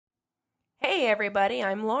Hey everybody,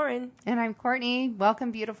 I'm Lauren. And I'm Courtney.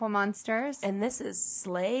 Welcome, beautiful monsters. And this is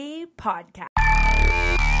Slay Podcast.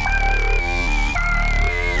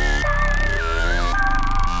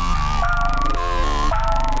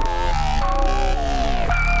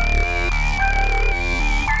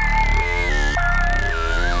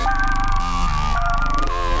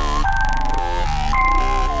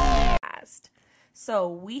 So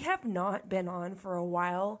we have not been on for a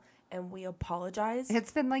while, and we apologize.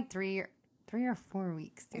 It's been like three or 4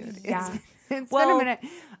 weeks, dude. Yeah. It's been a minute.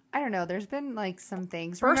 I don't know. There's been like some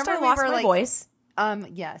things. First, I lost my voice.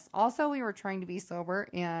 Yes. Also, we were trying to be sober,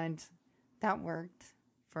 and that worked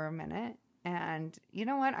for a minute. And you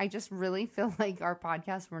know what? I just really feel like our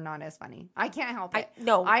podcasts were not as funny. I can't help it.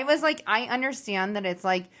 I was like, I understand that it's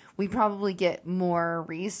like we probably get more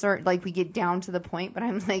research, like we get down to the point, but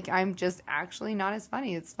I'm like, I'm just actually not as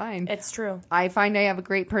funny. It's fine. It's true. I find I have a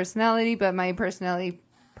great personality, but my personality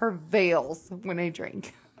prevails when I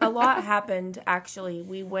drink. A lot happened, actually.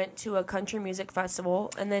 We went to a country music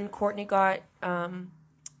festival, and then Courtney got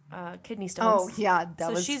kidney stones. Oh, yeah.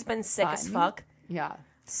 So she's been sick as fuck. Yeah.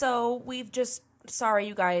 So sorry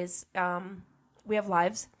you guys, we have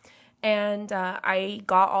lives, and I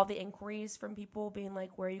got all the inquiries from people being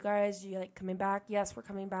like, where are you guys? Are you like coming back? Yes, we're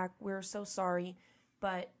coming back. We're so sorry,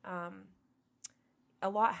 but a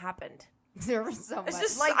lot happened. There was so much.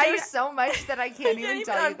 There's so much that I can't even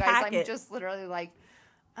tell you guys. I'm just literally like,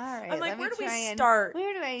 all right. I'm like, where do we start?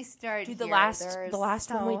 Where do I start? Dude, the last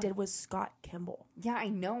one we did was Scott Kimball. Yeah, I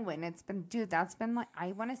know. And it's been, dude, that's been like,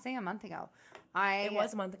 I want to say a month ago. It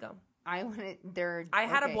was a month ago. I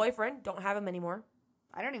had a boyfriend. Don't have him anymore.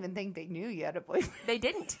 I don't even think they knew you had a boyfriend. They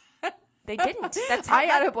didn't. They didn't. That's how I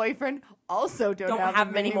had a boyfriend. Also, don't have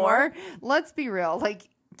him anymore. Let's be real. Like,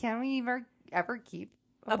 can we ever keep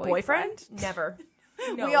a boyfriend? Never.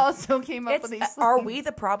 No. We also came up with these. Are we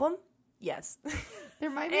the problem? Yes.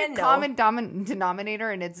 There might be a common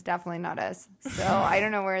denominator, and it's definitely not us. So I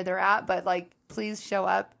don't know where they're at, but like, please show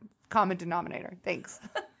up. Common denominator. Thanks.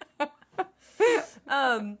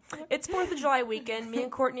 It's 4th of July weekend. Me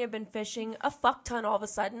and Courtney have been fishing a fuck ton all of a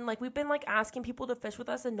sudden. Like, we've been like asking people to fish with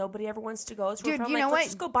us, and nobody ever wants to go. So dude, you know let's what?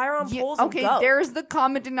 just go buy our own poles and go. Okay, there's the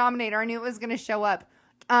common denominator. I knew it was going to show up.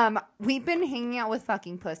 We've been hanging out with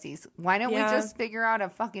fucking pussies. Why don't we just figure out a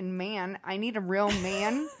fucking man? I need a real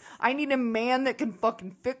man. I need a man that can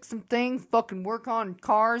fucking fix some things, fucking work on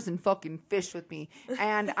cars, and fucking fish with me.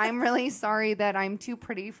 And I'm really sorry that I'm too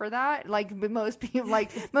pretty for that. Like, but most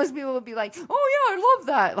people would be like, oh yeah, I love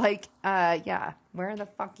that. Like, yeah, where the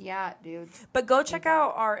fuck you at, dude? But go check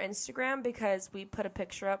out our Instagram, because we put a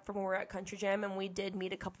picture up from when we were at Country Jam, and we did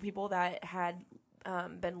meet a couple people that had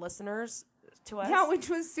been listeners to us. Yeah, which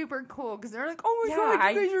was super cool, because they're like, oh my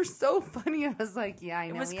god, you guys are so funny. I was like, yeah, I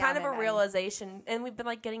know. It was kind of a realization, and we've been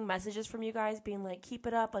like getting messages from you guys being like, keep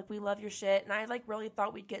it up, like we love your shit, and I like really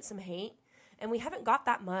thought we'd get some hate, and we haven't got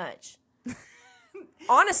that much.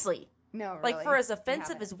 Honestly. No, really. Like, for as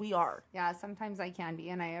offensive as we are. Yeah, sometimes I can be,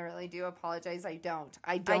 and I really do apologize. I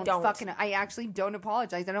actually don't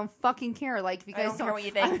apologize. I don't fucking care. Like, if you guys don't care what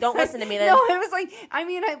you think. Don't listen to me then. No, it was like, I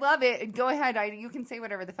mean, I love it. Go ahead. You can say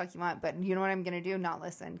whatever the fuck you want, but you know what I'm going to do? Not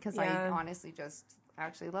listen, because I honestly just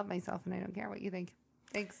actually love myself, and I don't care what you think.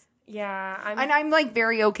 Thanks. Yeah. I'm like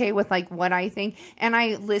very okay with like what I think, and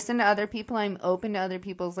I listen to other people. I'm open to other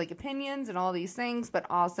people's like opinions and all these things, but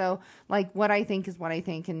also like what I think is what I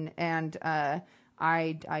think, and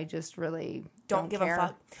I just really don't give care. a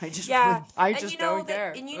fuck. I just don't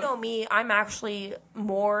care. And you know me, I'm actually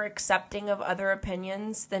more accepting of other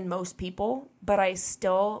opinions than most people, but I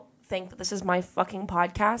still think that this is my fucking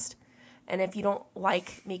podcast, and if you don't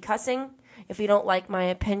like me cussing, if you don't like my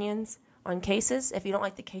opinions on cases, if you don't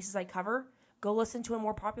like the cases I cover, go listen to a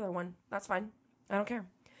more popular one. That's fine. I don't care.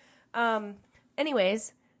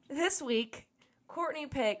 Anyways, this week, Courtney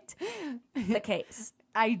picked the case.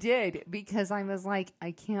 I did, because I was like,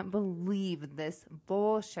 I can't believe this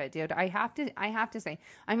bullshit, dude. I have to say,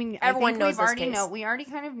 I mean, everyone knows this case. We already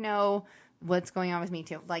kind of know what's going on with me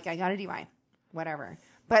too. Like, I got a DUI, whatever.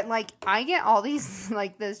 But, like, I get all these,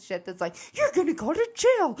 like, this shit that's like, you're going to go to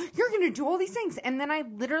jail. You're going to do all these things. And then I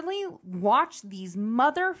literally watch these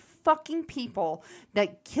motherfucking people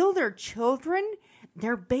that kill their children,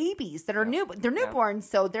 their babies that are newborns.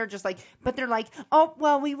 So they're just like, but they're like, oh,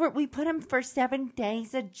 well, we put them for 7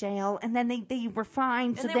 days of jail, and then they were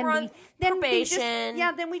fine. So then probation.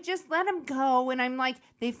 Then we just let them go. And I'm like,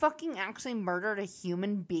 they fucking actually murdered a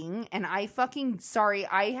human being. And I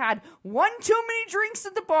had one too many drinks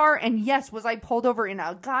at the bar. And yes, was I pulled over in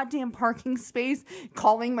a goddamn parking space,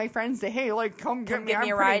 calling my friends to, hey, like, come get me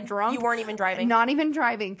a ride. Drunk. You weren't even driving. Not even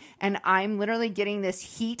driving. And I'm literally getting this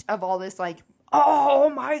heat of all this, like, oh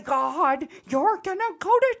my God, you're gonna go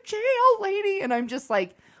to jail, lady. And I'm just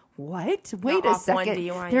like, what? Wait a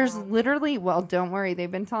second. There's literally, well, don't worry.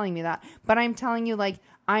 They've been telling me that. But I'm telling you, like,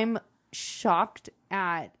 I'm shocked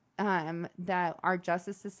at that our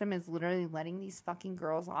justice system is literally letting these fucking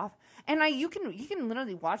girls off. And you can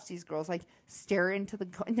literally watch these girls like stare into the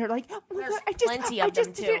and they're like, oh my God, I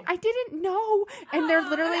didn't know. And they're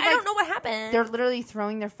literally like, I don't know what happened. They're literally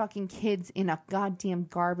throwing their fucking kids in a goddamn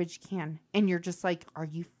garbage can. And you're just like, are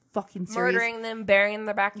you fucking serious? Murdering them, burying them in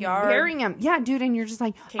their backyard. Burying them. Yeah, dude. And you're just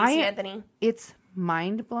like, Casey Anthony. It's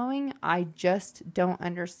mind-blowing. I just don't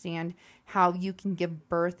understand how you can give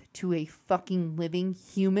birth to a fucking living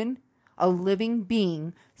human, a living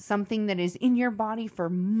being, something that is in your body for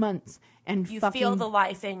months, and you feel the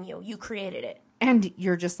life in you. You created it. And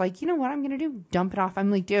you're just like, you know what I'm going to do? Dump it off. I'm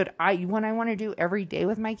like, dude, what I want to do every day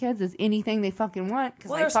with my kids is anything they fucking want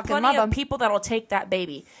because I fucking love them. There's plenty of people that'll take that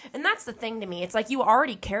baby. And that's the thing to me. It's like you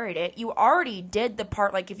already carried it. You already did the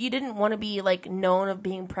part. Like if you didn't want to be like known of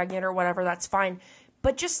being pregnant or whatever, that's fine.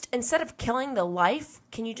 But just instead of killing the life,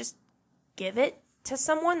 can you just give it to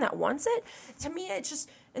someone that wants it? To me, it's just,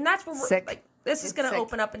 and that's where we're like, this is going to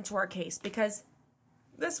open up into our case because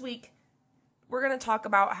this week we're going to talk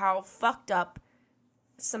about how fucked up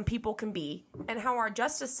some people can be and how our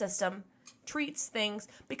justice system treats things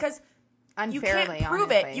because unfairly, you can't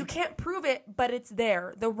prove it. You can't prove it, but it's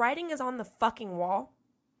there. The writing is on the fucking wall.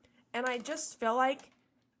 And I just feel like,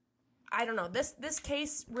 I don't know, this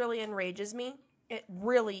case really enrages me. It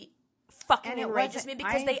really fucking enrages me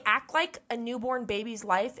because they act like a newborn baby's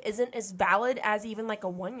life isn't as valid as even like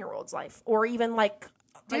a 1-year-old's life or even like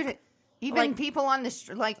even people on the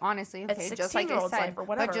street, like honestly, okay, just like I said,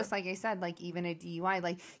 but just like I said, like even a DUI,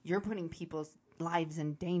 like you're putting people's lives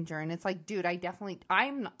in danger, and it's like, dude,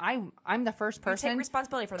 I'm the first person you take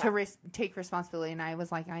responsibility for that. Take responsibility, and I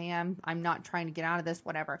was like, I'm not trying to get out of this,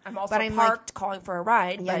 whatever. I'm also parked calling for a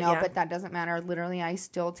ride. But that doesn't matter. Literally, I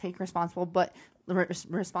still take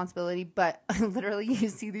responsibility, but literally you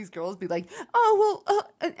see these girls be like, oh well,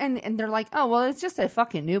 and they're like, oh well, it's just a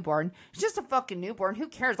fucking newborn. It's just a fucking newborn. Who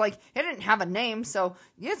cares? Like it didn't have a name, so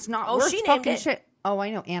it's not worth fucking shit. Oh, I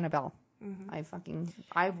know, Annabelle. Mm-hmm.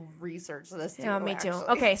 I've researched this too. Yeah, me too.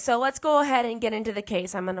 Actually. Okay, so let's go ahead and get into the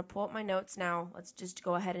case. I'm gonna pull up my notes now. Let's just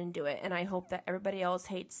go ahead and do it. And I hope that everybody else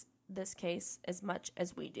hates this case as much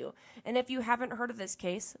as we do. And if you haven't heard of this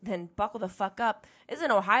case, then buckle the fuck up. It's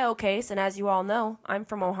an Ohio case, and as you all know, I'm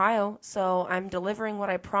from Ohio, so I'm delivering what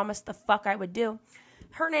I promised the fuck I would do.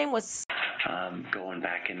 Her name was... Going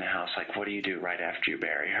back in the house, like, what do you do right after you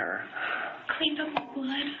bury her? Clean up the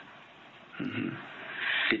blood. Mm-hmm.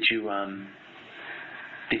 Did you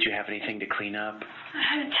have anything to clean up? I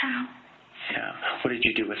had a towel. Yeah. What did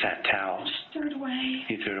you do with that towel? Just threw it away.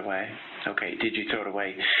 You threw it away? Okay. Did you throw it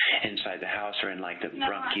away inside the house or in like the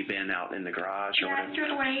brunky bin out in the garage or whatever? I threw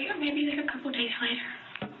it away maybe like a couple days later.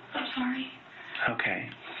 I'm sorry. Okay.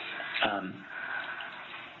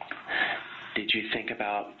 Did you think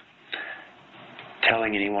about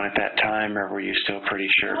telling anyone at that time, or were you still pretty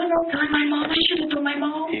sure? I don't know, telling my mom. I should have told my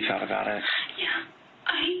mom. You thought about it? Yeah.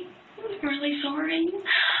 I'm really sorry.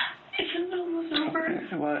 It's almost over.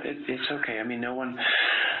 Okay. Well, it's okay. I mean, no one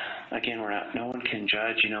can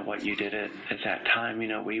judge, what you did at that time.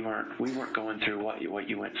 We weren't going through what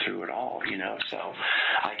you went through at all, so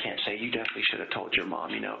I can't say you definitely should have told your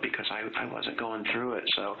mom, because I wasn't going through it.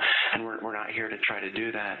 So, and we're not here to try to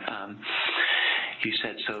do that. You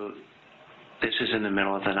said, so this is in the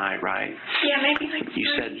middle of the night, right? Yeah, maybe like... You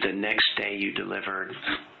said the next day you delivered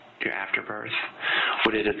your afterbirth.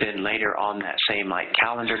 Would it have been later on that same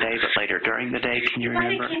calendar day, but later during the day? Can you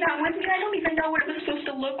remember? I came out one day. I don't even know what it was supposed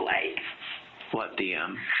to look like. What the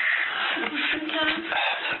I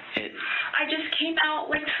just came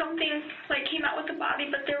out like something came out with the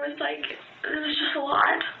body, but there was just a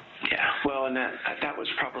lot. Yeah, well, and that was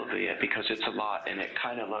probably it, because it's a lot, and it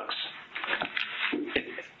kind of looks.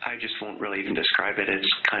 I just won't really even describe it. It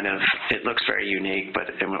looks very unique,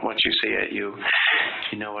 but once you see it, you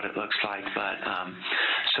know what it looks like. But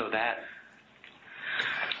so that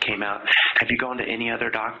came out. Have you gone to any other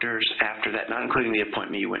doctors after that? Not including the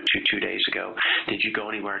appointment you went to 2 days ago. Did you go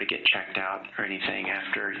anywhere to get checked out or anything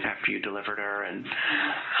after you delivered her? And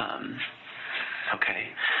okay.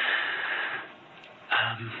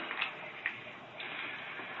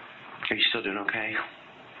 Are you still doing okay?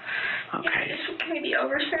 Okay. Yeah, this can be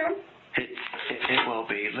over soon. It will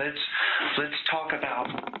be. Let's talk about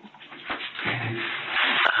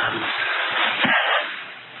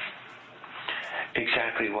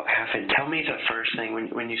exactly what happened. Tell me the first thing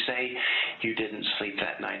when you say you didn't sleep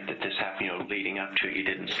that night that this happened. Leading up to it, you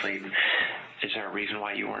didn't sleep. is there a reason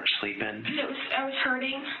why you weren't sleeping? I was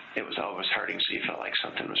hurting. It was hurting, so you felt like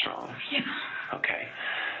something was wrong. Yeah. Okay.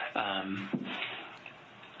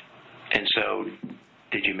 And so,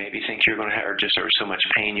 did you maybe think you were going to have, or just there was so much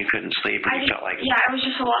pain you couldn't sleep, or you felt like? Yeah, it was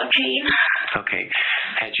just a lot of pain. Okay.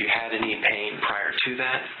 Had you had any pain prior to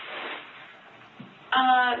that?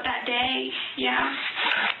 That day, yeah.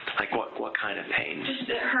 Like what kind of pain? Just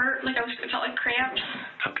it hurt, like it felt like cramps.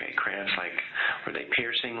 Okay, cramps, like, were they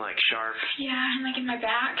piercing, like sharp? Yeah, and like in my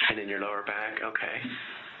back. And in your lower back? Okay.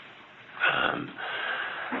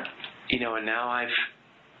 And now I've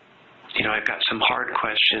got some hard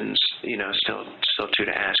questions, still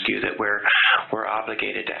to ask you that we're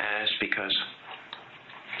obligated to ask because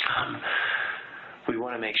we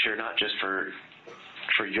want to make sure not just for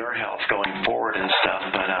your health going forward and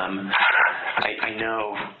stuff, but I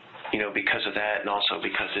know, because of that, and also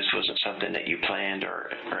because this wasn't something that you planned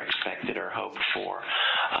or expected or hoped for,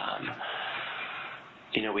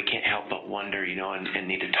 we can't help but wonder, and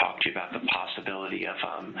need to talk to you about the possibility of,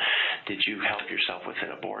 did you help yourself with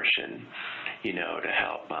an abortion, to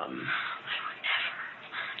help,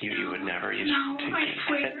 you would never use No, I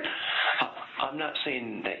swear. I'm not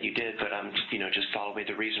saying that you did, but I'm, just follow me.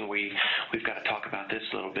 The reason we've got to talk about this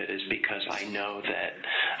a little bit is because I know that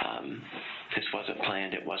this wasn't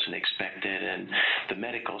planned, it wasn't expected, and the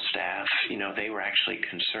medical staff, they were actually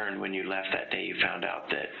concerned when you left that day. You found out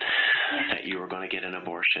that you were going to get an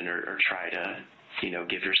abortion or try to,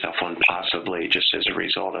 give yourself one, possibly just as a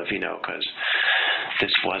result of, because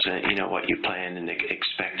this wasn't, what you planned and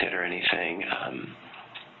expected or anything.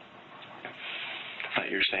 But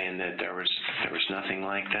you're saying that there was nothing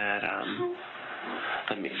like that.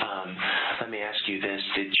 Let me ask you this: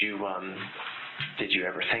 Did you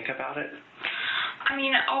ever think about it? I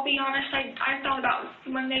mean, I'll be honest. I thought about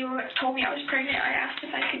when they told me I was pregnant. I asked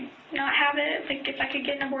if I could not have it, like if I could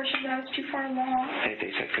get an abortion, but I was too far along.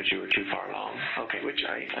 They said because you were too far along. Okay, which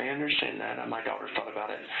I understand that. My daughter thought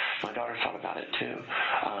about it. My daughter thought about it too.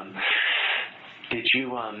 Did you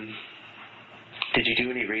do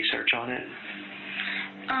any research on it?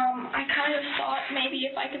 I kind of thought maybe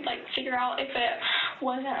if I could figure out if it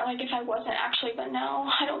wasn't if I wasn't actually, but no,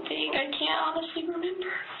 I don't think. I can't honestly remember.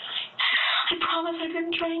 I promise I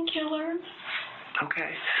didn't try and kill her.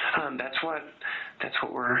 Okay, that's what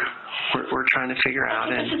we're trying to figure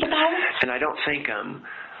out, and I don't think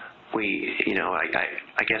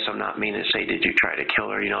I guess I'm not meaning to say did you try to kill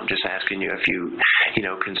her. I'm just asking you if you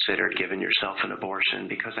considered giving yourself an abortion,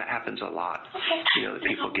 because that happens a lot. Okay. That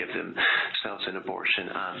people give themselves an abortion.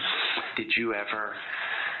 Did you ever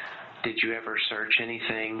search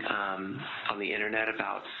anything on the internet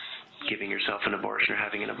about giving yourself an abortion or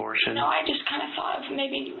having an abortion? No, I just kind of thought of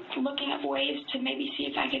maybe looking up ways to maybe see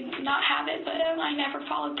if I could not have it, but I never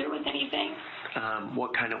followed through with anything.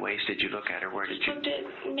 What kind of ways did you look at, or where did you? Looked at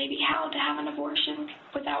maybe how to have an abortion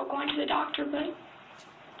without going to the doctor, but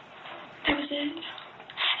that was it.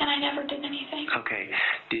 And I never did anything. Okay.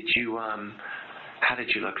 Did you, how did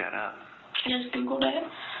you look that up? I just Googled it.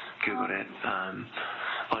 Googled it.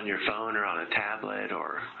 On your phone or on a tablet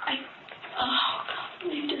or?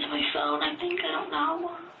 Maybe just my phone, I think. I don't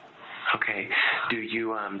know. Okay. Do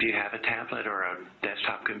you have a tablet or a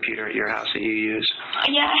desktop computer at your house that you use?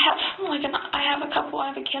 Yeah, I have a couple. I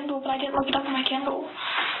have a Kindle, but I didn't look it up on my Kindle.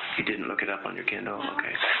 You didn't look it up on your Kindle? No.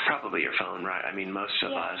 Okay. Probably your phone, right? I mean, most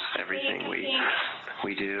of us, everything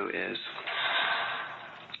we do is...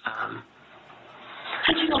 I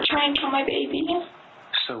just want to try and kill my baby.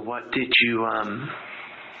 So what did you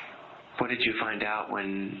find out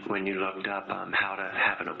when you looked up how to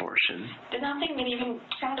have an abortion? Nothing that even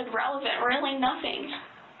sounded relevant. Really, nothing.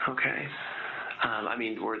 Okay. I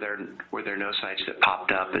mean, were there no sites that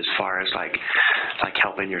popped up as far as like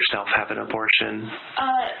helping yourself have an abortion?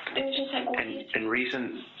 It was just ways. And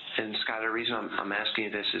reason, and Skylar, the reason I'm asking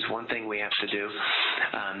you this is one thing we have to do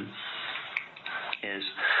is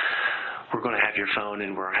we're going to have your phone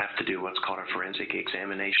and we'll have to do what's called a forensic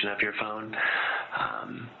examination of your phone.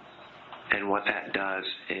 And what that does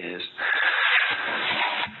is,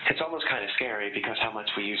 it's almost kind of scary because how much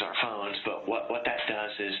we use our phones, but what that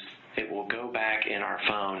does is it will go back in our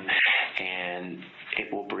phone and it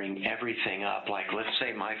will bring everything up. Like, let's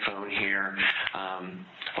say my phone here,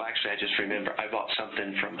 well, actually, I just remember I bought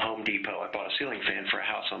something from Home Depot. I bought a ceiling fan for a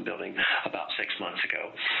house I'm building about 6 months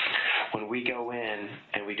ago. When we go in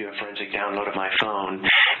and we do a forensic download of my phone,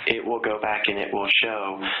 it will go back and it will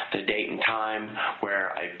show the date and time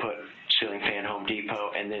where I put ceiling fan Home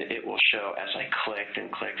Depot, and then it will show as I clicked,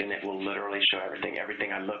 and it will literally show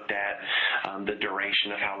everything I looked at, the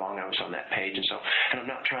duration of how long I was on that page, and I'm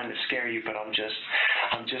not trying to scare you, but I'm just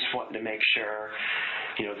wanting to make sure,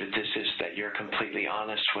 that you're completely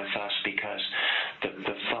honest with us, because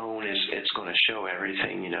the phone it's going to show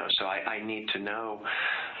everything, So I need to know,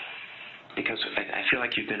 because I feel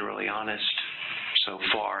like you've been really honest so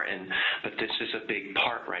far, but this is a big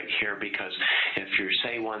part right here, because if you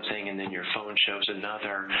say one thing and then your phone shows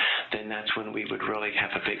another, then that's when we would really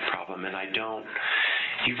have a big problem. And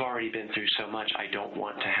you've already been through so much. I don't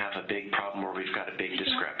want to have a big problem where we've got a big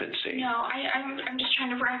discrepancy. No, I'm just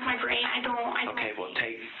trying to rack my brain. I don't. Okay, well,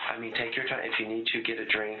 take your time. If you need to, get a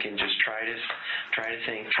drink and just try to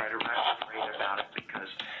think, try to rack your brain about it,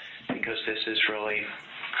 because this is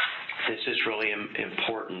really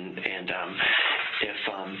important. And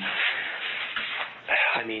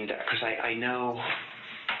because I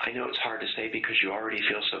know it's hard to say, because you already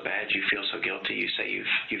feel so bad, you feel so guilty. You say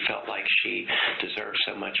you felt like she deserves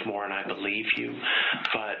so much more, and I believe you.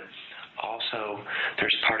 But also,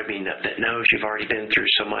 there's part of me that knows you've already been through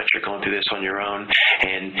so much. You're going through this on your own,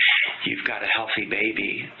 and you've got a healthy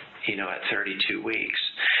baby, at 32 weeks,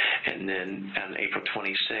 and then on April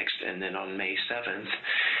 26th, and then on May 7th,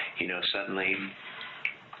 suddenly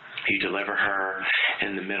you deliver her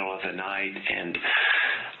in the middle of the night. And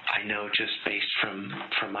I know, just based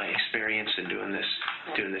from my experience in doing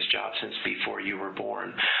this job since before you were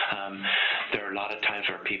born, there are a lot of times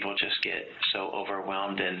where people just get so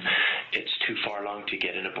overwhelmed, and it's too far along to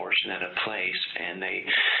get an abortion at a place, and they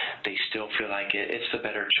still feel like it's the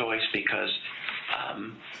better choice, because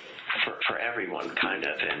for everyone, kind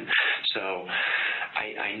of. And so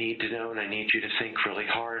I need to know, and I need you to think really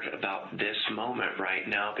hard about this moment right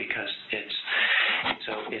now, because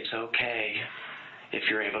it's okay if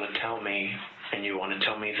you're able to tell me, and you want to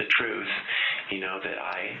tell me the truth, that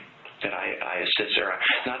I assist her.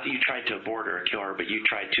 Not that you tried to abort her or kill her, but you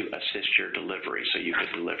tried to assist your delivery so you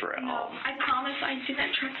could deliver at home. I promise I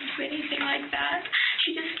didn't try to do anything like that.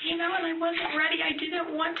 She just came out and I wasn't ready. I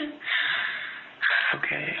didn't want to.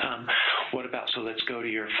 Okay. What about, so let's go to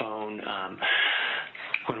your phone.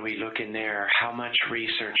 When we look in there, how much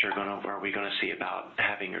research are we going to see about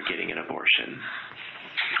having or getting an abortion?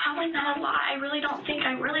 Probably not a lot. I really didn't think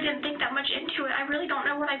that much into it. I really don't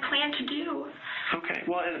know what I plan to do. Okay.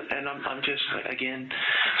 Well, and I'm just, again,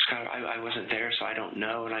 Scott, I wasn't there, so I don't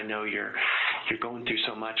know, and I know you're going through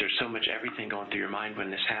so much. There's so much, everything going through your mind when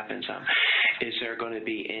this happens. Is there going to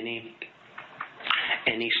be any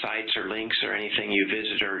sites or links or anything you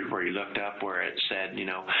visited or where you looked up where it said,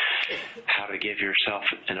 how to give yourself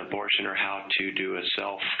an abortion or how to do a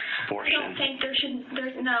self-abortion? I don't think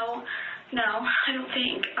no, I don't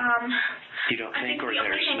think. You don't think, or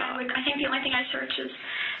there's not? I think the only thing I search is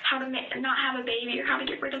how to not have a baby or how to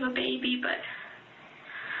get rid of a baby, but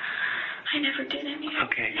I never did any.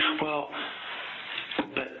 Okay, well,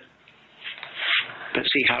 but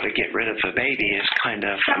see, how to get rid of a baby is kind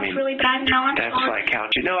of, sounds really bad now. That's like how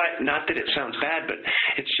to, not that it sounds bad, but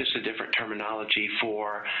it's just a different terminology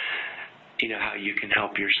for, how you can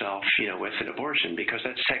help yourself, with an abortion, because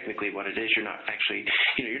that's technically what it is. You're not actually,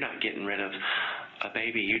 you're not getting rid of a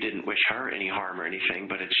baby. You didn't wish her any harm or anything,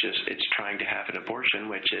 but it's trying to have an abortion,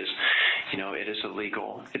 which is, it is a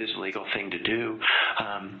legal thing to do.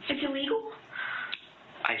 It's illegal?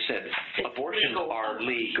 I said abortions are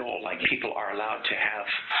legal. Like people are allowed to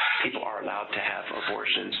have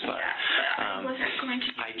abortions, but I wasn't going to.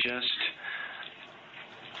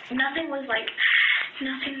 Nothing was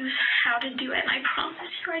how to do it, and I promise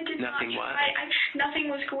you I did nothing not try. Nothing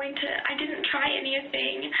was going to, I didn't try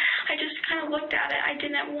anything. I just kind of looked at it. I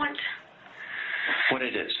didn't want. What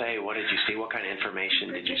did it say? What did you see? What kind of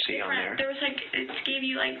information did you see on there? There was it gave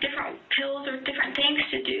you different pills or different things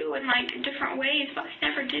to do in different ways, but I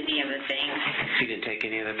never did any of the things. You didn't take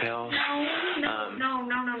any of the pills? No.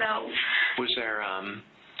 Was there,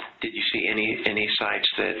 did you see any sites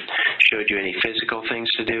that showed you any physical things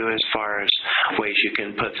to do as far as ways you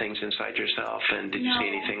can put things inside yourself? And did you see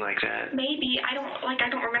anything like that? Maybe. I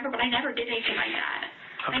don't remember, but I never did anything like that.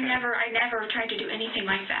 Okay. I never tried to do anything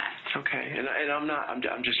like that. Okay, and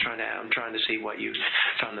I'm just trying to see what you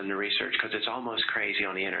found in the research, because it's almost crazy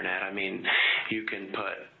on the internet. I mean, you can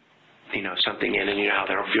put something in, and how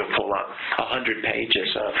you'll pull up 100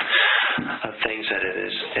 pages of things that it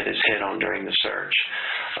is hit on during the search.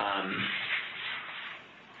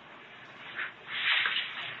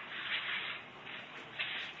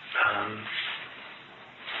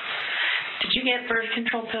 Did you get birth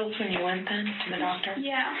control pills when you went then to the doctor?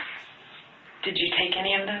 Yeah. Did you take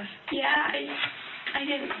any of those? Yeah, I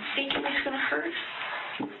didn't think it was going to hurt.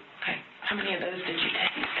 Okay. How many of those did you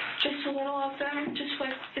take? Just a little of them, just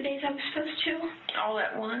the days I was supposed to. All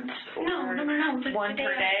at once? No. One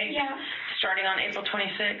per day? Yeah. Starting on April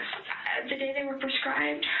 26th? The day they were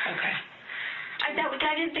prescribed. Okay.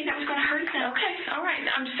 I didn't think that was going to hurt them. Okay, all right.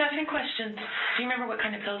 I'm just asking questions. Do you remember what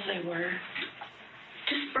kind of pills they were?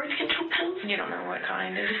 Just birth control pills. You don't know what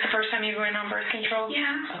kind. Is this the first time you went on birth control?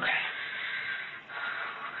 Yeah. Okay.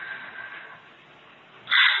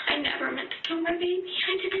 I never meant to kill my baby.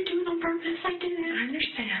 I didn't do it on purpose. I didn't. I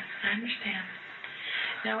understand.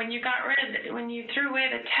 Now, when you threw away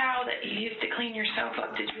the towel that you used to clean yourself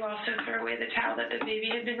up, did you also throw away the towel that the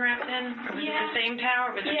baby had been wrapped in? Or was it the same towel,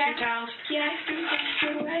 or was there two towels? Yeah, I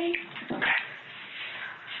threw it away. Okay.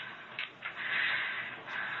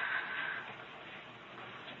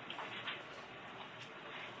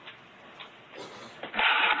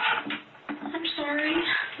 I'm sorry.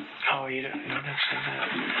 Oh, you don't know that's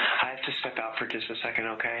I have to step out for just a second,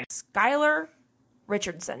 okay? Skylar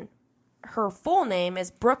Richardson. Her full name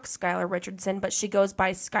is Brooke Skylar Richardson, but she goes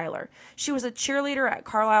by Skylar. She was a cheerleader at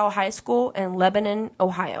Carlisle High School in Lebanon,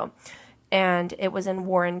 Ohio, and it was in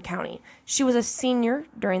Warren County. She was a senior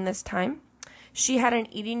during this time. She had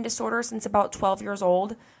an eating disorder since about 12 years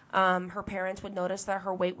old. Her parents would notice that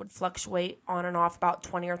her weight would fluctuate on and off about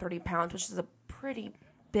 20 or 30 pounds, which is a pretty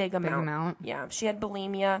big amount. Yeah, she had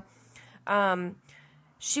bulimia.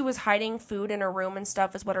 She was hiding food in her room and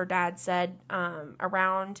stuff, is what her dad said.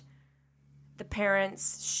 Around the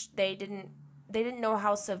parents, they didn't know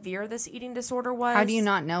how severe this eating disorder was. How do you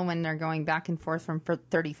not know when they're going back and forth for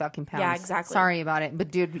 30 fucking pounds? Yeah, exactly. Sorry about it,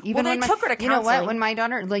 but dude, even they when took her to counseling. You know what? When my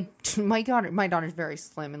daughter, my daughter's very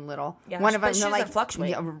slim and little. Yeah, one of but us, she doesn't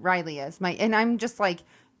fluctuate. Yeah, Riley is and I'm just like,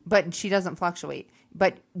 but she doesn't fluctuate.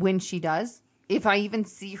 But when she does, if I even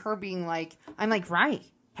see her being like, I'm like, right.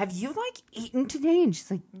 Have you eaten today? And she's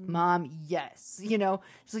like, Mom, yes. She's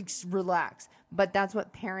like, just relax. But that's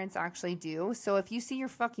what parents actually do. So if you see your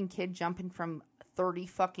fucking kid jumping from 30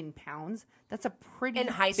 fucking pounds, that's a pretty in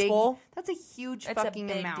high school. That's a huge that's fucking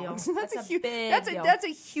a big amount. Deal. That's a huge deal. That's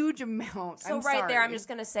a huge amount. So there, I'm just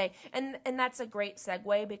gonna say, and that's a great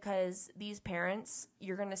segue because these parents,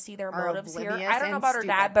 you're gonna see their motives here. I don't know about her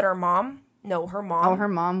dad, but her mom. No, her mom. Oh, her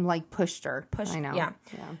mom pushed her. I know. Yeah.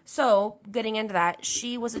 So getting into that,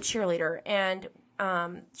 she was a cheerleader and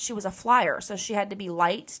she was a flyer, so she had to be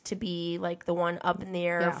light to be like the one up in the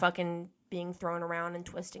air, fucking being thrown around and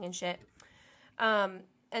twisting and shit. And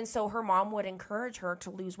so her mom would encourage her to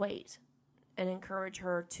lose weight and encourage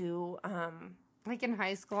her to like in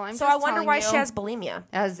high school. So I wonder why she has bulimia.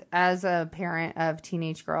 As a parent of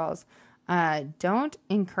teenage girls, don't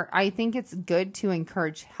encourage. I think it's good to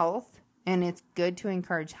encourage health. And it's good to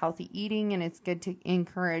encourage healthy eating, and it's good to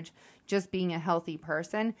encourage just being a healthy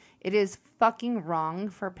person. It is fucking wrong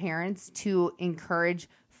for parents to encourage,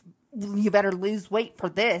 you better lose weight for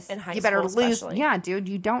this. In high you better school lose. Especially. Yeah, dude,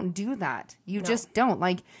 you don't do that. You just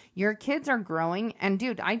don't. Your kids are growing. And,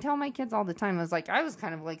 dude, I tell my kids all the time, I was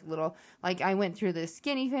kind of little, I went through this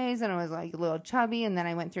skinny phase, and I was a little chubby, and then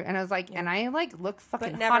I went through, and I was and I look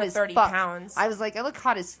fucking hot as 30 fuck. Pounds. I was I look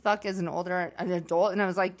hot as fuck as an adult, and I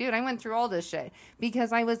was dude, I went through all this shit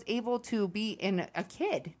because I was able to be a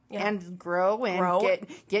kid and grow and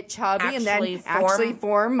get chubby and then actually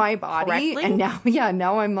form my body. Correctly. And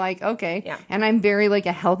now I'm okay. Yeah. And I'm very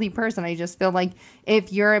a healthy person. I just feel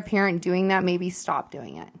if you're a parent doing that, maybe stop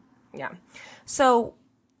doing it. Yeah. So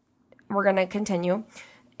we're going to continue.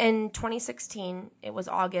 In 2016, it was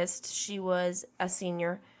August, she was a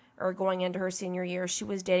senior or going into her senior year. She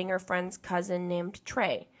was dating her friend's cousin named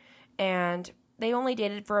Trey. And they only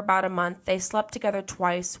dated for about a month. They slept together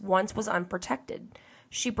twice. Once was unprotected.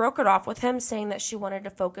 She broke it off with him, saying that she wanted to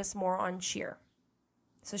focus more on cheer.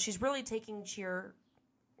 So she's really taking cheer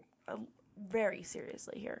very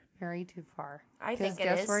seriously here. Very too far. I think it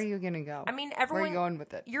guess is. where are you gonna go? I mean, everyone. Where are you going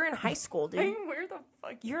with it? You're in high school, dude. Where the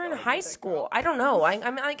fuck? You're in high school. I don't know. I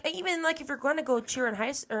mean, even if you're going to go cheer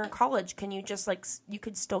in or college, can you just you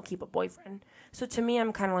could still keep a boyfriend? So to me,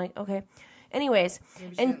 I'm kind of okay. Anyways,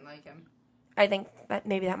 maybe she didn't like him. I think that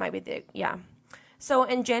maybe that might be So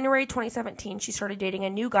in January 2017, she started dating a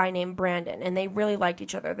new guy named Brandon, and they really liked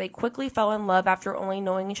each other. They quickly fell in love after only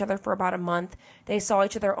knowing each other for about a month. They saw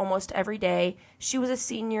each other almost every day. She was a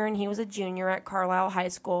senior and he was a junior at Carlisle High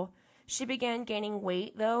School. She began gaining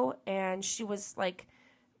weight, though, and she was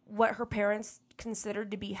what her parents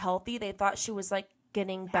considered to be healthy. They thought she was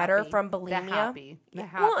getting better from bulimia. The happy.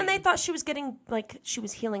 Well, and they thought she was getting she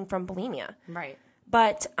was healing from bulimia. Right.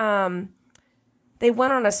 But they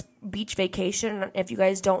went on a beach vacation. If you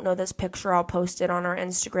guys don't know this picture, I'll post it on our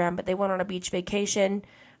Instagram. But they went on a beach vacation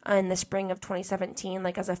in the spring of 2017,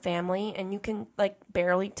 as a family. And you can,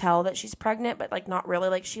 barely tell that she's pregnant, but, not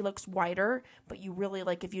really. She looks whiter. But you really,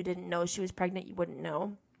 if you didn't know she was pregnant, you wouldn't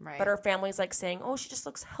know. Right. But her family's, saying, oh, she just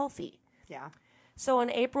looks healthy. Yeah. So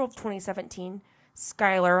in April of 2017,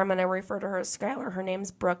 Skylar. I'm going to refer to her as Skylar. Her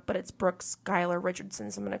name's Brooke, but it's Brooke Skylar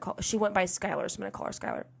Richardson. So I'm going to call. She went by Skylar, so I'm going to call her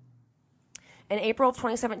Skylar. In April of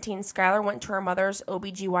 2017, Skylar went to her mother's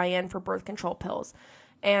OBGYN for birth control pills.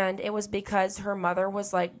 And it was because her mother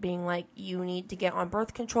was, like, being like, you need to get on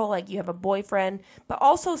birth control. Like, you have a boyfriend. But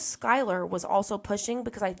also, Skylar was also pushing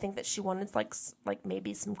because I think that she wanted, like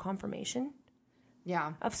maybe some confirmation.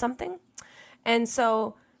 Yeah. Of something. And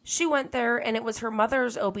so she went there, and it was her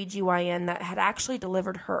mother's OBGYN that had actually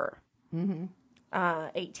delivered her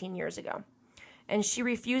 18 years ago. And she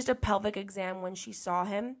refused a pelvic exam when she saw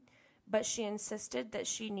him, but she insisted that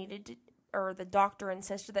she needed to, or the doctor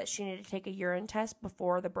insisted that she needed to take a urine test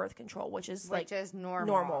before the birth control, which is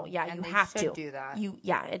normal. Yeah, and you they have should to do that.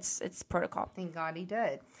 It's protocol. Thank God he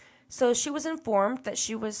did. So she was informed that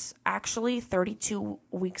she was actually 32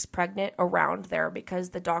 weeks pregnant around there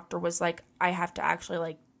because the doctor was like, I have to actually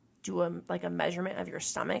like do a measurement of your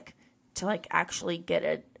stomach to like actually get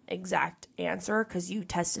an exact answer because you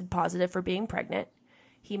tested positive for being pregnant.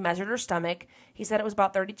 He measured her stomach. He said it was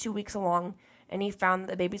about 32 weeks along, and he found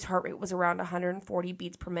that the baby's heart rate was around 140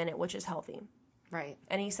 beats per minute, which is healthy. Right.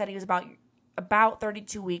 And he said he was about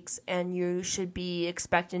 32 weeks, and you should be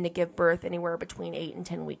expecting to give birth anywhere between 8 and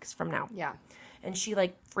 10 weeks from now. Yeah. And she,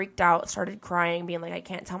 like, freaked out, started crying, being like, I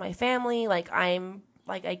can't tell my family. Like, I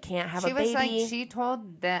can't have a baby. She was like, she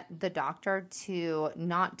told the doctor to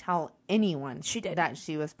not tell anyone she did. That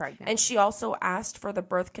she was pregnant. And she also asked for the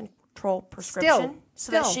birth control prescription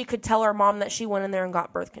so that she could tell her mom that she went in there and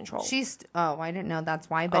got birth control. I didn't know that's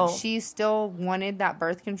why, but she still wanted that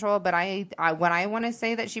birth control. But what I want to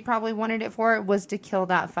say that she probably wanted it for was to kill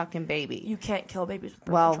that fucking baby. You can't kill babies with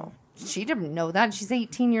birth control. She didn't know that. She's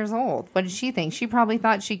 18 years old. What did she think? She probably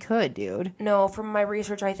thought she could, dude. No, from my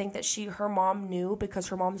research, I think that her mom knew because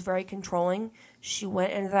her mom's very controlling. She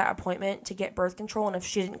went into that appointment to get birth control, and if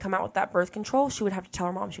she didn't come out with that birth control, she would have to tell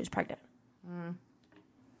her mom she was pregnant.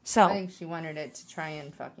 So I think she wanted it to try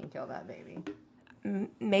and fucking kill that baby.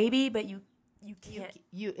 Maybe, but you can't.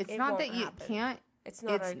 It's not that you can't. It's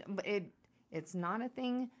not. It's not a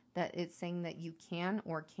thing that it's saying that you can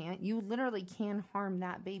or can't. You literally can harm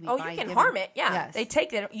that baby. Oh, you can harm it. Yeah, yes. They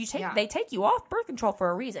take it. They take you off birth control for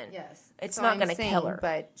a reason. Yes, it's not going to kill her.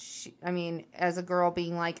 But as a girl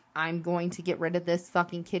being like, I'm going to get rid of this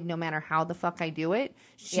fucking kid no matter how the fuck I do it.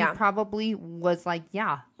 She probably was like,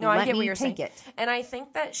 yeah. No, I get what you're saying. And I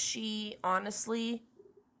think that she honestly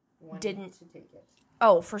didn't take it.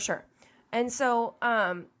 Oh, for sure. And so,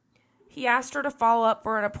 he asked her to follow up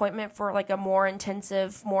for an appointment for like a more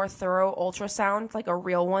intensive, more thorough ultrasound, like a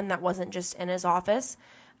real one that wasn't just in his office.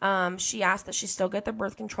 She asked that she still get the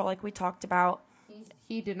birth control like we talked about.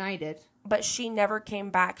 He denied it. But she never came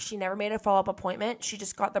back. She never made a follow-up appointment. She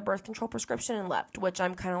just got the birth control prescription and left, which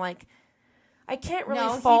I'm kind of like, I can't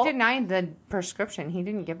really fault. He denied the prescription. He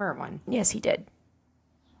didn't give her one. Yes, he did.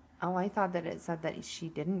 Oh, I thought that it said that she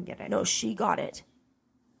didn't get it. No, she got it.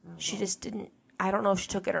 Oh, she just didn't. I don't know if she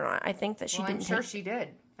took it or not. I think that she didn't. I'm sure she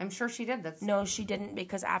did. I'm sure she did. No, she didn't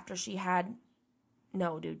because after she had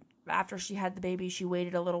the baby, she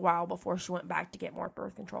waited a little while before she went back to get more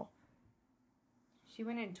birth control. She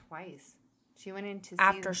went in twice. She went in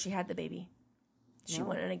after she had the baby. She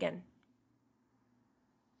went in again.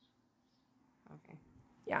 Okay.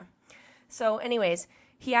 Yeah. So, anyways,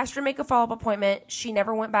 he asked her to make a follow-up appointment. She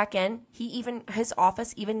never went back in. His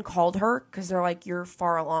office even called her because they're like, you're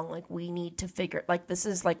far along. Like, we need to figure, like, this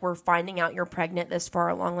is like, we're finding out you're pregnant this far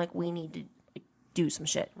along. Like, we need to do some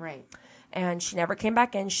shit. Right. And she never came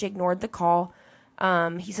back in. She ignored the call.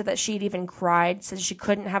 He said that she'd even cried, said she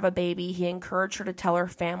couldn't have a baby. He encouraged her to tell her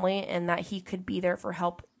family and that he could be there for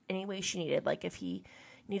help any way she needed. Like, if he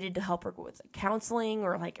needed to help her with counseling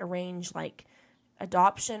or, like, arrange, like,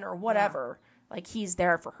 adoption or whatever. Yeah. Like, he's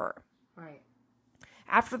there for her. Right.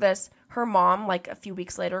 After this, her mom, like, a few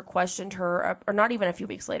weeks later, questioned her, or not even a few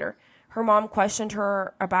weeks later, her mom questioned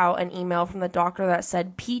her about an email from the doctor that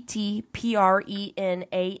said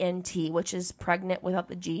PTPRENANT, which is pregnant without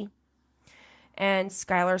the G. And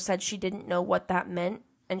Skylar said she didn't know what that meant,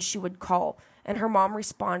 and she would call. And her mom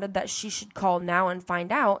responded that she should call now and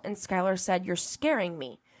find out, and Skylar said, "You're scaring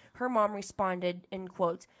me." Her mom responded, in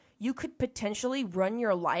quotes, "You could potentially run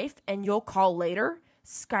your life and you'll call later?"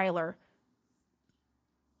 Skylar.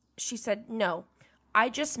 She said, "No, I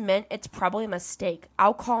just meant it's probably a mistake.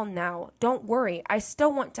 I'll call now. Don't worry. I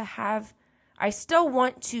still want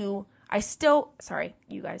you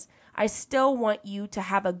to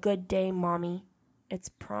have a good day, Mommy. It's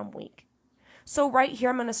prom week." So right here,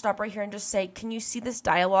 I'm going to stop right here and just say, can you see this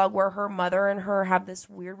dialogue where her mother and her have this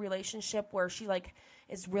weird relationship where she, like,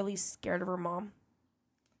 is really scared of her mom?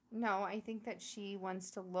 No, I think that she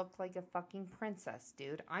wants to look like a fucking princess,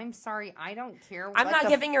 dude. I'm sorry. I don't care. I'm not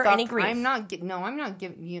giving her any grief. I'm not giving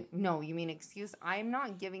you. No, you mean excuse? I'm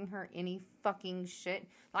not giving her any fucking shit.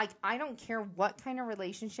 Like, I don't care what kind of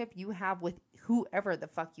relationship you have with whoever the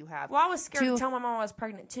fuck you have. Well, I was scared to tell my mom I was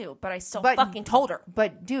pregnant too, but I still fucking told her.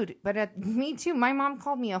 But dude, me too. My mom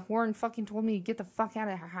called me a whore and fucking told me to get the fuck out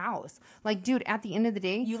of her house. Like, dude, at the end of the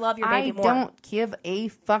day, you love your baby more. I don't give a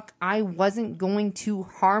fuck. I wasn't going to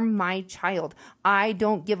harm my child. I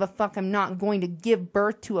don't give a fuck. I'm not going to give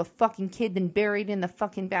birth to a fucking kid then buried in the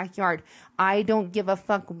fucking backyard. I don't give a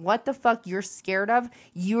fuck what the fuck you're scared of.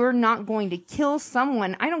 You're not going to kill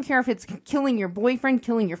someone. I don't care if it's killing your boyfriend,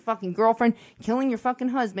 killing your fucking girlfriend, killing your fucking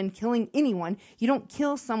husband, killing anyone. You don't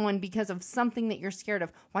kill someone because of something that you're scared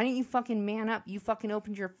of. Why don't you fucking man up? You fucking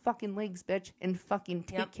opened your fucking legs, bitch, and fucking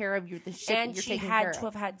take care of the shit that you're taking care of. And she had to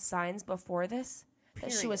have had signs before this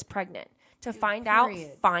that she was pregnant. To find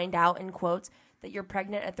out in quotes, that you're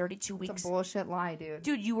pregnant at 32 weeks. It's a bullshit lie, dude.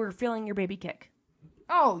 Dude, you were feeling your baby kick.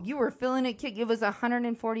 Oh, you were feeling it kick. It was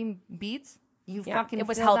 140 beats. You fucking it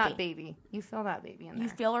was feel healthy. That baby. You feel that baby in there. You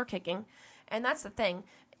feel her kicking. And that's the thing.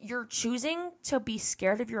 You're choosing to be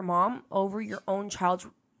scared of your mom over your own child's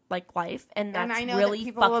life, and that's I know really that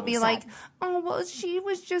people fucking will be sad. like, oh, well, she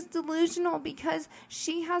was just delusional because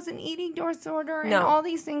she has an eating disorder and all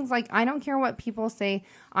these things. Like, I don't care what people say.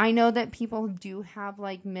 I know that people do have,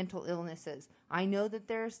 like, mental illnesses. I know that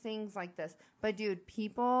there's things like this. But, dude,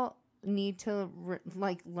 people need to,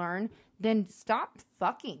 learn. Then stop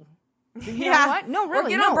fucking. You know what? No,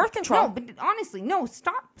 really, or get on birth control. No, but honestly, no,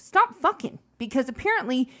 stop fucking. Because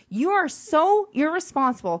apparently you are so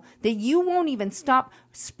irresponsible that you won't even stop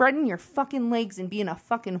spreading your fucking legs and being a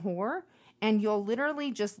fucking whore. And you'll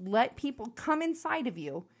literally just let people come inside of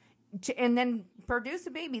you and then produce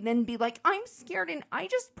a baby. Then be like, I'm scared and I'm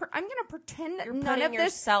going to pretend that you're none of putting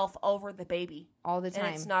this. yourself over the baby. All the time.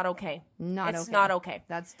 And it's not okay. It's okay. not okay.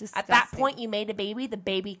 That's disgusting. At that point, you made a baby. The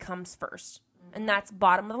baby comes first. And that's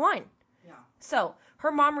bottom of the line. Yeah. So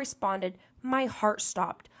her mom responded, my heart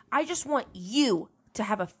stopped. I just want you to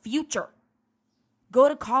have a future. Go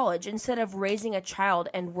to college instead of raising a child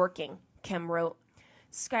and working, Kim wrote.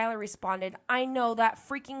 Skylar responded, I know that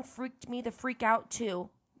freaking freaked me the freak out too.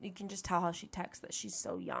 You can just tell how she texts that she's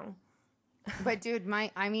so young. But dude,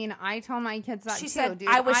 I told my kids that she too, said, dude.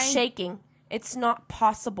 I was shaking. It's not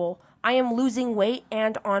possible. I am losing weight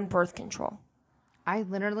and on birth control. I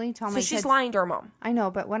literally tell my kids. So she's lying to her mom. I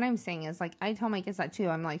know, but what I'm saying is, like, I tell my kids that too.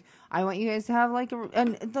 I'm like, I want you guys to have like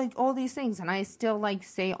all these things, and I still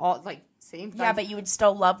say all same. Yeah, but you would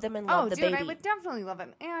still love them and love the baby. I would definitely love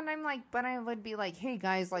them, and I'm like, but I would be like, hey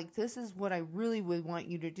guys, like this is what I really would want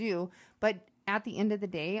you to do. But at the end of the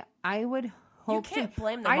day, I would hope you can't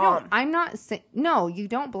blame the mom. I'm not saying no, you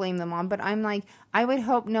don't blame the mom, but I'm like, I would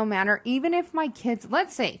hope no matter, even if my kids,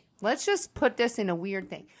 let's just put this in a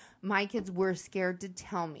weird thing. My kids were scared to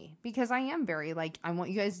tell me because I am very I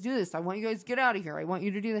want you guys to do this. I want you guys to get out of here. I want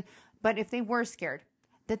you to do this. But if they were scared,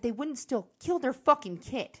 that they wouldn't still kill their fucking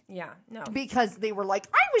kid. Yeah, no. Because they were like,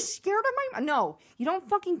 I was scared of my... No, you don't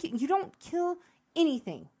you don't kill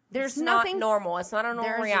anything. There's nothing... It's not normal. It's not a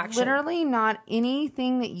normal reaction. Literally not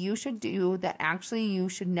anything that you should do that actually you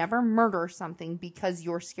should never murder something because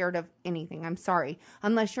you're scared of anything. I'm sorry.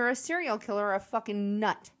 Unless you're a serial killer or a fucking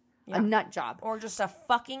nut. Yeah. A nut job. Or just a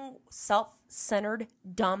fucking self-centered,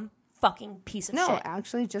 dumb fucking piece of shit. No,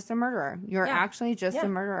 actually just a murderer. You're actually just a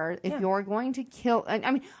murderer. If you're going to kill...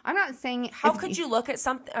 I mean, I'm not saying... How could you look at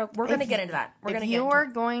something... we're going to get into that. If you were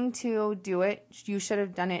going to do it, you should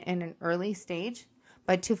have done it in an early stage.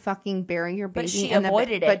 But to fucking bury your baby... But she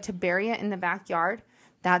avoided it. But to bury it in the backyard...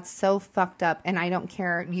 That's so fucked up, and I don't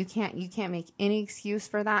care. You can't make any excuse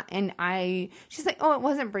for that. And she's like, oh, it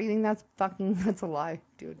wasn't breathing. That's a lie,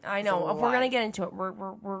 dude. I know. We're gonna get into it.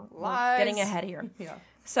 We're getting ahead here. Yeah.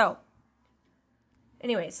 So,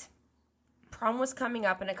 anyways, prom was coming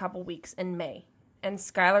up in a couple weeks in May, and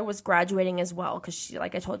Skylar was graduating as well because she,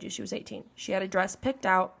 like I told you, she was 18. She had a dress picked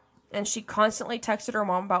out, and she constantly texted her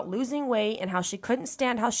mom about losing weight and how she couldn't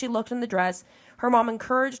stand how she looked in the dress. Her mom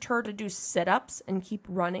encouraged her to do sit-ups and keep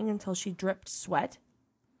running until she dripped sweat.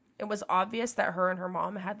 It was obvious that her and her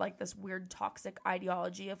mom had this weird toxic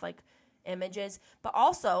ideology of images. But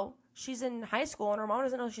also, she's in high school and her mom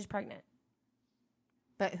doesn't know she's pregnant.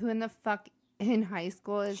 But who in the fuck in high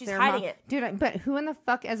school is she's their hiding mom? it. Dude, but who in the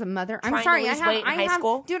fuck as a mother? Trying I'm sorry, to lose weight in high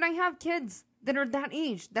school? Dude, I have kids. that are that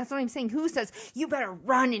age. That's what I'm saying. Who says, you better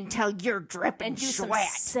run until you're dripping and do sweat?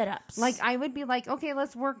 Some sit-ups. Like, I would be like, okay,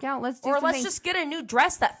 let's work out. Let's do Or something. let's just get a new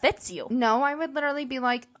dress that fits you. No, I would literally be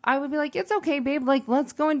like, it's okay, babe. Like,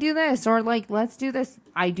 let's go and do this. Or like, let's do this.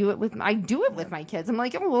 I do it with my kids. I'm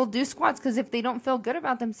like, oh, we'll do squats. Because if they don't feel good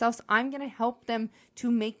about themselves, I'm going to help them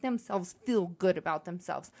to make themselves feel good about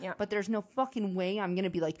themselves. Yeah. But there's no fucking way I'm going to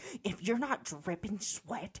be like, if you're not dripping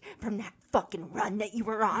sweat from that fucking run that you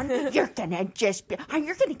were on, you're going to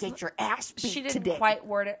you're going to get your ass beat She didn't today. quite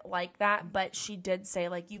word it like that, but she did say,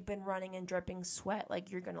 like, you've been running and dripping sweat.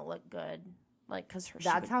 Like, you're going to look good. Like, because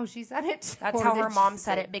That's how she said it. That's how her mom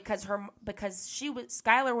said it because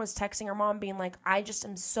Skylar was texting her mom being like, I just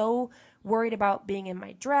am so worried about being in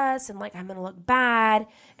my dress and like I'm gonna look bad.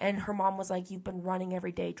 And her mom was like, you've been running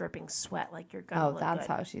every day dripping sweat, like you're gonna look good. Oh, that's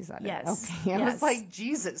how she said it. Yes. Okay. I was like,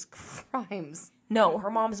 Jesus crimes. No, her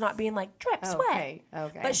mom's not being like drip sweat.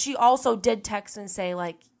 Okay. But she also did text and say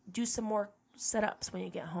like, do some more sit-ups when you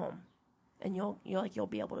get home, and you'll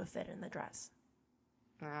be able to fit in the dress.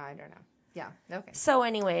 I don't know. Yeah. Okay. So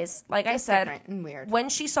anyways, like I said, and weird. When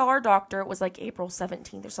she saw her doctor, it was like April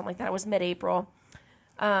 17th or something like that. It was mid-April.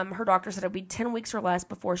 Her doctor said it would be 10 weeks or less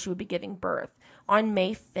before she would be giving birth. On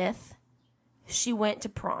May 5th, she went to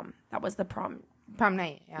prom. That was the prom. Prom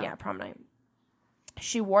night. Yeah, prom night.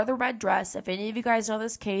 She wore the red dress. If any of you guys know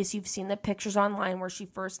this case, you've seen the pictures online where she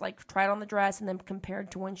first like tried on the dress and then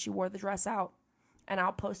compared to when she wore the dress out. And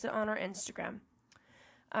I'll post it on our Instagram.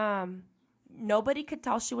 Nobody could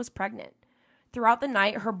tell she was pregnant. Throughout the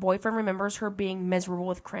night, her boyfriend remembers her being miserable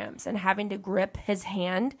with cramps and having to grip his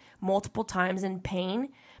hand multiple times in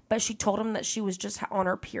pain, but she told him that she was just on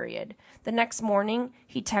her period. The next morning,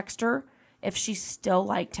 he texted her if she still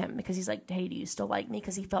liked him because he's like, hey, do you still like me?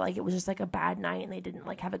 Because he felt like it was just like a bad night and they didn't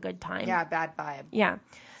like have a good time. Yeah, bad vibe. Yeah.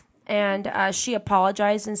 And she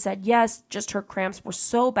apologized and said, yes, just her cramps were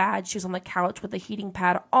so bad. She was on the couch with a heating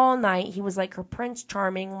pad all night. He was like her Prince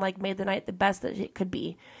Charming, like made the night the best that it could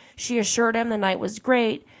be. She assured him the night was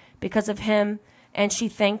great because of him, and she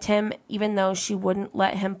thanked him even though she wouldn't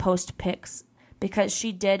let him post pics because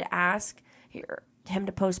she did ask him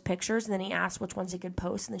to post pictures, and then he asked which ones he could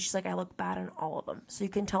post, and then she's like, I look bad on all of them. So you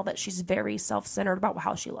can tell that she's very self-centered about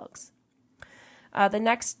how she looks. The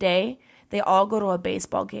next day, they all go to a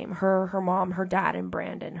baseball game, her mom, her dad, and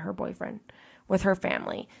Brandon, her boyfriend, with her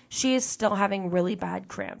family. She is still having really bad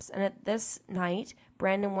cramps, and at this night,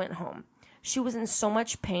 Brandon went home. She was in so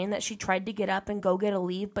much pain that she tried to get up and go get a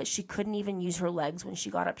leave, but she couldn't even use her legs when she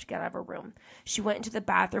got up to get out of her room. She went into the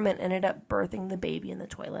bathroom and ended up birthing the baby in the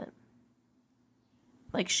toilet.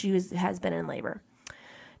 Like she has been in labor.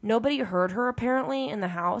 Nobody heard her apparently in the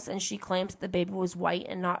house, and she claims the baby was white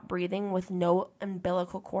and not breathing with no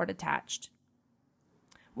umbilical cord attached.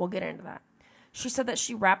 We'll get into that. She said that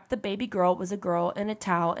she wrapped the baby girl, it was a girl, in a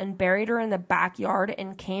towel and buried her in the backyard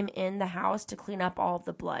and came in the house to clean up all of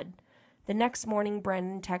the blood. The next morning,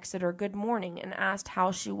 Brandon texted her good morning and asked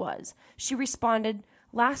how she was. She responded,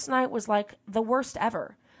 last night was like the worst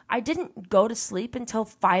ever. I didn't go to sleep until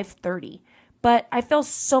 5:30, but I feel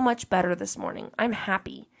so much better this morning. I'm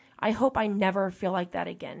happy. I hope I never feel like that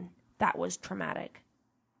again. That was traumatic.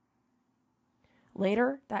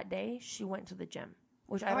 Later that day, she went to the gym,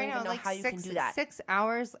 which I don't even know like how you can do that. 6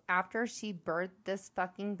 hours after she birthed this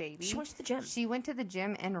fucking baby, she went to the gym. She went to the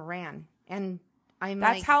gym and ran. And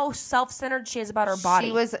that's how self-centered she is about her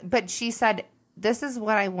body. But she said, this is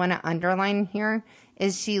what I want to underline here,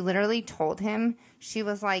 is she literally told him, she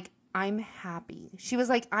was like, I'm happy. She was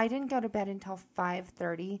like, I didn't go to bed until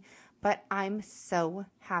 5:30, but I'm so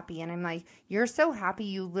happy. And I'm like, you're so happy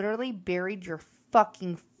you literally buried your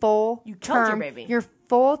fucking You killed your baby. Your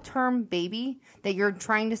full-term baby that you're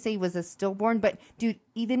trying to say was a stillborn. But, dude,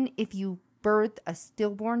 even if you birthed a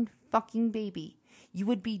stillborn fucking baby, you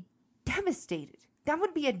would be devastated. That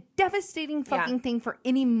would be a devastating fucking thing for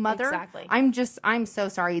any mother. Exactly. I'm so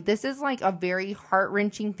sorry. This is like a very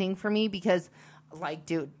heart-wrenching thing for me because, like,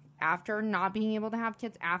 dude, after not being able to have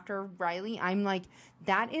kids, after Riley, I'm like,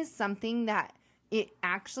 that is something that it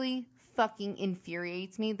actually fucking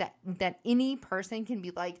infuriates me that any person can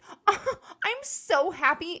be like, oh, I'm so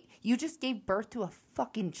happy. You just gave birth to a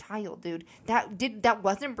fucking child, dude. That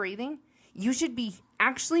wasn't breathing. You should be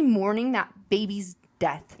actually mourning that baby's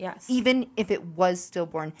death. Yes. Even if it was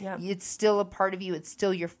stillborn. Yep. It's still a part of you. It's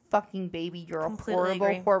still your fucking baby. You're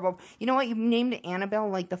Completely a horrible. You know what? You named Annabelle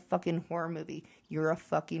like the fucking horror movie. You're a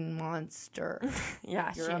fucking monster.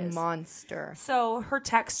 Yeah, You're a monster. So her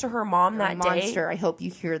text to her mom that day. Monster. I hope you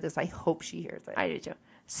hear this. I hope she hears it. I do too.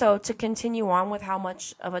 So to continue on with how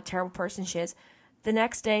much of a terrible person she is, The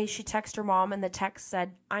next day, she texted her mom, and the text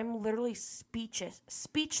said, I'm literally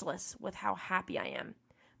speechless with how happy I am.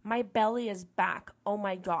 My belly is back. Oh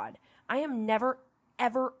my God. I am never,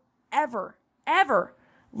 ever, ever, ever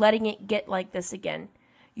letting it get like this again.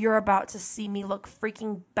 You're about to see me look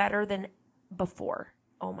freaking better than before.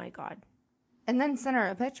 Oh my God. And then sent her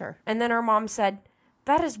a picture. And then her mom said,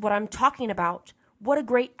 that is what I'm talking about. What a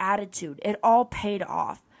great attitude. It all paid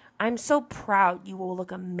off. I'm so proud you will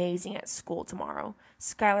look amazing at school tomorrow.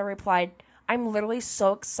 Skylar replied, I'm literally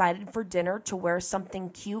so excited for dinner to wear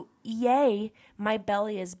something cute. Yay, my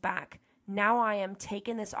belly is back. Now I am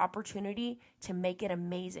taking this opportunity to make it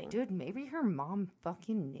amazing. Dude, maybe her mom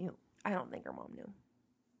fucking knew. I don't think her mom knew.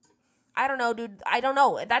 I don't know, dude. I don't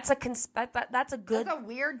know. That's a that's a good... That's a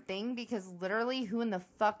weird thing because literally who in the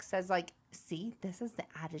fuck says like, see, this is the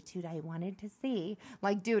attitude I wanted to see.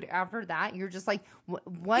 Like, dude, after that, you're just like,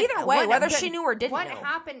 what? Either way, whether she knew or didn't what know. What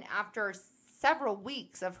happened after several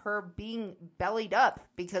weeks of her being bellied up?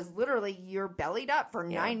 Because literally you're bellied up for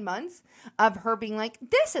 9 months of her being like,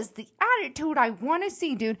 this is the attitude I want to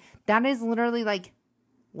see, dude. That is literally like,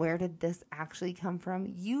 where did this actually come from?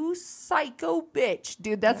 You psycho bitch,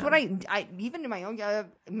 dude. That's what I even in my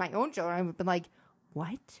own children, I've been like,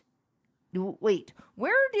 what? Wait,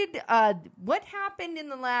 where did what happened in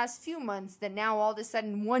the last few months that now all of a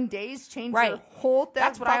sudden one day's changed your whole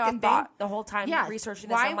That's what I thought the whole time researching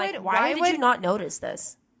this. I'm like, why did you not notice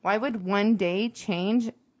this? Why would one day change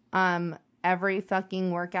every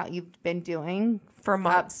fucking workout you've been doing for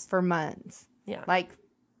months? For months. Yeah. Like,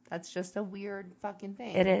 that's just a weird fucking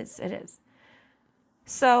thing. It is.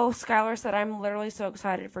 So Skylar said, I'm literally so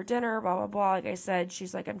excited for dinner, blah, blah, blah. Like I said,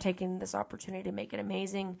 she's like, I'm taking this opportunity to make it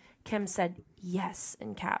amazing. Kim said, yes,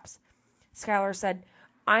 in caps. Skylar said,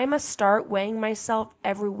 I must start weighing myself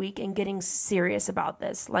every week and getting serious about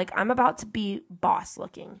this. Like, I'm about to be boss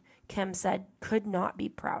looking. Kim said, could not be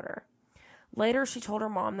prouder. Later, she told her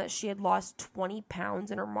mom that she had lost 20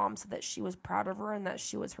 pounds, and her mom said that she was proud of her and that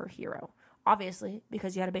she was her hero. Obviously,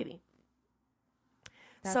 because you had a baby.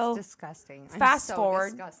 That's so disgusting. Fast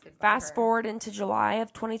forward into July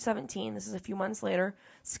of 2017. This is a few months later.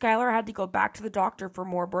 Skylar had to go back to the doctor for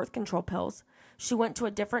more birth control pills. She went to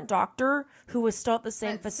a different doctor who was still at the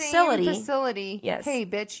same facility. Yes. Hey,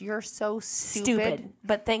 bitch, you're so stupid.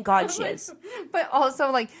 But thank God she is. But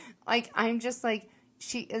also, like I'm just like,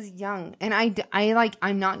 she is young, and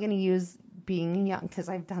I'm not gonna use being young because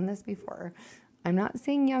I've done this before. I'm not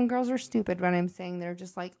saying young girls are stupid, but I'm saying they're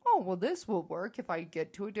just like, oh, well, this will work if I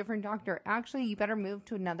get to a different doctor. Actually, you better move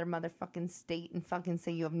to another motherfucking state and fucking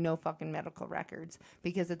say you have no fucking medical records.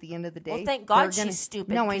 Because at the end of the day... Well, thank God she's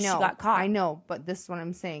stupid. No, I know. She got caught. I know, but this is what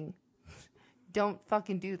I'm saying. Don't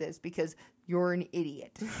fucking do this because you're an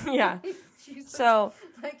idiot. Yeah. So...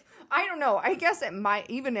 Like... I don't know. I guess at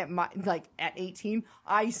 18,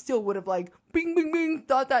 I still would have like bing, bing, bing,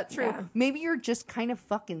 thought that through. Yeah. Maybe you're just kind of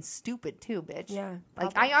fucking stupid too, bitch. Yeah.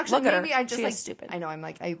 Like I actually, maybe I just she like, is stupid. I know. I'm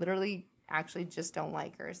like, I literally actually just don't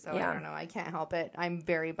like her. So I don't know. I can't help it. I'm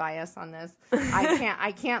very biased on this.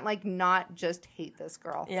 I can't like not just hate this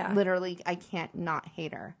girl. Yeah. Literally, I can't not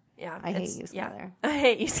hate her. Yeah. I hate you, Skylar. I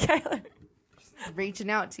hate you, Skylar. Reaching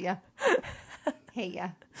out to you. Hate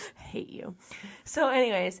ya. Hate you. So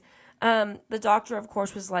anyways... the doctor, of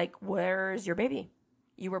course, was like, where's your baby?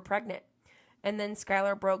 You were pregnant. And then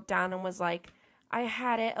Skylar broke down and was like, I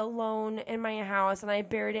had it alone in my house and I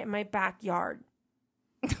buried it in my backyard.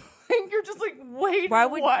 You're just like, wait,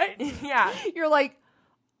 what? Yeah. You're like,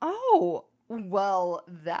 oh, well,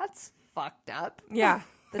 that's fucked up. Yeah.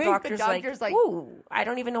 The doctor's like, ooh, I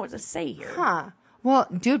don't even know what to say here. Huh. Well,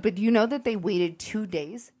 dude, but do you know that they waited 2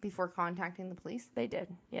 days before contacting the police? They did,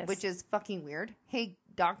 yes. Which is fucking weird. Hey,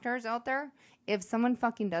 doctors out there, if someone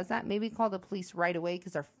fucking does that, maybe call the police right away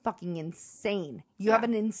because they're fucking insane. You have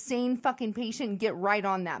an insane fucking patient, get right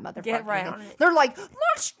on that motherfucker. Get right on it. They're like,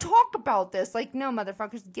 let's talk about this. Like, no,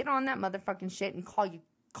 motherfuckers, get on that motherfucking shit and call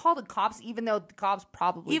the cops, even though the cops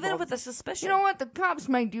probably even with a suspicion. You know what? The cops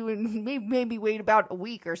might do and maybe wait about a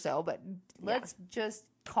week or so, but let's just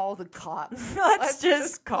call the cops. Let's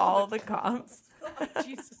just call the cops. Oh,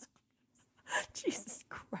 Jesus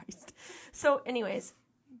Christ. So anyways,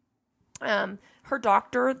 her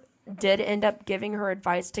doctor did end up giving her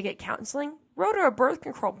advice to get counseling, wrote her a birth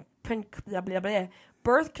control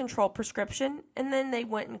prescription, and then they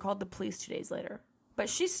went and called the police 2 days later. But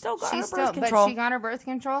she still got her birth control. But she got her birth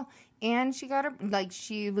control, and she got her, like,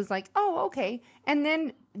 she was like, oh, okay.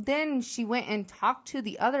 And then she went and talked to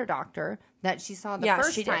the other doctor that she saw the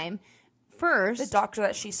first time. The doctor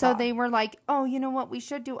that she saw. So they were like, oh, you know what we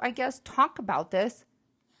should do? I guess talk about this.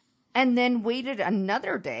 And then waited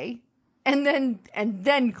another day and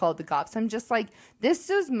then called the cops. I'm just like, this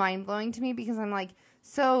is mind-blowing to me because I'm like,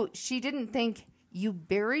 so she didn't think you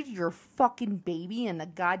buried your fucking baby in the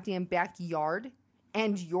goddamn backyard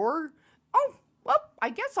and you're, oh, well, I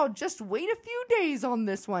guess I'll just wait a few days on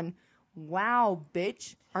this one. Wow,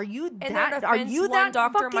 bitch. Are you that? Are you that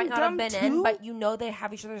doctor fucking might not dumb have been too? in, but you know they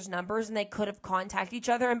have each other's numbers and they could have contacted each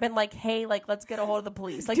other and been like, "Hey, like, let's get a hold of the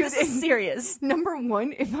police." Like, Dude, this is serious. Number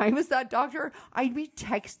one, if I was that doctor, I'd be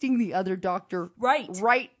texting the other doctor right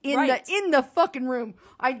in the fucking room.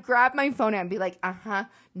 I'd grab my phone and be like,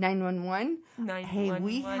 911. Hey,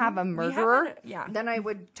 we have a murderer. Yeah. Then I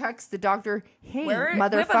would text the doctor, hey,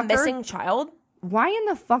 motherfucker, we have a missing child. Why in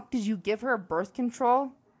the fuck did you give her birth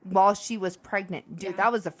control while she was pregnant? Dude,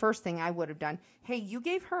 that was the first thing I would have done. Hey, you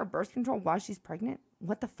gave her a birth control while she's pregnant?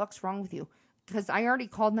 What the fuck's wrong with you? Because I already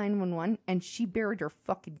called 911 and she buried her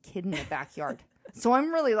fucking kid in the backyard. So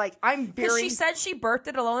I'm really like, she said she birthed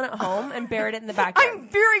it alone at home and buried it in the backyard. I'm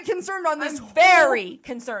very concerned on this. I'm very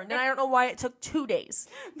concerned. And I don't know why it took 2 days.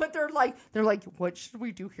 But they're like, what should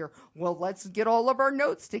we do here? Well, let's get all of our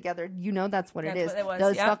notes together. You know, that's what it is. What it was.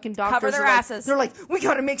 Those fucking doctors cover their asses. They're like, we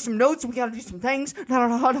got to make some notes. We got to do some things.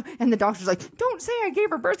 And the doctor's like, don't say I gave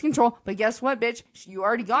her birth control. But guess what, bitch? You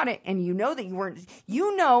already got it. And you know that you weren't.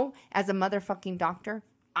 You know, as a motherfucking doctor,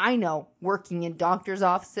 I know working in doctor's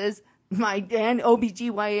offices, and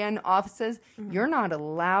OBGYN offices, you're not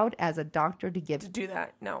allowed as a doctor to do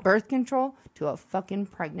that. No. Birth control to a fucking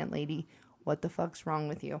pregnant lady. What the fuck's wrong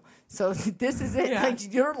with you? So this is it. Yeah.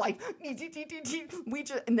 Like, you're like,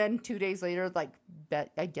 and then 2 days later, like,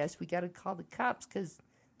 I guess we got to call the cops because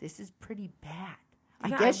this is pretty bad. I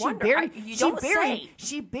guess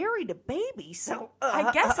she buried a baby. So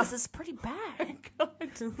I guess this is pretty bad.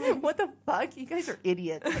 What the fuck? You guys are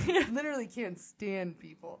idiots. I literally can't stand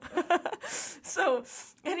people.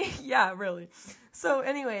 Really. So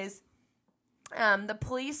anyways, the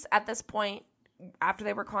police at this point, after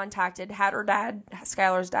they were contacted, had her dad,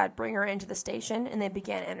 Skylar's dad, bring her into the station and they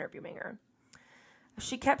began interviewing her.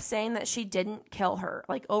 She kept saying that she didn't kill her,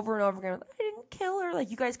 like over and over again. I didn't kill her. Like,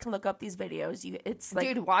 you guys can look up these videos. It's like,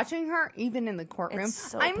 dude, watching her even in the courtroom.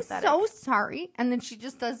 So I'm pathetic. So sorry, and then she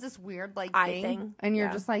just does this weird like thing, and you're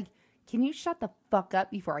just like, can you shut the fuck up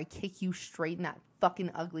before I kick you straight in that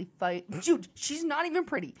fucking ugly fight, dude? She's not even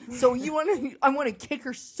pretty. So I want to kick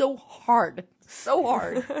her so hard.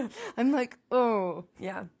 I'm like, oh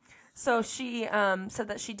yeah. So she said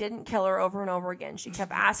that she didn't kill her over and over again. She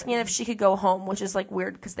kept asking if she could go home, which is like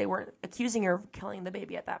weird because they weren't accusing her of killing the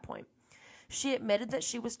baby at that point. She admitted that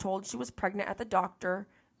she was told she was pregnant at the doctor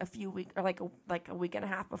a week and a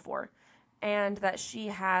half before, and that she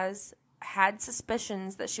has had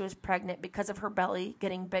suspicions that she was pregnant because of her belly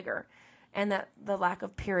getting bigger, and that the lack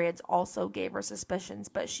of periods also gave her suspicions.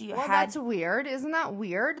 But that's weird. Isn't that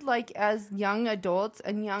weird? Like, as young adults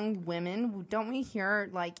and young women, don't we hear,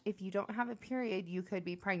 like, if you don't have a period, you could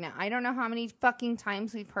be pregnant? I don't know how many fucking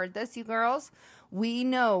times we've heard this, you girls. We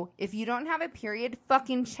know if you don't have a period,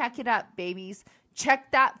 fucking check it up, babies.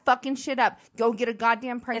 Check that fucking shit up. Go get a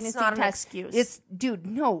goddamn pregnancy test. It's not an excuse. Dude,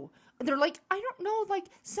 no. They're like, I don't know, like,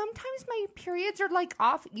 sometimes my periods are, like,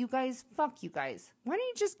 off. You guys, fuck you guys. Why don't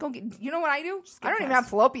you just go get, you know what I do? I don't even have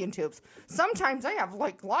fallopian tubes. Sometimes I have,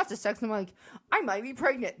 like, lots of sex, and I'm like, I might be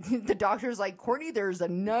pregnant. The doctor's like, Courtney, there's a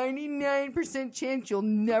 99% chance you'll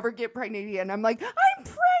never get pregnant again. And I'm like, I'm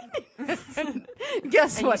pregnant.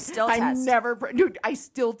 Guess what? You still test. Dude, I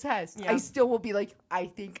still test. Yeah. I still will be like, I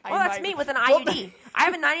think I might. Well, that's me with an IUD. I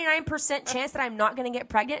have a 99% chance that I'm not going to get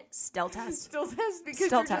pregnant. Still test. Still test because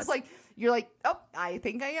just like, you're like, oh, I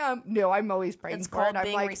think I am. No, I'm always praying it's for it.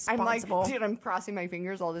 I'm like, dude, I'm crossing my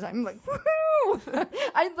fingers all the time. I'm like, woohoo!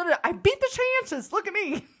 I beat the chances. Look at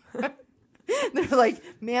me. They're like,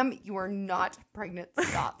 ma'am, you are not pregnant.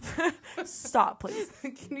 Stop. Stop, please.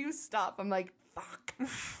 Can you stop? I'm like, fuck.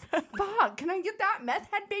 Fuck. Can I get that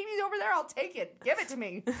meth head babies over there? I'll take it. Give it to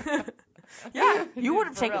me. Yeah, you would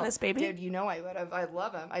have taken this baby. Dude, you know I would have. I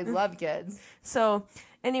love him. I love kids. So,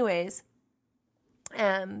 anyways,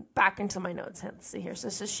 back into my notes. Let's see here.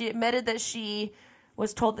 So she admitted that she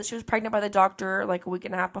was told that she was pregnant by the doctor like a week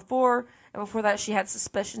and a half before. And before that, she had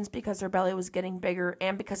suspicions because her belly was getting bigger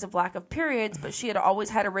and because of lack of periods. But she had always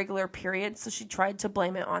had a regular period, so she tried to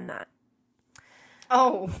blame it on that.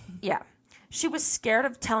 Oh. Yeah. She was scared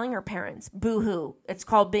of telling her parents. Boo-hoo. It's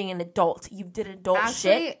called being an adult. You did adult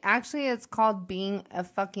shit. Actually, it's called being a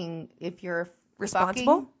fucking, if you're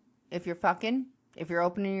responsible, if you're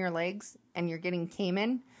opening your legs and you're getting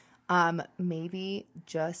came maybe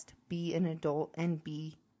just be an adult and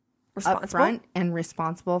be upfront and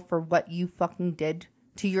responsible for what you fucking did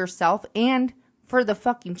to yourself and for the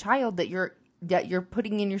fucking child that you're that you're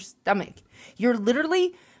putting in your stomach. You're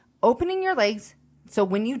literally opening your legs. So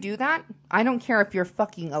when you do that, I don't care if you're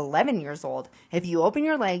fucking 11 years old. If you open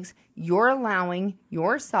your legs, you're allowing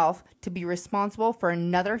yourself to be responsible for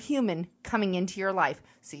another human coming into your life.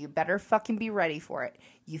 So you better fucking be ready for it.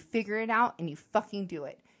 You figure it out and you fucking do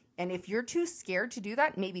it. And if you're too scared to do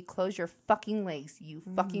that, maybe close your fucking legs. You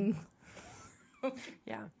fucking...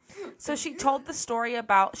 Yeah. So she told the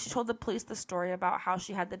police the story about how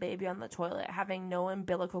she had the baby on the toilet, having no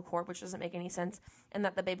umbilical cord, which doesn't make any sense, and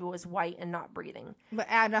that the baby was white and not breathing. But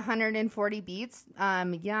at 140 beats,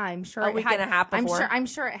 yeah, I'm sure a week and a half before. I'm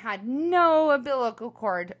sure it had no umbilical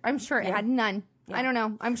cord. I'm sure it had none. Yeah. I don't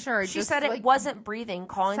know. I'm sure. She said it wasn't breathing,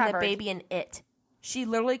 calling the baby an it. She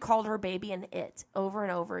literally called her baby an it over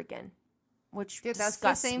and over again, which that's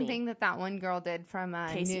the same thing that one girl did from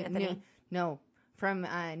from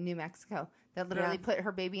New Mexico that literally put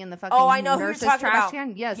her baby in the fucking I know nurse's who you're talking trash about.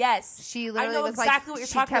 can. Yes, yes. She literally I know was exactly what you're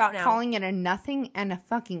talking about now. She kept calling it a nothing and a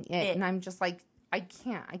fucking it, and I'm just like, I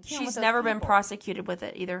can't. She's never been prosecuted with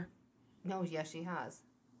it either. No, yes, she has.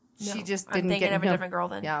 No, she just didn't I'm thinking get of a different girl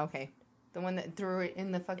then. Yeah, okay. The one that threw it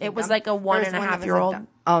in the fucking It was like a 1.5-year-old.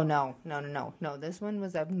 Oh, no. This one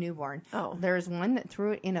was a newborn. Oh. There's one that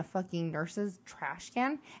threw it in a fucking nurse's trash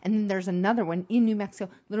can. And then there's another one in New Mexico.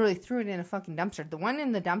 Literally threw it in a fucking dumpster. The one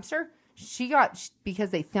in the dumpster, she got,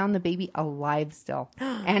 because they found the baby alive still.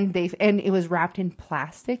 and it was wrapped in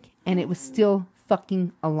plastic. And it was still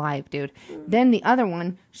fucking alive, dude. Then the other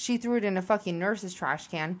one, she threw it in a fucking nurse's trash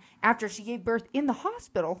can after she gave birth in the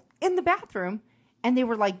hospital, in the bathroom. And they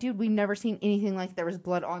were like, dude, we've never seen anything like there was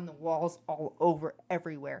blood on the walls all over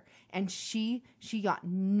everywhere. And she got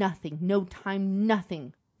nothing, no time,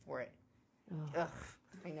 nothing for it. Ugh,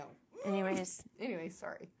 I know. Anyways,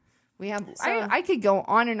 sorry. We have, I could go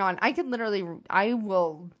on and on. I could literally,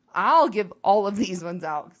 I'll give all of these ones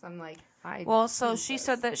out because I'm like, she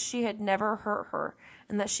said that she had never hurt her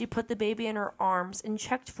and that she put the baby in her arms and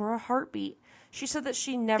checked for a heartbeat. She said that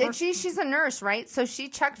she never... Did she? She's a nurse, right? So she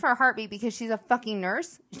checked for a heartbeat because she's a fucking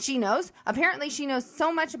nurse. She knows. Apparently, she knows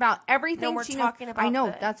so much about everything. No, we're talking about I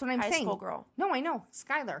know. That's what I'm saying. high school girl. No, I know.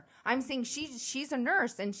 Skylar. I'm saying she's a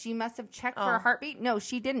nurse and she must have checked for a heartbeat. No,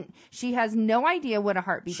 she didn't. She has no idea what a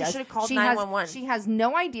heartbeat does. She should have called 911. She has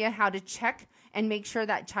no idea how to check and make sure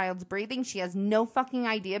that child's breathing. She has no fucking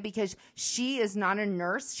idea because she is not a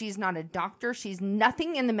nurse. She's not a doctor. She's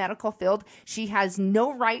nothing in the medical field. She has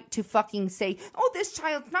no right to fucking say, oh, this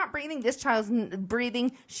child's not breathing. This child's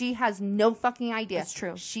breathing. She has no fucking idea. That's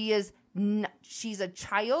true. She's a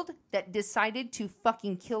child that decided to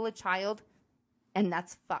fucking kill a child, and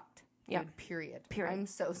that's fucked. Yeah. Dude, period. I'm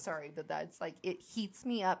so sorry, but that's like, it heats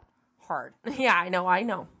me up hard. Yeah, I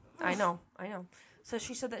know. So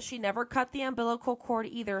she said that she never cut the umbilical cord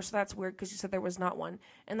either, so that's weird because she said there was not one.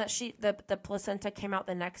 And that the placenta came out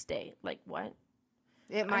the next day. Like, what?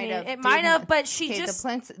 It might have, but she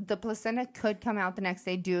the placenta could come out the next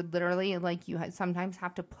day, dude. Literally, like you sometimes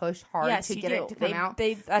have to push hard to get it to come out.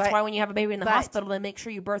 That's why when you have a baby in the hospital, they make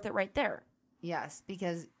sure you birth it right there. Yes,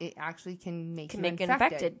 because it actually can make you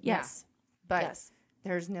infected. Yes, yeah. But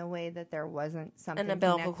there's no way that there wasn't something an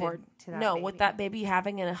umbilical cord to that. No, baby. With that baby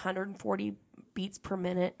having a 140 beats per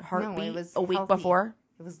minute heartbeat it was a week healthy. before,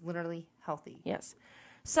 it was literally healthy. Yes.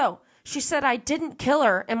 So she said, I didn't kill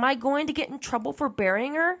her. Am I going to get in trouble for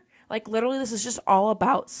burying her? Like, literally, this is just all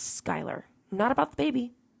about Skylar. Not about the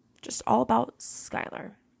baby. Just all about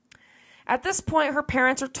Skylar. At this point, her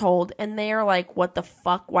parents are told, and they are like, what the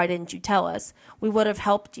fuck? Why didn't you tell us? We would have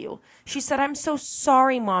helped you. She said, I'm so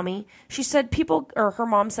sorry, Mommy. She said, her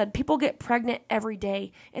mom said, people get pregnant every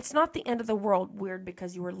day. It's not the end of the world. Weird,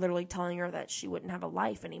 because you were literally telling her that she wouldn't have a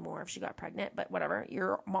life anymore if she got pregnant. But whatever.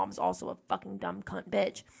 Your mom's also a fucking dumb cunt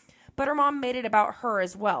bitch. But her mom made it about her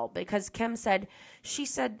as well, because Kim said,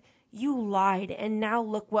 you lied, and now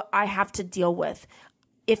look what I have to deal with.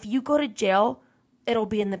 If you go to jail, it'll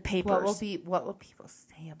be in the papers. What will people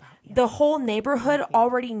say about you? The whole neighborhood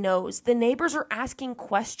already knows. The neighbors are asking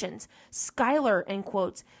questions. Skylar, in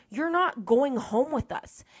quotes, you're not going home with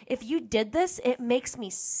us. If you did this, it makes me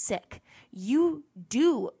sick. Do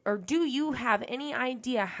you have any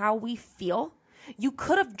idea how we feel? You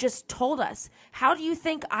could have just told us. How do you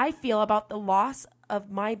think I feel about the loss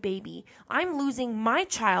of my baby? I'm losing my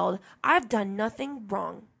child. I've done nothing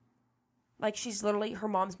wrong. Like, she's literally, her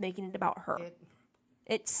mom's making it about her.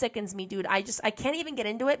 It sickens me, dude. I can't even get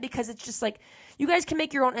into it because it's just like, you guys can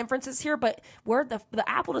make your own inferences here, but where the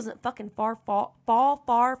apple doesn't fucking fall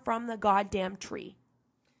far from the goddamn tree.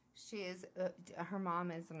 She is, her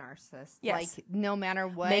mom is a narcissist. Yes. Like, no matter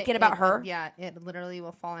what. Make it about her? Yeah, it literally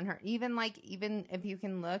will fall on her. Even if you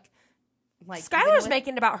can look, like Skylar's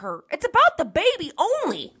making it about her. It's about the baby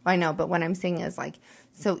only. I know, but what I'm saying is like,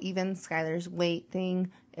 so even Skylar's weight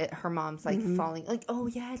thing, her mom's like falling, like, oh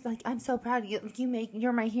yeah, like I'm so proud of you.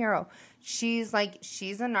 You're my hero. She's a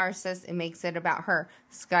narcissist. It makes it about her.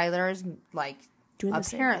 Skylar's like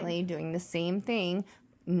apparently doing the same thing,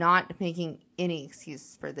 not making any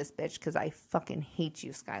excuse for this bitch because I fucking hate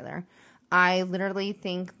you, Skylar. I literally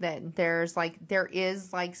think that there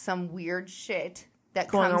is some weird shit that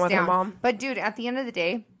going comes on with down. her mom. But dude, at the end of the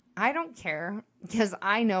day, I don't care because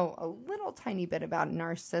I know a little tiny bit about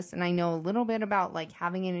narcissists and I know a little bit about like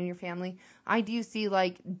having it in your family. I do see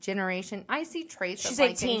like generation. I see traits. She's of,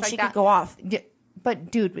 like, 18. Like she that. could go off.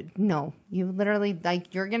 But dude, no, you literally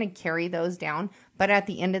like you're going to carry those down. But at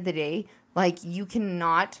the end of the day, like you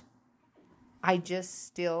cannot, I just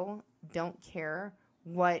still don't care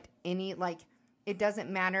what any, like, it doesn't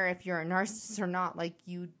matter if you're a narcissist or not. Like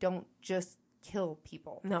you don't just kill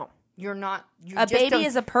people. No. You're not. A baby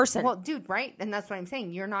is a person. Well, dude, right? And that's what I'm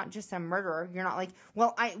saying. You're not just a murderer. You're not like,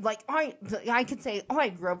 well, I could say, oh, I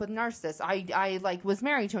grew up with a narcissist. I like was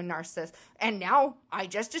married to a narcissist, and now I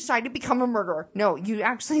just decided to become a murderer. No, you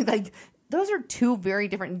actually like. Those are two very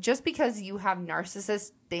different. Just because you have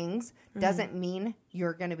narcissist things doesn't mean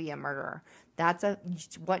you're going to be a murderer.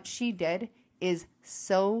 What she did is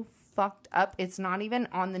so fucked up. It's not even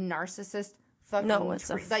on the narcissist.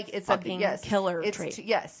 It's a killer trait.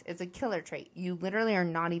 Yes, it's a killer trait. You literally are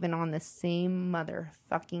not even on the same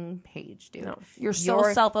motherfucking page, dude. No, you're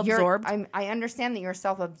so self-absorbed. I understand that you're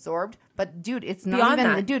self-absorbed, but dude, it's not beyond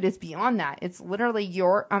even that. Dude, it's beyond that. It's literally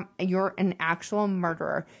you're an actual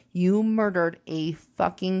murderer. You murdered a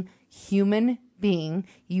fucking human being.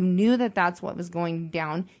 You knew that that's what was going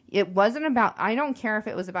down. It wasn't about, I don't care if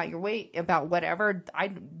it was about your weight, about whatever.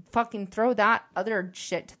 I'd fucking throw that other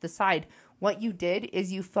shit to the side. What you did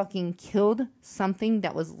is you fucking killed something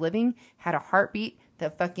that was living, had a heartbeat,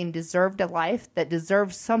 that fucking deserved a life, that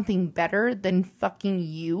deserved something better than fucking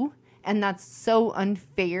you. And that's so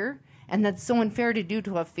unfair. And that's so unfair to do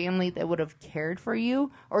to a family that would have cared for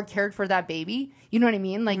you or cared for that baby. You know what I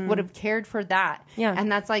mean? Like, would have cared for that. Yeah.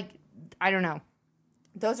 And that's like, I don't know.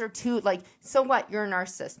 Those are two, like, so what? You're a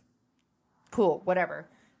narcissist. Cool, whatever.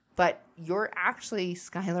 But you're actually,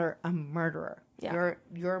 Skylar, a murderer. Yeah.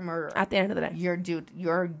 You're a murderer. At the end of the day.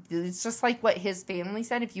 It's just like what his family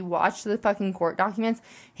said. If you watch the fucking court documents,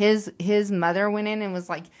 his mother went in and was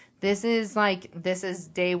like, this is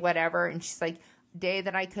day whatever. And she's like, day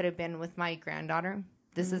that I could have been with my granddaughter.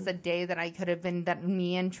 This is a day that I could have been, that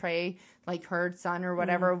me and Trey, like her son or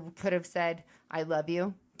whatever, could have said, I love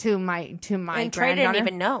you to my And granddaughter. Trey didn't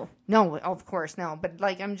even know. No, of course, no. But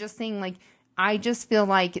like, I'm just saying, like, I just feel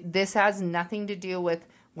like this has nothing to do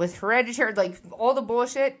with hereditary, like all the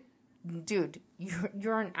bullshit. Dude,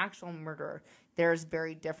 you're an actual murderer. There's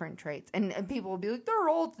very different traits. And people will be like, they're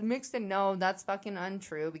all mixed in. No, that's fucking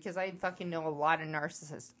untrue because I fucking know a lot of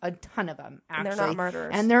narcissists. A ton of them, actually. And they're not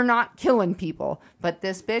murderers. And they're not killing people. But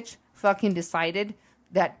this bitch fucking decided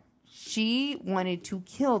that she wanted to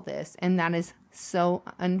kill this. And that is so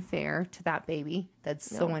unfair to that baby. That's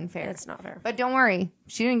so unfair. It's not fair. But don't worry.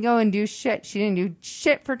 She didn't go and do shit. She didn't do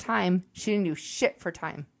shit for time. Okay,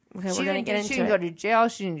 we're going to get into it. She didn't go to jail.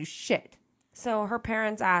 She didn't do shit. So her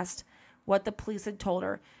parents asked what the police had told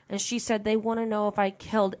her, and she said they want to know if I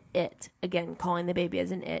killed it. Again, calling the baby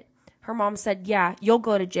as an it. Her mom said, yeah, you'll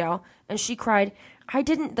go to jail. And she cried, I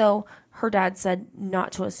didn't, though. Her dad said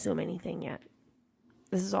not to assume anything yet.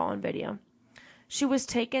 This is all on video. She was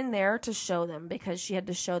taken there to show them because she had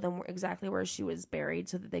to show them exactly where she was buried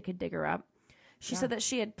so that they could dig her up. She said that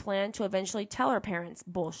she had planned to eventually tell her parents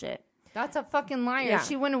bullshit. That's a fucking liar. Yeah.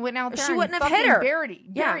 She wouldn't have went out there She wouldn't and have fucking hit her.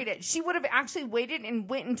 Buried it. She would have actually waited and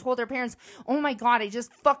went and told her parents, oh my God, I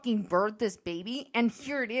just fucking birthed this baby and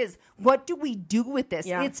here it is. What do we do with this?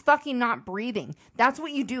 Yeah. It's fucking not breathing. That's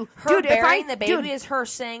what you do. Her burying the baby is her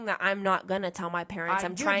saying that I'm not going to tell my parents.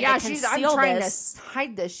 I'm trying to conceal this. To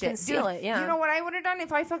hide this shit. Conceal it, yeah. You know what I would have done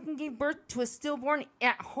if I fucking gave birth to a stillborn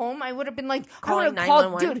at home? I would have been like, calling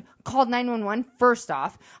 911. Called 911 first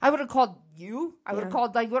off. I would have called you. I would have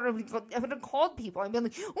called, like, I would have called people. I'd been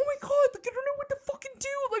like, oh my God, like, I don't know what to fucking do.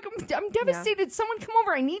 Like, I'm devastated. Yeah. Someone come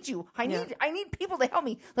over. I need you. I need people to help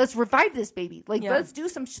me. Let's revive this baby. Like, let's do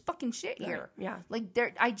some fucking shit here. Yeah. Like,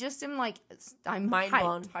 I just am like, I'm mind hyped.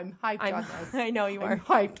 blown. I'm hyped on this. I know you are. I'm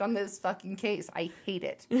hyped on this fucking case. I hate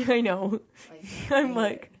it. I know. I'm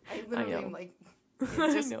like, I literally am like,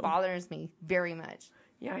 it just bothers me very much.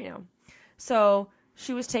 Yeah, I know. So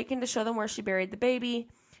she was taken to show them where she buried the baby.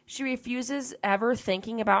 She refuses ever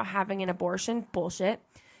thinking about having an abortion. Bullshit.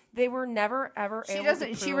 They were never ever She able doesn't.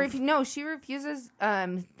 to prove. She refuses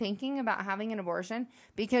thinking about having an abortion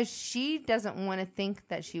because she doesn't want to think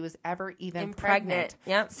that she was ever even pregnant.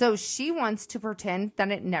 Yep. So she wants to pretend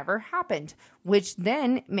that it never happened, which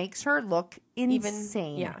then makes her look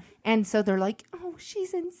insane. Yeah. And so they're like, "Oh,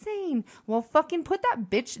 she's insane." Well, fucking put that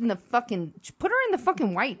bitch in the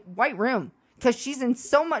fucking white room because she's in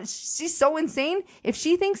so much. She's so insane. If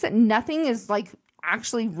she thinks that nothing is like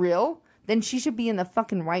actually real, then she should be in the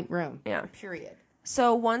fucking white room. Yeah. Period.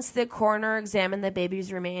 So once the coroner examined the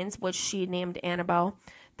baby's remains, which she named Annabelle,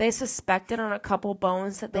 they suspected on a couple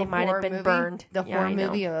bones that they might have been burned. The horror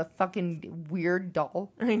movie of a fucking weird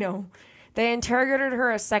doll. I know. They interrogated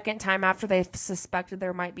her a second time after they suspected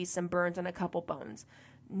there might be some burns on a couple bones.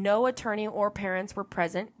 No attorney or parents were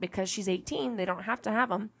present because she's 18. They don't have to have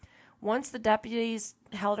them. Once the deputies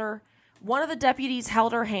held her... One of the deputies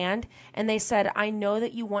held her hand, and they said, "I know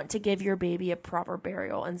that you want to give your baby a proper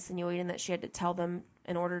burial," insinuating that she had to tell them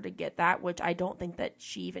in order to get that, which I don't think that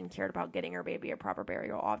she even cared about getting her baby a proper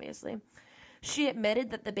burial, obviously. She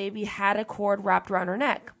admitted that the baby had a cord wrapped around her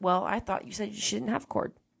neck. Well, I thought you said she didn't have a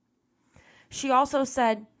cord. She also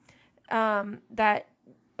said that,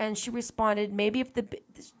 and she responded,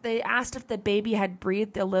 they asked if the baby had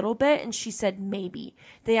breathed a little bit, and she said maybe.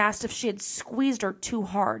 They asked if she had squeezed her too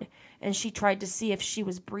hard, and she tried to see if she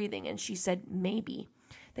was breathing, and she said maybe.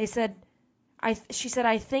 She said,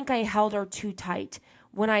 I think I held her too tight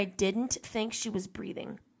when I didn't think she was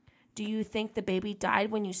breathing. Do you think the baby died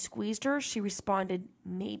when you squeezed her? She responded,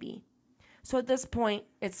 maybe. So at this point,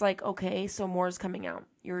 it's like, okay, so more is coming out.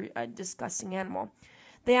 You're a disgusting animal.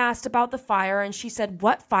 They asked about the fire, and she said,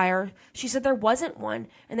 what fire? She said there wasn't one,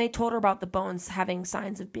 and they told her about the bones having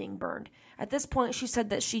signs of being burned. At this point, she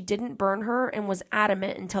said that she didn't burn her and was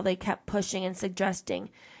adamant until they kept pushing and suggesting.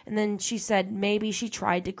 And then she said maybe she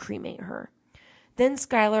tried to cremate her. Then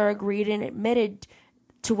Skylar agreed and admitted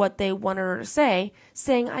to what they wanted her to say,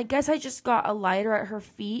 saying, I guess I just got a lighter at her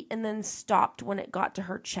feet and then stopped when it got to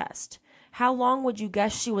her chest. How long would you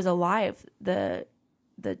guess she was alive? The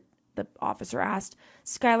officer asked.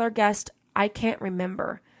 Skylar guessed, I can't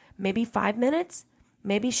remember. Maybe 5 minutes?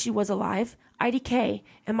 Maybe she was alive. IDK,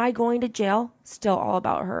 am I going to jail? Still all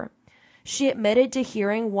about her. She admitted to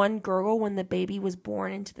hearing one gurgle when the baby was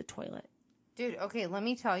born into the toilet. Dude, okay, let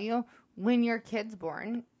me tell you, when your kid's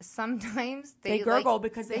born, sometimes they gurgle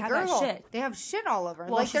because they have gurgle. that shit. They have shit all over.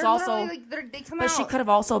 Well, like, she's they're also, like, they come but out. she could have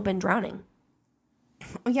also been drowning.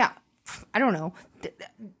 Yeah, I don't know.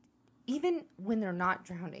 Even when they're not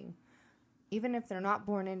drowning, even if they're not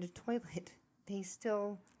born into toilet, they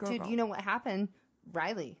still... Gurgle. Dude, you know what happened?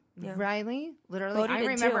 Riley. Yeah. Riley, literally, Bodhi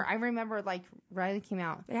did too. I remember, like, Riley came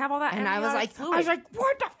out. They have all that and I was like, fluid.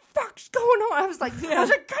 what the fuck's going on? I was like, get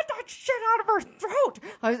that shit out of her throat.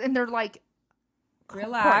 And they're like,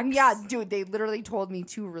 relax. Yeah, dude, they literally told me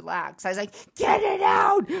to relax. I was like, get it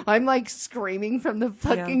out. I'm like screaming from the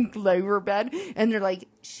fucking labor bed. And they're like,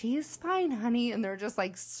 she's fine, honey. And they're just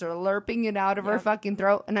like slurping it out of her fucking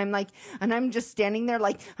throat. And I'm like, and I'm just standing there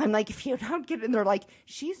like, I'm like, if you don't get it, and they're like,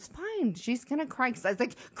 she's fine. She's gonna cry. Cause I was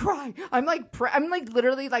like, cry. I'm like, I'm like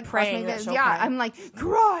literally like praying. Yeah, I'm like,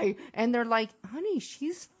 cry. And they're like, honey,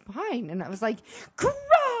 she's fine. And I was like,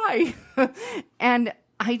 cry. And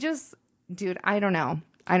I just, dude, I don't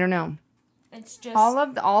know. It's just all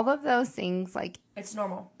of those things, like, it's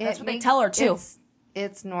normal. That's what they tell her too.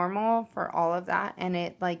 It's normal for all of that, and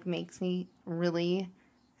it like makes me really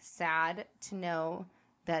sad to know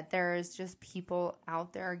that there's just people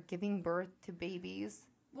out there giving birth to babies.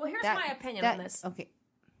 Well, here's my opinion on this. Okay,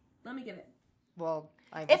 let me give it. Well,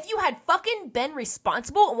 if you had fucking been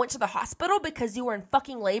responsible and went to the hospital because you were in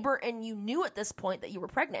fucking labor and you knew at this point that you were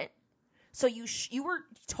pregnant, so you were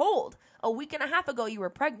told a week and a half ago you were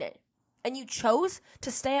pregnant, and you chose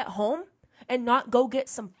to stay at home and not go get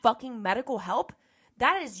some fucking medical help,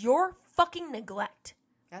 that is your fucking neglect.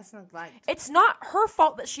 That's neglect. It's not her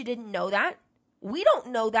fault that she didn't know that. We don't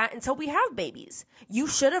know that until we have babies. You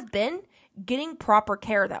should have been getting proper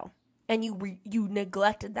care, though, and you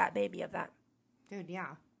neglected that baby of that. Dude,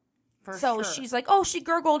 yeah. So she's like, oh, she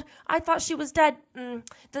gurgled. I thought she was dead. That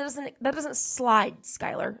doesn't slide,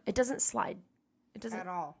 Skylar. It doesn't slide. It doesn't at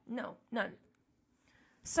all. No, none.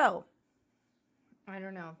 So I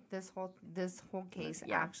don't know. This whole case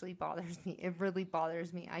actually bothers me. It really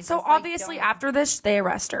bothers me. Obviously after this, they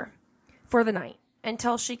arrest her for the night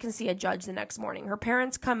until she can see a judge the next morning. Her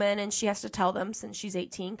parents come in and she has to tell them since she's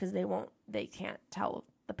 18 because they can't tell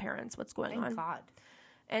the parents what's going on. God.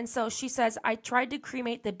 And so she says, I tried to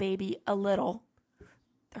cremate the baby a little.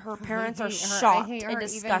 her parents are shocked and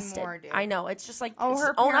disgusted. I know. It's just like,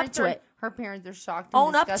 her own up to it. Her parents are shocked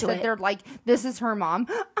and disgusted. Own up to it. They're like, this is her mom.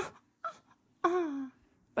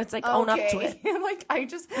 It's like, own up to it. Like,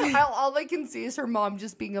 all I can see is her mom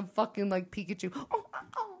just being a fucking, like, Pikachu.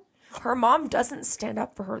 Her mom doesn't stand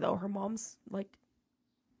up for her, though. Her mom's, like...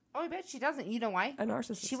 Oh, I bet she doesn't. You know why? A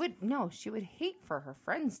narcissist. She would hate for her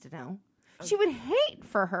friends to know. She would hate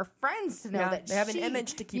for her friends to know that they have an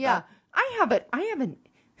image to keep up. I have an...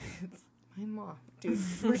 It's my mom, dude.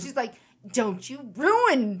 Where she's like, don't you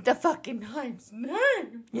ruin the fucking Hive's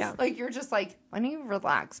name. Yeah. Like, you're just like, why don't you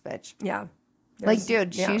relax, bitch? Yeah. Like,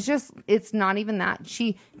 dude, she's just, it's not even that.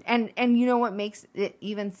 And you know what makes it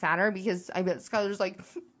even sadder? Because I bet Skylar's like,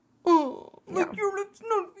 you're not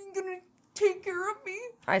even going to take care of me.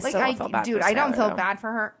 I feel bad dude, for I don't Skylar, feel though. bad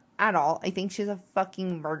for her at all. I think she's a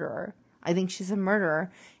fucking murderer. I think she's a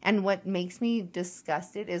murderer. And what makes me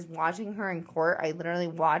disgusted is watching her in court. I literally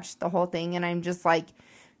watched the whole thing and I'm just like,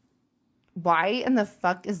 why in the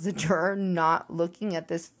fuck is the juror not looking at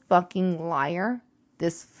this fucking liar?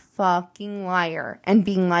 This fucking liar. And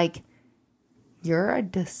being like, you're a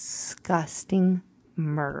disgusting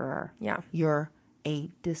murderer. Yeah. You're a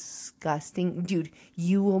disgusting... Dude,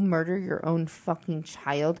 you will murder your own fucking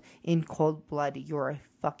child in cold blood. You're a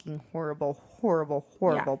fucking horrible, horrible,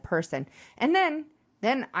 horrible person. And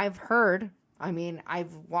then I've heard... I mean,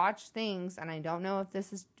 I've watched things, and I don't know if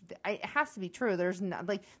this is... It has to be true. There's not...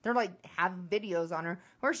 Like, they're like, have videos on her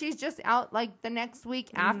where she's just out, like, the next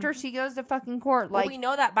week after she goes to fucking court. Like, we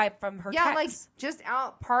know that from her texts. like, just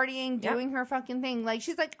out partying, doing her fucking thing. Like,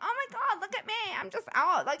 she's like, oh my God, look at me. I'm just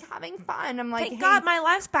out, like, having fun. I'm like, thank God my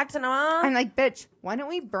life's back to normal. I'm like, bitch, why don't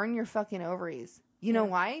we burn your fucking ovaries? You know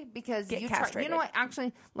why? Because you know what?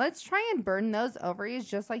 Actually, let's try and burn those ovaries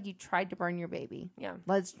just like you tried to burn your baby. Yeah.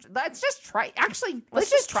 Let's just try. Actually,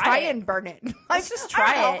 let's just try and burn it. Let's just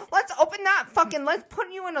try it. Let's open that fucking. Let's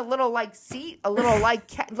put you in a little like seat, a little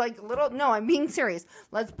like little. No, I'm being serious.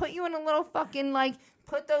 Let's put you in a little fucking like.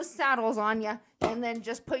 Put those saddles on you, and then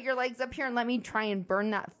just put your legs up here and let me try and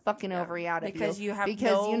burn that fucking ovary out of you. Because you have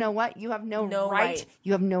you know what? You have no right.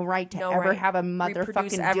 You have no right to ever have a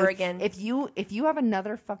motherfucking ever again. If you have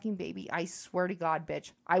another fucking baby, I swear to God,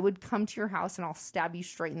 bitch, I would come to your house and I'll stab you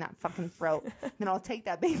straight in that fucking throat. Then I'll take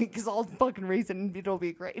that baby because I'll fucking raise it and it'll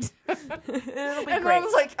be great. It'll be and great.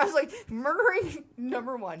 I was like, murdering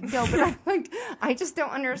number one. No, but I'm like, I just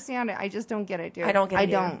don't understand it. I just don't get it, dude. I don't get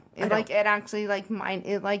it. It actually like mine.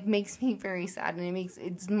 It like makes me very sad and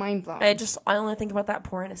it's mind blowing. I only think about that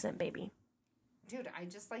poor innocent baby. Dude, I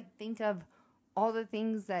just like think of all the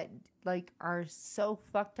things that like are so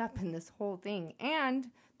fucked up in this whole thing, and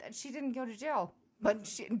that she didn't go to jail. But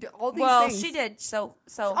all these things. Well, she did. So.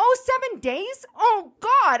 Oh, 7 days? Oh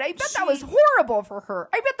God, I bet that was horrible for her.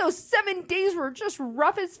 I bet those 7 days were just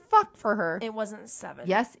rough as fuck for her. It wasn't 7.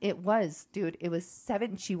 Yes, it was, dude. It was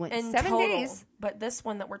 7. She went in 7 total, days. But this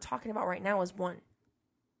one that we're talking about right now is 1.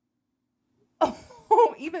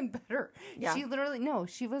 Oh, even better. Yeah. She literally,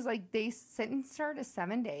 she was like, they sentenced her to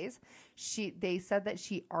 7 days. They said that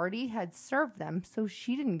she already had served them, so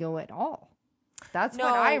she didn't go at all. That's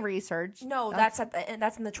what I researched. No, that's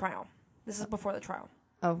in the trial. This is before the trial.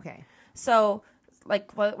 Okay. So,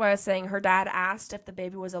 like what I was saying, her dad asked if the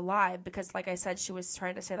baby was alive because, like I said, she was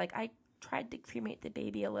trying to say, like, I tried to cremate the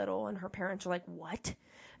baby a little, and her parents were like, what?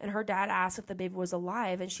 And her dad asked if the baby was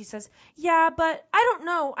alive, and she says, yeah, but I don't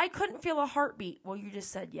know. I couldn't feel a heartbeat. Well, you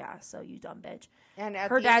just said yeah, so you dumb bitch. And at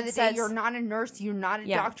her dad said, you're not a nurse, you're not a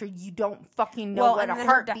doctor, you don't fucking know what a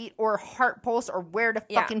heartbeat or heart pulse or where to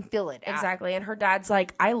fucking feel it at. Exactly. And her dad's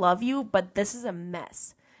like, I love you, but this is a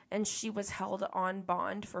mess. And she was held on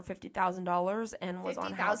bond for $50,000 and was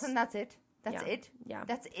on house. $50,000, that's it? That's it? Yeah.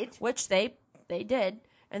 That's it? Which they did.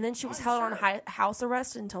 And then she was held on house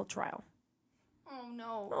arrest until trial. Oh,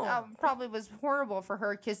 no. That probably was horrible for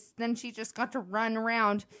her because then she just got to run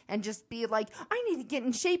around and just be like, I need to get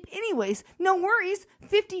in shape anyways. No worries.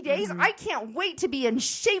 50 days. Mm-hmm. I can't wait to be in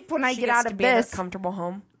shape when I get out of this. In her comfortable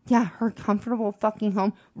home. Yeah, her comfortable fucking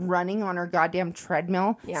home, running on her goddamn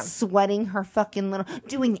treadmill, sweating her fucking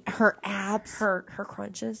doing her abs. Her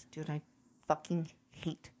crunches. Dude, I fucking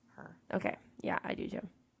hate her. Okay. Yeah, I do too.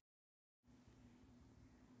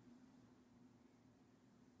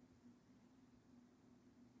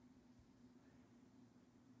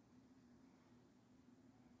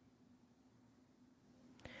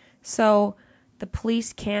 So the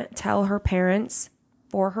police can't tell her parents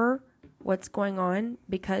for her what's going on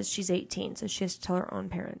because she's 18, so she has to tell her own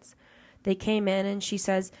parents. They came in and she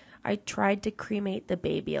says, I tried to cremate the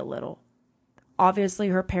baby a little. Obviously,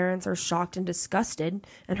 her parents are shocked and disgusted,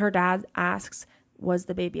 and her dad asks, was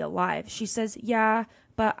the baby alive? She says, yeah,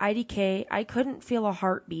 But IDK, I couldn't feel a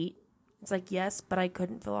heartbeat. It's like, yes, but I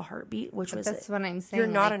couldn't feel a heartbeat, which was that's what I'm saying.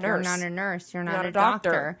 You're not a nurse. You're not a nurse. You're not a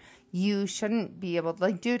doctor. You shouldn't be able to,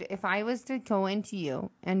 like, dude, if I was to go into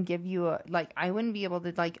you and give you a, like, I wouldn't be able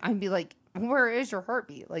to, like, I'd be like, where is your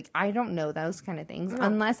heartbeat? Like, I don't know those kind of things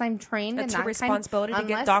unless I'm trained in that. It's a responsibility to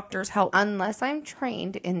get doctors help. Unless I'm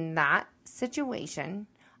trained in that situation,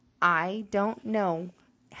 I don't know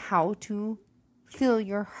how to feel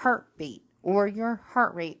your heartbeat or your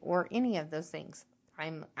heart rate or any of those things.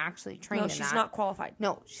 I'm actually trained in that. No, she's not qualified.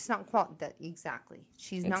 No, she's not qualified. Exactly.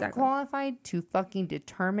 She's not qualified to fucking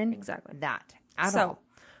determine that at all.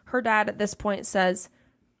 Her dad at this point says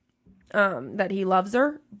that he loves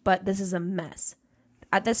her, but this is a mess.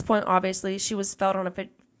 At this point, obviously, she was held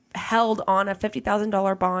on a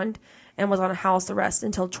 $50,000 bond and was on house arrest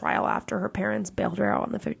until trial after her parents bailed her out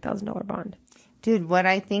on the $50,000 bond. Dude, what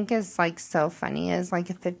I think is, like, so funny is, like,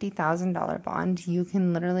 a $50,000 bond, you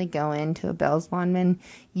can literally go into a bail bondman.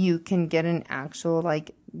 You can get an actual,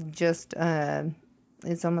 like, just,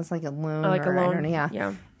 it's almost like a loan. Like a loan.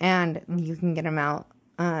 Yeah. And you can get them out.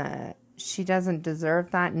 She doesn't deserve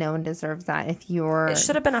that. No one deserves that. If you're... It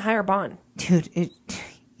should have been a higher bond. Dude, you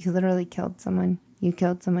literally killed someone. You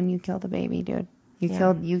killed someone. You killed a baby, dude. You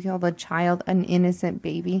killed a child, an innocent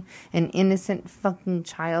baby, an innocent fucking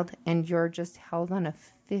child, and you're just held on a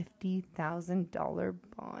 $50,000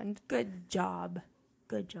 bond. Good job.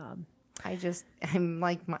 I'm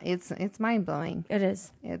like, it's mind blowing. It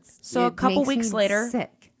is. A couple weeks later,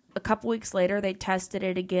 they tested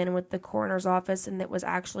it again with the coroner's office, and it was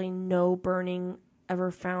actually no burning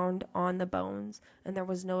ever found on the bones, and there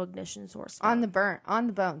was no ignition source found. on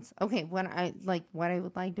the bones. Okay, what I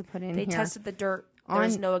would like to put in they here. They tested the dirt.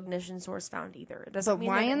 There's no ignition source found either. It doesn't mean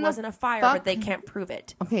that it wasn't a fire, but they can't prove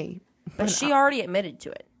it. Okay, but she already admitted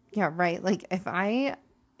to it. Yeah, right. Like this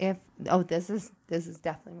is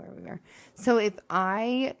definitely where we were. So if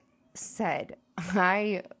I said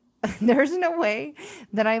there's no way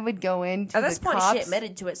that I would go into at this the point cops. She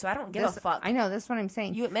admitted to it, so I don't give a fuck. I know, that's what I'm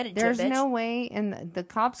saying. You admitted there's to it, bitch. There's no way, and the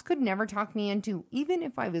cops could never talk me into, even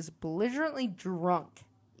if I was belligerently drunk.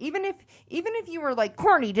 Even if you were like,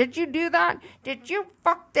 Corny, did you do that? Did you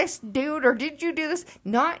fuck this dude, or did you do this?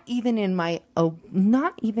 Not even in my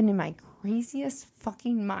craziest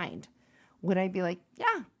fucking mind would I be like,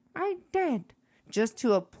 yeah, I did, just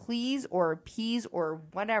to please or appease or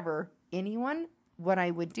whatever anyone. What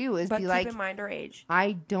I would do is be like, keep in mind her age.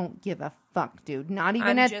 I don't give a fuck, dude. Not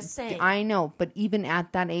even I'm just saying. I know, but even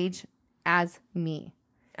at that age, as me,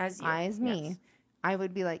 yes. I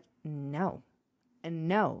would be like, no. She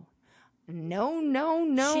did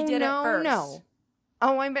it first. No.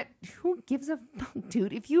 Oh, I bet. Who gives a fuck,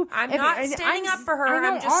 dude? I'm not standing up for her.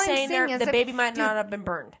 I'm just saying the baby might not have been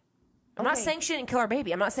burned. I'm not saying she didn't kill her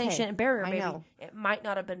baby. I'm not saying she didn't bury her baby. It might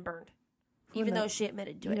not have been burned. Even though she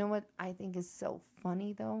admitted to it. You know what I think is so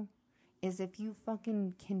funny, though? Is if you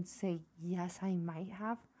fucking can say, yes, I might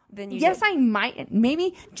have. Then you Yes, did. I might.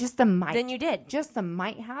 Maybe just the might. Then you did. Just the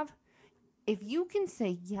might have. If you can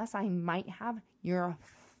say, yes, I might have, you're a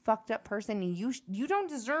fucked up person. And you don't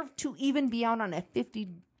deserve to even be out on a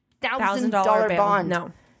 $50,000 bond.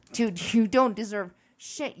 No. Dude, you don't deserve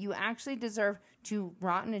shit. You actually deserve to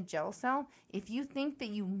rot in a jail cell. If you think that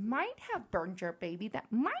you might have burned your baby, that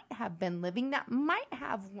might have been living, that might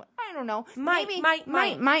have, I don't know. Might.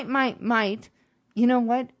 You know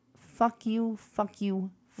what? Fuck you,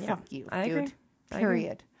 I dude. agree.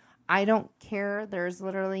 Period. I don't care. There's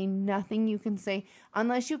literally nothing you can say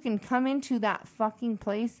unless you can come into that fucking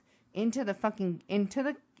place, into talking to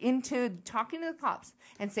the cops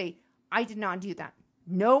and say, I did not do that.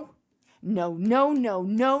 No. No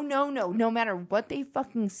matter what they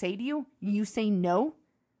fucking say to you, you say no.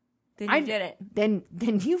 Then you did it. Then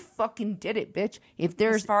you fucking did it, bitch. If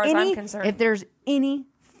there's as far as I'm concerned. If there's any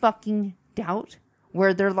fucking doubt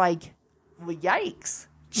where they're like, well, yikes.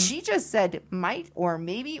 She just said might or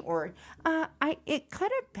maybe or it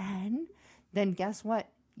could have been. Then guess what?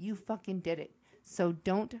 You fucking did it. So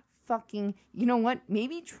don't fucking, you know what?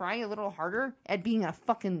 Maybe try a little harder at being a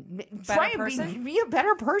fucking be a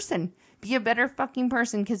better person. Be a better fucking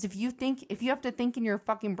person. Because if you have to think in your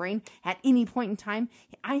fucking brain at any point in time,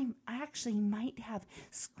 I actually might have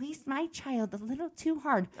squeezed my child a little too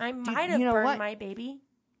hard. I might have burned my baby.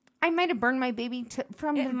 I might have burned my baby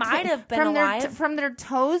from their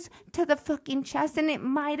toes to the fucking chest, and it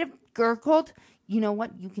might have gurgled. You know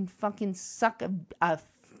what? You can fucking suck a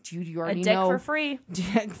Dude, you already a dick know. for free.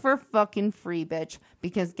 Dick for fucking free, bitch.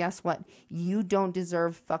 Because guess what? You don't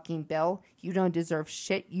deserve fucking Bill. You don't deserve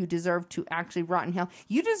shit. You deserve to actually rot in hell.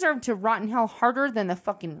 You deserve to rot in hell harder than the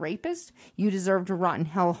fucking rapist. You deserve to rot in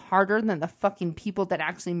hell harder than the fucking people that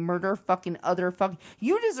actually murder fucking other fucking...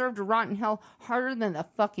 You deserve to rot in hell harder than the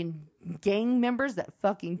fucking gang members that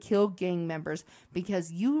fucking kill gang members.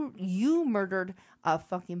 Because you murdered a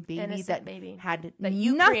fucking baby Innocent that had that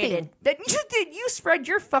you nothing created. that you did. You spread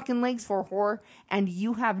your fucking legs for whore, and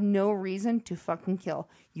you have no reason to fucking kill.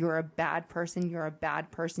 You're a bad person. You're a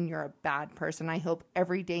bad person. You're a bad person. I hope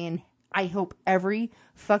every day, and I hope every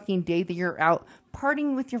fucking day that you're out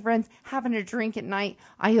partying with your friends, having a drink at night,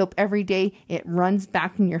 I hope every day it runs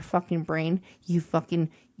back in your fucking brain.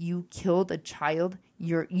 You killed a child.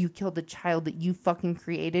 You killed a child that you fucking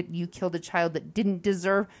created. You killed a child that didn't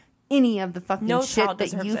deserve any of the fucking shit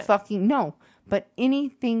that you fucking know. But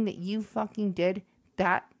anything that you fucking did,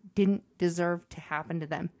 that didn't deserve to happen to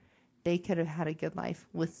them. They could have had a good life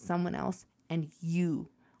with someone else, and you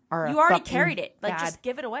are You already carried it. Like, just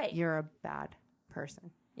give it away. You're a bad person.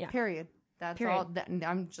 Yeah. Period. That's Period. all. And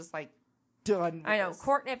I'm just like, done with I know. this.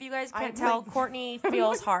 Courtney, if you guys can't I'm tell, like- Courtney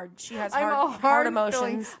feels hard. She has I'm a hard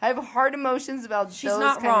emotions. I have hard emotions about She's those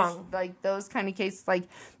not kind wrong. Of, like those kind of cases. Like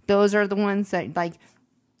those are the ones that like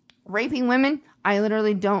raping women. I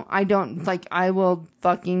literally don't. I don't like. I will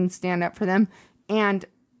fucking stand up for them.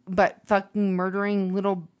 But fucking murdering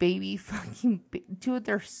little baby fucking dude,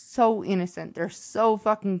 they're so innocent. They're so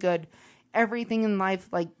fucking good. Everything in life,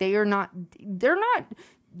 like they're not.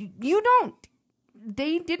 You don't.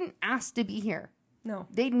 They didn't ask to be here. No.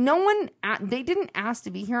 They didn't ask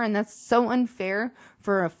to be here, and that's so unfair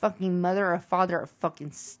for a fucking mother, a father, a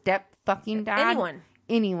fucking step fucking dad.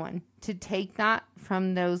 Anyone to take that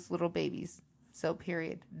from those little babies. So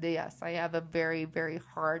period. Yes, I have a very, very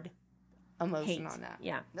hard emotion on that.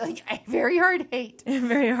 Yeah. Like a very hard hate.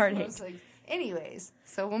 Very hard hate. Like, anyways,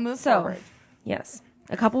 so we'll move forward. Yes.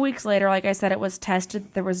 A couple weeks later, like I said, it was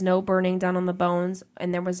tested. There was no burning done on the bones,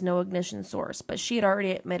 and there was no ignition source. But she had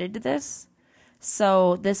already admitted to this.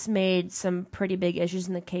 So this made some pretty big issues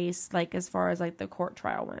in the case, like as far as like the court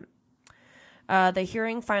trial went. The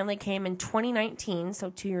hearing finally came in 2019, so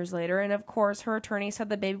 2 years later. And of course, her attorney said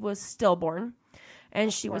the baby was stillborn,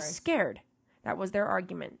 and she was scared. That was their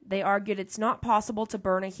argument. They argued it's not possible to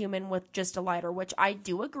burn a human with just a lighter, which I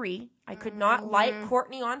do agree. I could not light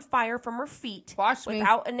Courtney on fire from her feet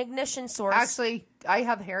without an ignition source. Actually, I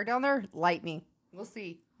have hair down there. Light me. We'll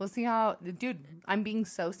see. We'll see how... Dude, I'm being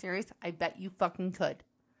so serious. I bet you fucking could.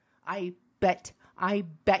 I bet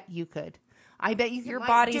you could. I bet you could. Your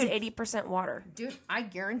body's 80% water. Dude, I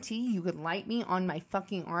guarantee you could light me on my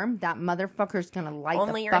fucking arm. That motherfucker's gonna light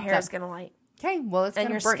Only the your fuck hair's up. gonna light. Okay, well, it's And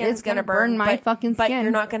gonna your burn. skin's It's gonna gonna burn my fucking skin. But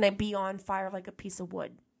you're not gonna be on fire like a piece of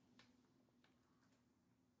wood.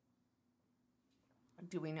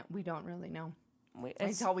 Do we know? We don't really know.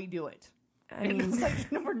 It's how we do it. I mean, It's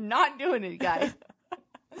like, we're not doing it, guys.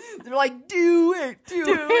 They're like, do it. do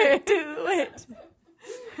it.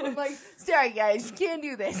 I'm like, sorry, guys, can't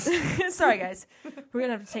do this. Sorry, guys. We're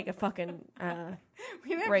gonna have to take a fucking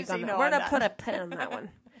break on that. We're gonna put a pin on that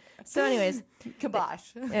one. So, anyways,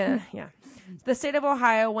 kibosh. Yeah. The state of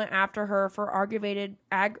Ohio went after her for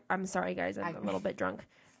I'm sorry, guys. I'm a little bit drunk.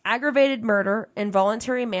 Aggravated murder,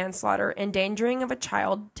 involuntary manslaughter, endangering of a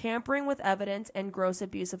child, tampering with evidence, and gross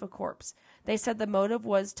abuse of a corpse. They said the motive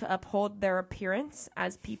was to uphold their appearance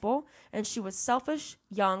as people, and she was selfish,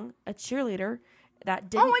 young, a cheerleader that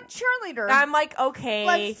didn't... Oh, a cheerleader. I'm like, okay.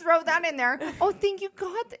 Let's throw that in there. Oh, thank you,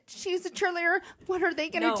 God, that she's a cheerleader. What are they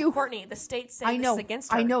going to do? Courtney, the state's saying this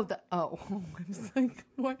against her. I know that. Oh, I was like,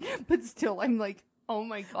 what? But still, I'm like, oh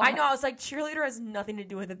my God. I know. I was like, cheerleader has nothing to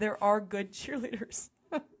do with it. There are good cheerleaders.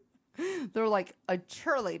 They're like, a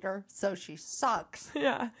cheerleader, so she sucks.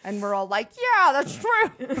 Yeah. And we're all like, yeah, that's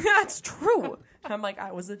true. That's true. I'm like,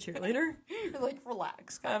 I was a cheerleader. You're like,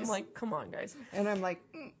 relax, guys. I'm like, come on, guys. And I'm like,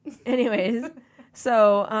 Anyways,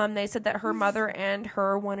 so they said that her mother and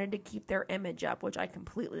her wanted to keep their image up, which I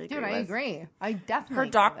completely agree dude, with. I agree. I definitely Her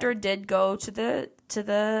doctor did go to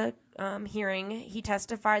the hearing. He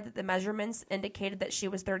testified that the measurements indicated that she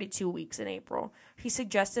was 32 weeks in April. He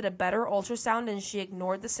suggested a better ultrasound, and she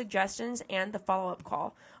ignored the suggestions and the follow-up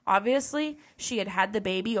call. Obviously, she had the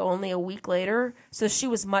baby only a week later, so she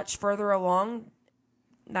was much further along,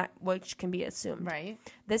 which can be assumed. Right.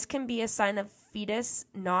 This can be a sign of fetus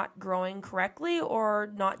not growing correctly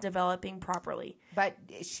or not developing properly. But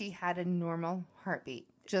she had a normal heartbeat.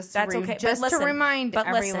 Just That's okay. Just to remind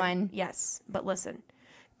everyone. Yes, but listen.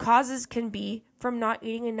 Causes can be from not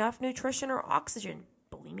eating enough nutrition or oxygen.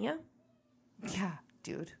 Bulimia? Yeah,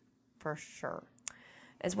 dude. For sure.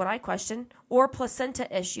 is what I question, or placenta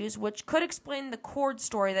issues, which could explain the cord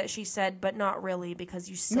story that she said, but not really, because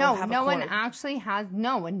you still have a cord. No one actually has,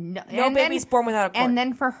 no baby's born without a cord. And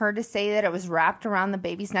then for her to say that it was wrapped around the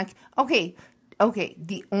baby's neck. Okay,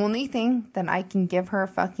 the only thing that I can give her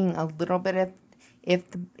fucking a little bit of,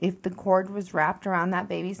 if the cord was wrapped around that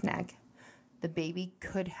baby's neck, the baby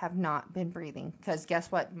could have not been breathing. Because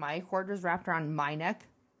guess what? My cord was wrapped around my neck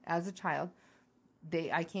as a child.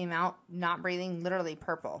 I came out not breathing, literally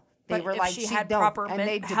purple. They were like, she had proper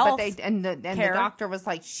health the doctor was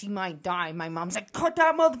like, she might die. My mom's like, cut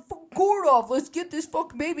that motherfucking cord off. Let's get this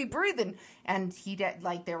fucking baby breathing. And he did,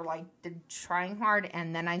 like, they were like trying hard,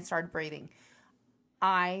 and then I started breathing.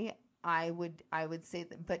 I would say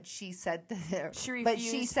that, but she said that she refused, but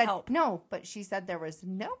she said help. No, but she said there was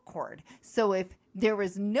no cord. So if there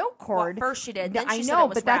was no cord, well, first she did. Then she I said know,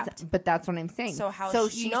 it was but that's what I'm saying. So how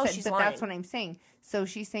she knows said, she's but lying. that's what I'm saying. So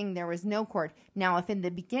she's saying there was no cord. Now, if in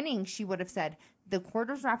the beginning she would have said the cord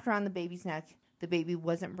was wrapped around the baby's neck, the baby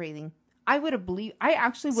wasn't breathing, I would have believed. I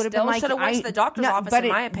actually would have been like, should have went to the doctor's office, in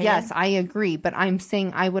my opinion. Yes, I agree. But I'm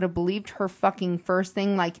saying I would have believed her fucking first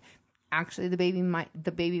thing. Like, actually, the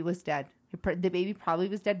baby was dead. The baby probably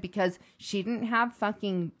was dead because she didn't have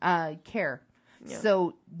fucking care. Yeah.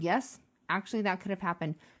 So yes, actually, that could have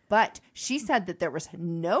happened. But she said that there was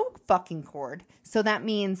no fucking cord. So that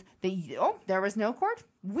means that, there was no cord?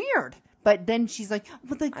 Weird. But then she's like,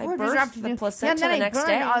 well, the cord was wrapped the placenta the next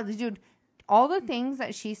day. Dude, all the things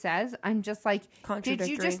that she says, I'm just like, did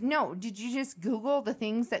you just Google the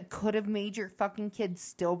things that could have made your fucking kid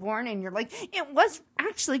stillborn? And you're like, it was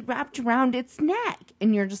actually wrapped around its neck.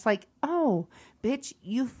 And you're just like, oh, bitch,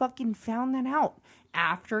 you fucking found that out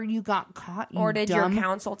after you got caught. Or did your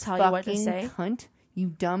counsel tell you what to say? Cunt. You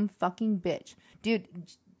dumb fucking bitch. Dude,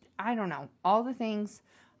 I don't know. All the things.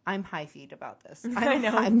 I'm high-feed about this. I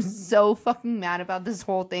know. I'm so fucking mad about this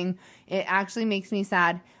whole thing. It actually makes me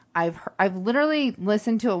sad. I've literally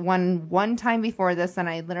listened to it one time before this, and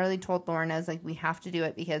I literally told Lauren, I was like, we have to do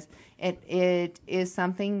it because it is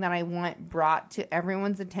something that I want brought to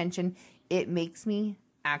everyone's attention. It makes me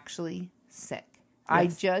actually sick.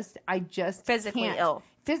 Yes. I just physically can't. ill.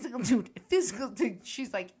 Physical, dude.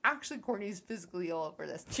 She's like, actually, Courtney's physically ill over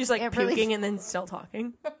this. She's like puking really, and then still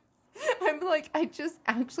talking. I'm like, it just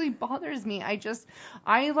actually bothers me.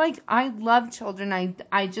 I love children.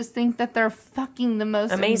 I just think that they're fucking the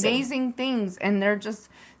most amazing things. And they're just,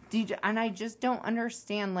 and I just don't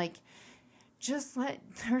understand. Like,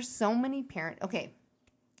 there's so many parents. Okay,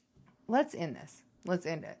 let's end this. Let's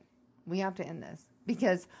end it. We have to end this.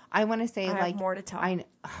 Because I want to say, I have more to tell.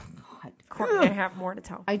 Oh, God. Courtney, I have more to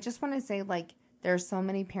tell. I just want to say, like, there's so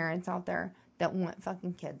many parents out there that want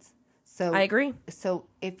fucking kids. So I agree. So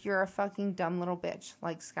if you're a fucking dumb little bitch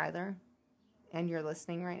like Skylar and you're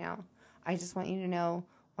listening right now, I just want you to know,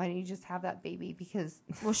 why don't you just have that baby? Because...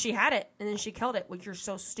 Well, she had it and then she killed it. Well, you're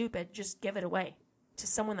so stupid. Just give it away to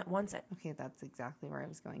someone that wants it. Okay, that's exactly where I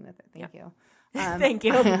was going with it. Thank you. Thank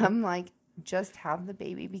you. I'm like... Just have the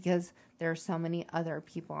baby because there are so many other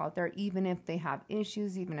people out there, even if they have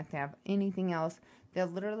issues, even if they have anything else,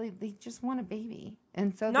 they just want a baby.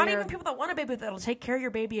 And so not even people that want a baby that'll take care of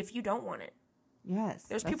your baby if you don't want it. Yes.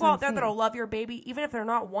 There's people out there that'll love your baby, even if they're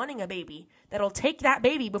not wanting a baby, that'll take that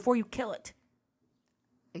baby before you kill it.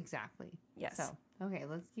 Exactly. Yes. So, okay,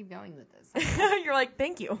 let's keep going with this. You're like,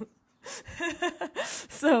 thank you.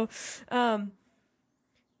 So, I'm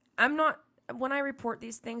not... When I report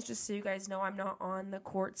these things, just so you guys know, I'm not on the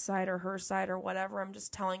court side or her side or whatever. I'm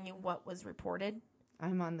just telling you what was reported.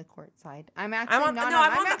 I'm on the court side. I'm actually not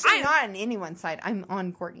on anyone's side. I'm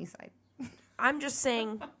on Courtney's side. I'm just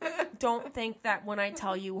saying, don't think that when I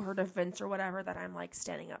tell you her defense or whatever that I'm like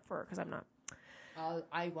standing up for her, because I'm not.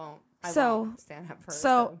 I won't. I won't stand up for her.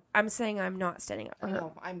 So I'm saying I'm not standing up for her.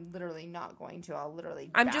 No, I'm literally not going to. I'll literally.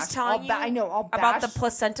 I'm just telling you. I know. I'll bash. About the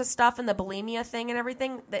placenta stuff and the bulimia thing and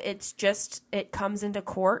everything. That it comes into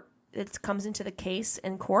court. It comes into the case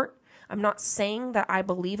in court. I'm not saying that I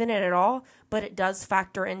believe in it at all, but it does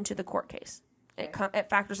factor into the court case. Okay. It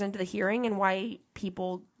factors into the hearing and why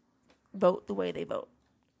people vote the way they vote.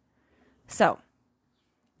 So,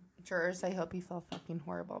 jurors, I hope you feel fucking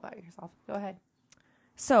horrible about yourself. Go ahead.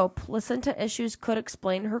 So, placenta issues could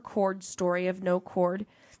explain her cord story of no cord.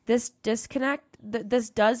 This does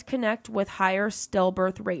connect with higher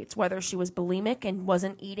stillbirth rates, whether she was bulimic and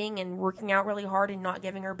wasn't eating and working out really hard and not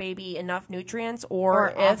giving her baby enough nutrients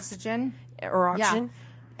or oxygen. Yeah.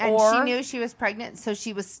 And she knew she was pregnant, so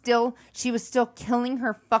she was still killing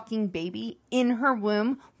her fucking baby in her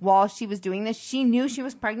womb while she was doing this. She knew she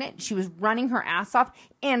was pregnant. She was running her ass off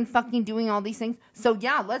and fucking doing all these things. So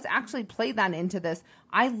yeah, let's actually play that into this.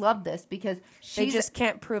 I love this because they just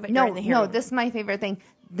can't prove it during the hearing. No, this is my favorite thing.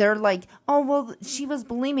 They're like, oh, well, she was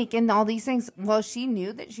bulimic and all these things. Well, she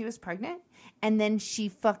knew that she was pregnant, and then she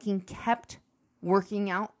fucking kept working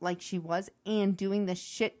out like she was and doing the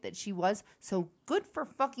shit that she was. So good for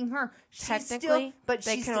fucking her. Technically,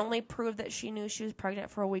 they can only prove that she knew she was pregnant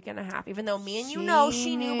for a week and a half, even though me and you know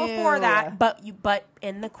she knew before that. But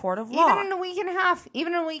in the court of law, even in a week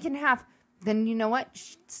and a half. Then you know what?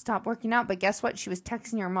 Stop working out. But guess what? She was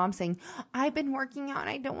texting her mom saying, "I've been working out.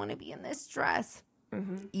 I don't want to be in this dress."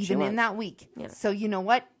 Mm-hmm. Even in that week. Yeah. So you know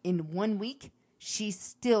what? In 1 week, she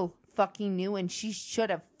still fucking knew, and she should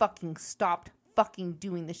have fucking stopped fucking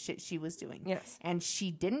doing the shit she was doing. Yes. And she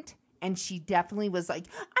didn't. And she definitely was like,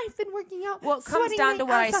 I've been working out. Well, it comes down to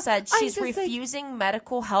what I said. She's refusing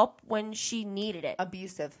medical help when she needed it.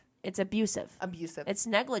 Abusive. It's abusive. It's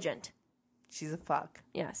negligent. She's a fuck.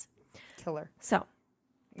 Yes. Killer. So.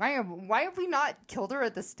 Why have we not killed her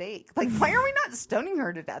at the stake? Like, why are we not stoning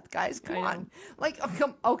her to death, guys? Come on. Like,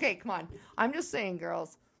 come on. I'm just saying,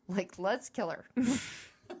 girls. Like, let's kill her.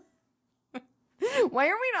 Why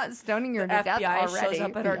are we not stoning her to death already? Shows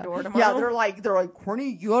up at our door tomorrow. Yeah, they're like,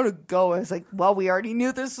 Courtney, you gotta go. I was like, well, we already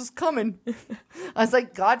knew this was coming. I was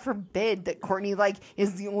like, God forbid that Courtney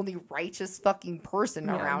is the only righteous fucking person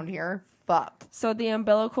around here. Fuck. So the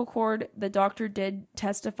umbilical cord, the doctor did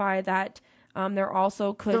testify that there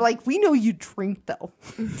also could. They're like, we know you drink though.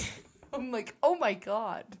 I'm like, oh my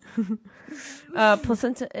God.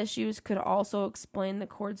 Placenta issues could also explain the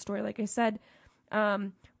cord story, like I said.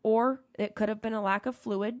 Or it could have been a lack of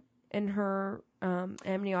fluid in her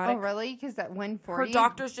amniotic. Oh, really? Because that 140? Her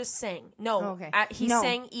doctor's just saying. No. Okay. He's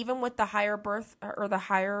saying even with the higher birth or the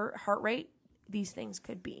higher heart rate, these things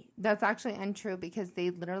could be. That's actually untrue because they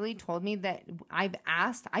literally told me that I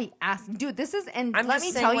asked, dude, this is, and I'm let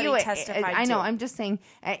me tell you, I know, I'm just saying,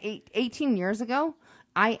 at 18 years ago,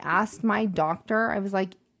 I asked my doctor, I was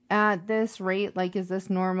like, at this rate, like, is this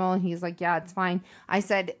normal? And he's like, yeah, it's fine. I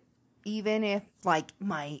said, even if like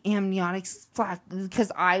my amniotic's flat,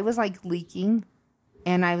 because I was like leaking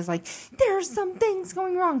and I was like, there's some things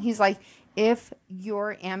going wrong. He's like, if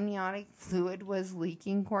your amniotic fluid was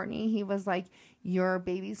leaking, Courtney, he was like, your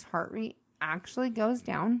baby's heart rate actually goes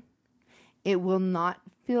down. It will not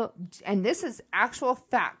feel, and this is actual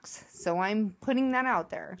facts, so I'm putting that out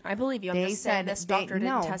there. I believe you. I'm just saying this doctor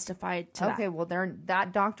didn't testify to that. Okay, well,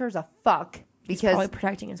 that doctor's a fuck because he's probably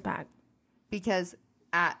protecting his back. Because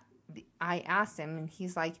I asked him, and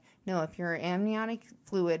he's like, no, if your amniotic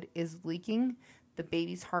fluid is leaking, the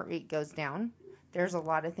baby's heart rate goes down. There's a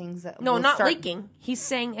lot of things that No, not leaking. He's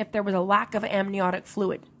saying if there was a lack of amniotic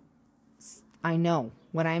fluid. I know.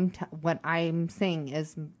 What I'm saying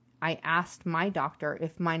is I asked my doctor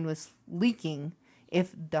if mine was leaking,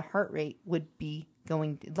 if the heart rate would be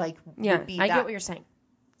going, like, yeah, would be I get what you're saying.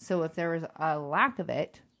 So if there was a lack of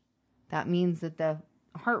it, that means that the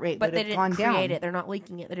heart rate would have gone down. But they didn't create it. They're not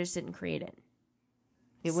leaking it. They just didn't create it.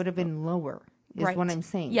 It would have been lower, is what I'm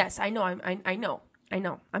saying. Yes, I know. I know.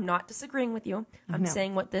 I'm not disagreeing with you. I'm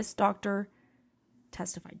saying what this doctor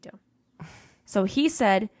testified to. So he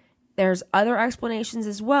said there's other explanations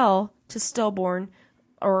as well to stillborn,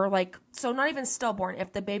 or like, so not even stillborn,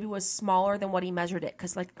 if the baby was smaller than what he measured it.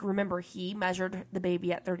 Because, like, remember, he measured the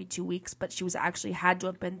baby at 32 weeks, but she was actually had to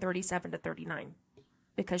have been 37 to 39.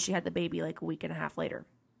 Because she had the baby like a week and a half later.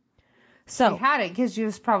 So she had it because she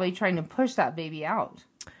was probably trying to push that baby out.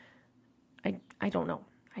 I don't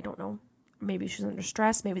know. Maybe she was under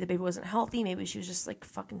stress. Maybe the baby wasn't healthy. Maybe she was just like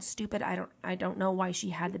fucking stupid. I don't know why she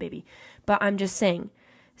had the baby. But I'm just saying.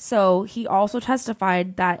 So he also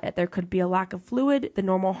testified that there could be a lack of fluid. The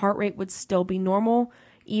normal heart rate would still be normal,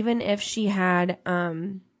 even if she had a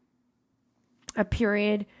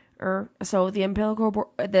period. Or so the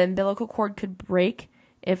umbilical cord could break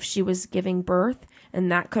if she was giving birth,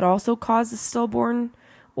 and that could also cause a stillborn,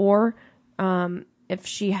 or if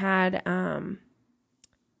she had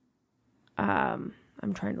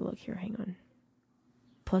I'm trying to look here, hang on,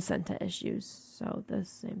 placenta issues, so the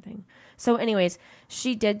same thing. So anyways,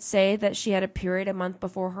 she did say that she had a period a month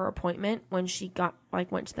before her appointment when she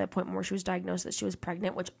went to the appointment where she was diagnosed that she was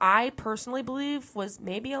pregnant, which I personally believe was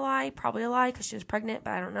maybe a lie, probably a lie because she was pregnant,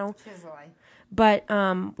 but I don't know. She was a lie.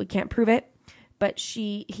 But we can't prove it. But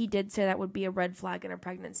he did say that would be a red flag in a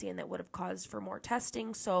pregnancy and that would have caused for more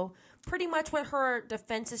testing. So pretty much what her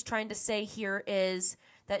defense is trying to say here is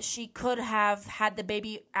that she could have had the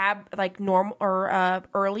baby normal or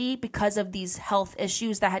early because of these health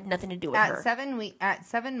issues that had nothing to do with her. At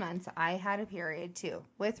 7 months, I had a period too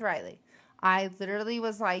with Riley. I literally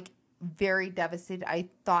was like very devastated. I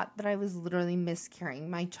thought that I was literally miscarrying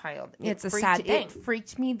my child. It's a sad thing. It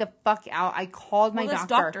freaked me the fuck out. I called my doctor. This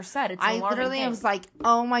doctor said it's an alarming thing. I was like,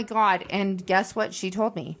 oh my God. And guess what she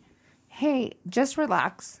told me? Hey, just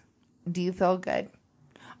relax. Do you feel good?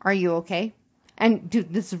 Are you okay? And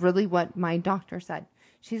dude, this is really what my doctor said.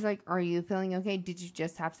 She's like, are you feeling okay? Did you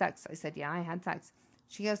just have sex? I said, yeah, I had sex.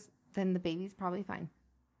 She goes, then the baby's probably fine.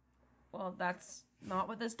 Well, that's not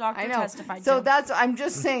what this doctor testified to. So I'm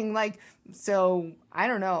just saying, like, so I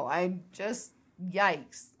don't know.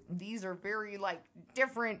 Yikes. These are very, like,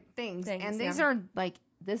 different things. And these are, like,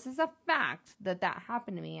 this is a fact that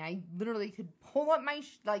happened to me. I literally could pull up my,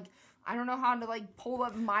 I don't know how to, like, pull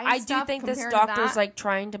up my stuff. I do think this doctor's, like,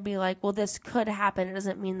 trying to be like, well, this could happen. It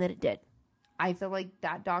doesn't mean that it did. I feel like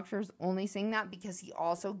that doctor's only saying that because he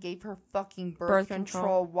also gave her fucking birth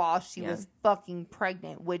control while she was fucking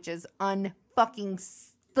pregnant, which is unfucking,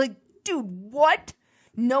 like, dude, what?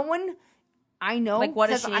 No one, I know. Like,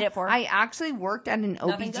 what does she need it for? I actually worked at an I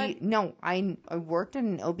worked at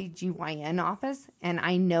an OBGYN office, and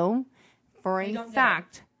I know for a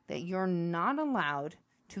fact that you're not allowed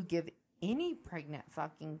to give any pregnant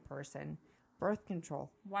fucking person birth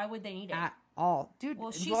control. Why would they need it? At all. Dude,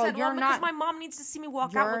 well, she said, because my mom needs to see me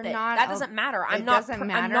walk out with it. That doesn't matter. I'm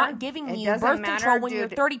not giving you birth control when you're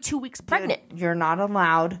 32 weeks pregnant. You're not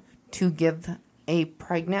allowed to give a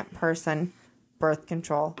pregnant person birth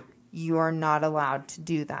control. You are not allowed to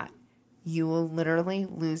do that. You will literally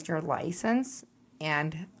lose your license.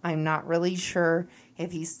 And I'm not really sure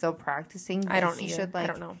if he's still practicing. I don't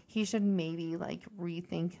know. He should maybe like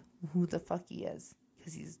rethink who the fuck he is,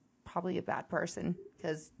 because he's probably a bad person.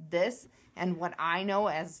 Because this and what I know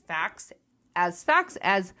as facts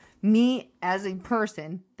as me as a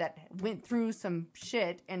person that went through some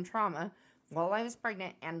shit and trauma while I was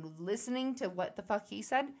pregnant and listening to what the fuck he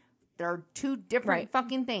said, they're two different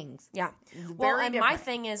fucking things. Yeah. Well, and different. My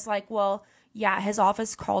thing is like, well, yeah, his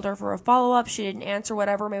office called her for a follow-up. She didn't answer,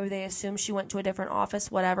 whatever. Maybe they assumed she went to a different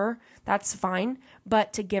office, whatever. That's fine.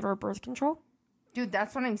 But to give her birth control? Dude,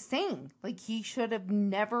 that's what I'm saying. Like, he should have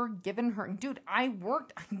never given her... Dude, I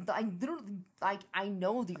literally... Like, I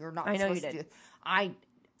know that you're not supposed to do it.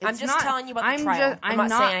 I'm just telling you about the trial. I'm not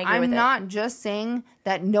saying I agree with it. I'm not just saying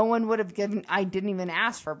that no one would have given... I didn't even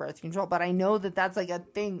ask for birth control, but I know that that's like a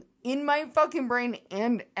thing in my fucking brain,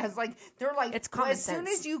 and as like... They're like... It's common sense. As soon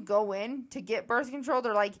as you go in to get birth control,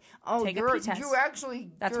 they're like, oh, you're actually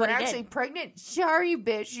pregnant? Sorry,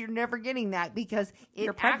 bitch, you're never getting that, because it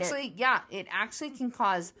actually can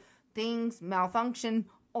cause things, malfunction,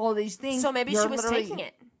 all these things. So maybe she was taking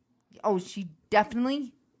it. Oh, she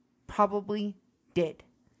definitely probably did.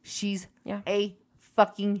 She's a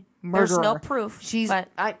fucking murderer. There's no proof.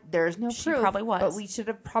 There's no proof. She probably was. But we should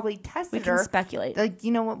have probably tested her. We can speculate. Like,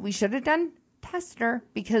 you know what we should have done? Tested her,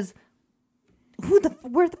 because where the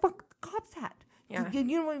fuck are the cops at? Yeah. You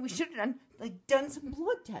know what we should have done? Like, done some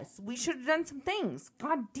blood tests. We should have done some things.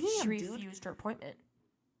 God damn, she refused her appointment.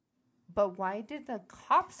 But why did the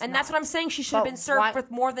cops And that's what I'm saying. She should have been served with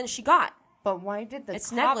more than she got. But why did the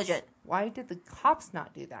It's negligent. Why did the cops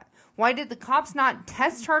not do that? Why did the cops not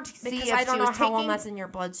test her to see if she was taking... Because I don't know how long that's in your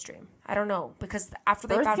bloodstream. I don't know. Because after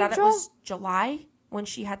they found out it was July, when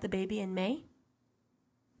she had the baby in May.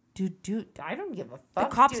 Dude, I don't give a fuck.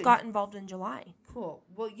 The cops got involved in July. Cool.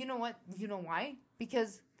 Well, you know what? You know why?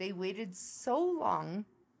 Because they waited so long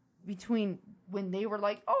between when they were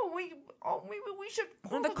like, maybe we should...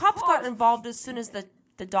 The cops got involved as soon as the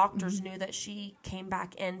doctors knew that she came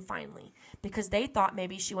back in finally, because they thought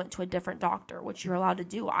maybe she went to a different doctor, which you're allowed to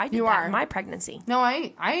do. I did that in my pregnancy. No,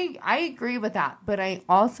 I agree with that, but I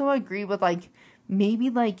also agree with like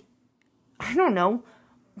maybe like I don't know,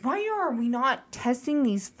 why are we not testing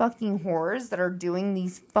these fucking whores that are doing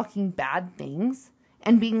these fucking bad things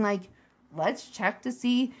and being like, let's check to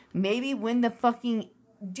see maybe when the fucking...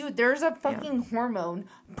 Dude, there's a fucking hormone,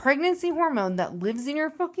 pregnancy hormone that lives in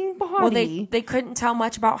your fucking body. Well, they couldn't tell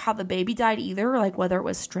much about how the baby died either, like whether it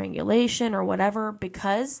was strangulation or whatever,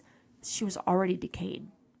 because she was already decayed.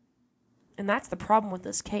 And that's the problem with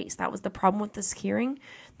this case. That was the problem with this hearing.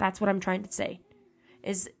 That's what I'm trying to say.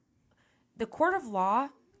 Is the court of law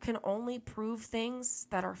can only prove things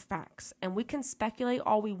that are facts. And we can speculate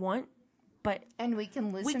all we want, But and we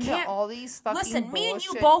can listen to all these fucking listen. Me and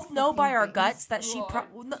you both know by our guts that she.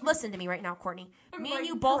 Listen to me right now, Courtney. Me and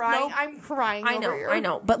you both know. I'm crying. I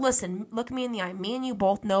know. But listen, look me in the eye. Me and you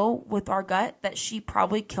both know with our gut that she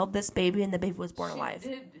probably killed this baby and the baby was born alive.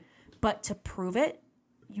 But to prove it,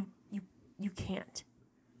 you can't.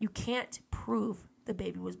 You can't prove the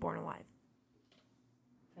baby was born alive.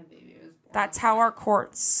 That's how our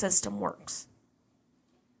court system works.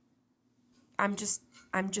 I'm just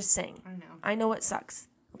saying. I know. I know it sucks.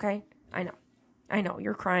 Okay? I know.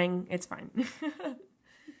 You're crying. It's fine.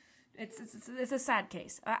 It's a sad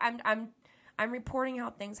case. I'm reporting how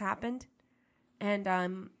things happened, and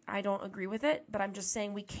I don't agree with it. But I'm just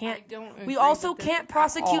saying we also can't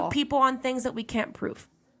prosecute people on things that we can't prove.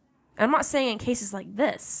 I'm not saying in cases like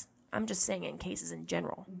this. I'm just saying in cases in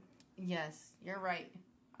general. Yes, you're right.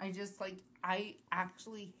 I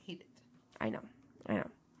actually hate it. I know.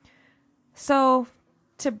 So,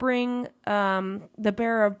 to bring the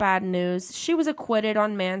bearer of bad news, she was acquitted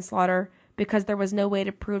on manslaughter because there was no way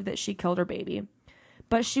to prove that she killed her baby.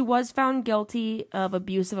 But she was found guilty of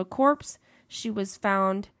abuse of a corpse. She was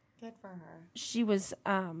found... Good for her. She was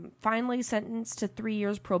finally sentenced to 3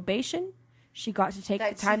 years probation. She got to take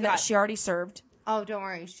the time that she already served. Oh, don't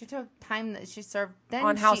worry. She took time that she served. Then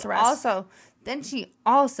on house arrest. Then she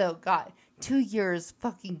also got 2 years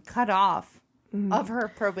fucking cut off of her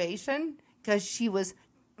probation because she was,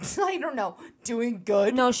 I don't know, doing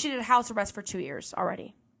good. No, she did house arrest for 2 years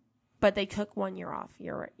already. But they took 1 year off.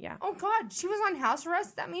 You're right. Yeah. Oh, God. She was on house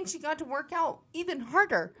arrest? That means she got to work out even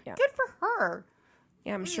harder. Yeah. Good for her.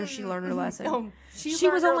 Yeah, I'm sure she learned her lesson. No, she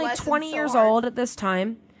was only 20 years old at this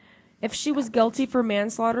time. If she was guilty for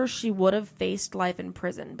manslaughter, she would have faced life in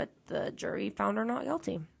prison, but the jury found her not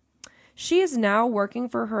guilty. She is now working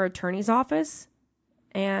for her attorney's office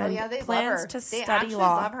and plans to study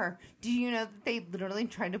law. They love her. Do you know that they literally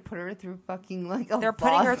tried to put her through fucking They're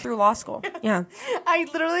putting her through law school. Yeah. I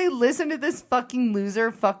literally listened to this fucking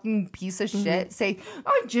loser fucking piece of shit say,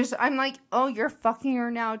 I'm like, oh, you're fucking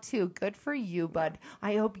her now too. Good for you, bud.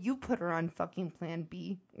 I hope you put her on fucking plan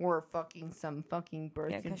B or fucking some fucking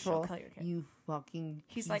birth control. She'll kill your kid. You fucking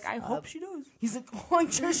He's like, I hope she does. He's like, oh,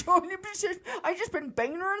 I just been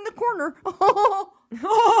banging her in the corner.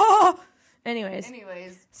 Anyways,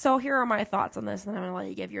 so here are my thoughts on this, and I'm going to let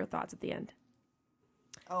you give your thoughts at the end.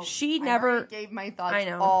 Oh, she never gave my thoughts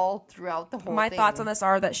all throughout the whole My thing. thoughts on this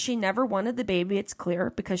are that she never wanted the baby, it's clear,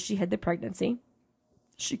 because she hid the pregnancy.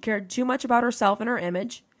 She cared too much about herself and her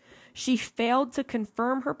image. She failed to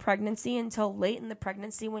confirm her pregnancy until late in the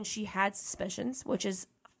pregnancy when she had suspicions, which is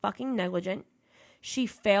fucking negligent. She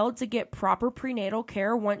failed to get proper prenatal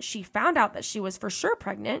care once she found out that she was for sure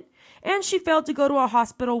pregnant, and she failed to go to a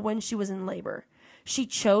hospital when she was in labor. She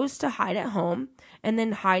chose to hide at home and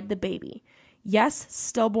then hide the baby. Yes,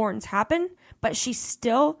 stillborns happen, but she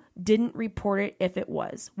still didn't report it if it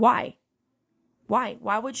was. Why? Why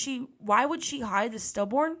would she hide the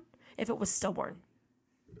stillborn if it was stillborn?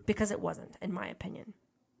 Because it wasn't, in my opinion.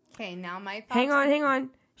 Okay, now my thoughts. Hang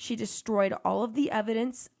on. She destroyed all of the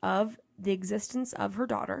evidence of the existence of her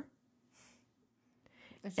daughter.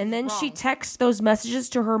 And then she texted those messages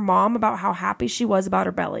to her mom about how happy she was about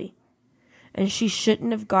her belly. And she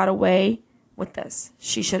shouldn't have got away with this.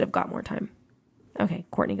 She should have got more time. Okay,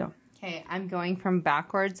 Courtney, go. Okay, I'm going from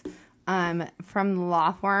backwards. From the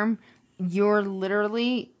law firm, you're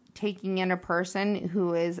literally taking in a person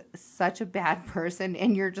who is such a bad person,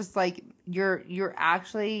 and you're just like, you're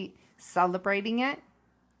actually celebrating it.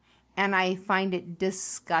 And I find it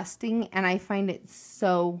disgusting, and I find it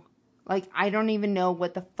so, like, I don't even know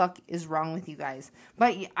what the fuck is wrong with you guys.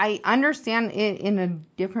 But I understand it in a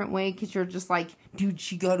different way, because you're just like, dude,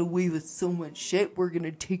 she got away with so much shit. We're going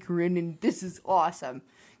to take her in, and this is awesome.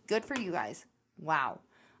 Good for you guys. Wow.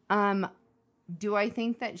 Do I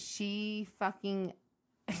think that she fucking,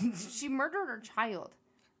 she murdered her child?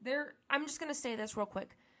 I'm just going to say this real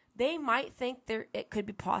quick. They might think it could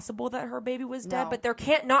be possible that her baby was dead, but there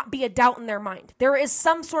can't not be a doubt in their mind. There is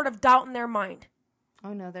some sort of doubt in their mind.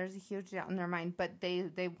 Oh no, there's a huge doubt in their mind. But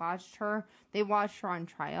they watched her. They watched her on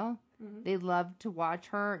trial. Mm-hmm. They loved to watch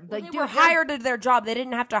her. Well, they were hired to their job. They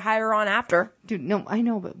didn't have to hire her on after. Dude, no, I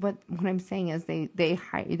know, but what I'm saying is they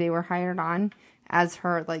were hired on as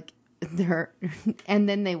her and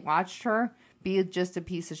then they watched her be just a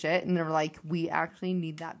piece of shit, and they're like, we actually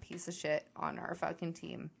need that piece of shit on our fucking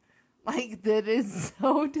team. Like, that is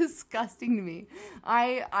so disgusting to me.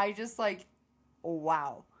 I just like,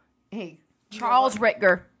 wow. Hey, Charles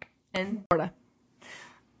Rittger in Florida.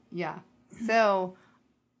 Yeah. So,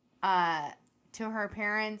 to her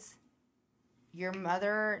parents, your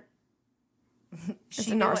mother, she's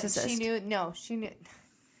a narcissist. She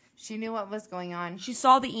She knew what was going on. She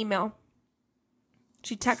saw the email.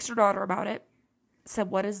 She texted her daughter about it.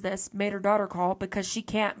 Said, what is this? Made her daughter call because she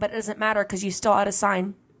can't, but it doesn't matter because you still had a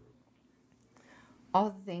sign.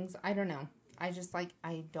 All the things. I don't know. I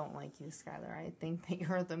don't like you, Skylar. I think that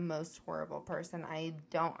you're the most horrible person. I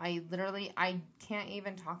can't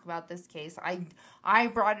even talk about this case. I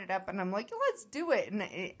brought it up and I'm like, let's do it. And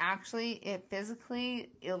it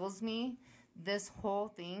physically ills me, this whole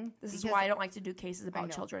thing. This is why I don't like to do cases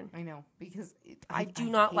about children. I know, because I do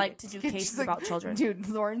not like to do cases about children. Dude,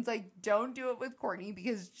 Lauren's like, don't do it with Courtney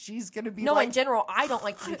because she's going to be No, in general, I don't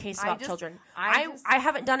like to do cases about children. I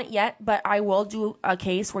haven't done it yet, but I will do a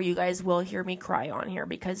case where you guys will hear me cry on here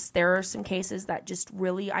because there are some cases that just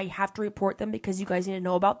really, I have to report them because you guys need to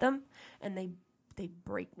know about them, and they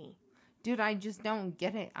break me. Dude, I just don't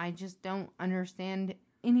get it. I just don't understand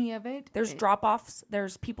any of it. There's drop-offs.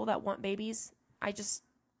 There's people that want babies.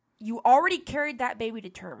 You already carried that baby to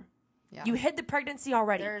term. Yeah. You hid the pregnancy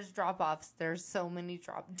already. There's drop-offs. There's so many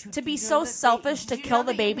drop-offs. To be so selfish to kill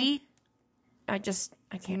the baby, I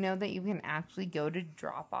can't. You know that you can actually go to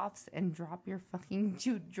drop-offs and drop your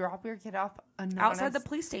kid off outside the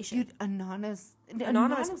police station. Dude,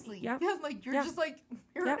 anonymously. Yeah. Like you're just like,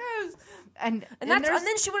 here it is. And then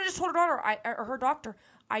she would have just told her daughter or her doctor,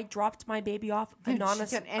 I dropped my baby off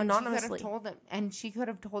anonymously. She could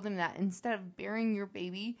have told him that instead of burying your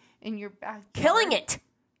baby in your backyard. Killing it.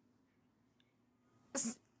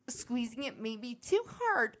 Squeezing it maybe too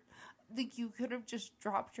hard. Like you could have just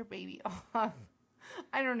dropped your baby off.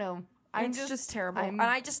 I don't know. It's just terrible. And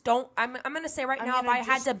I just don't. I'm going to say right now, if I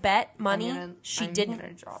had to bet money, she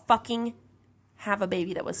didn't fucking have a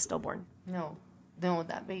baby that was stillborn. No,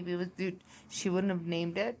 that baby was, dude, she wouldn't have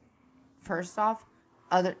named it. First off,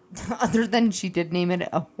 other than she did name it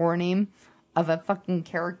a horror name of a fucking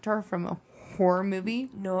character from a horror movie.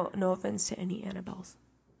 No offense to any Annabelles.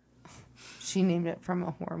 She named it from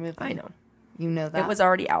a horror movie. I know. You know that. It was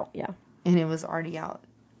already out, yeah. And it was already out.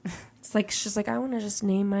 It's like, she's like, I want to just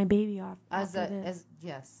name my baby off.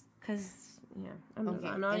 Yes. Because, yeah. I'm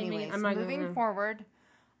not moving forward.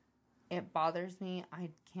 It bothers me. I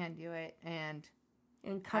can't do it. And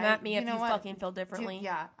come at me if you fucking feel differently. Dude,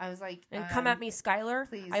 yeah, I was like... And come at me, Skylar.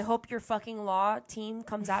 Please. I hope your fucking law team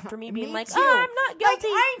comes after me being like, too. I'm not guilty.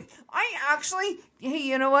 Like, I actually... Hey,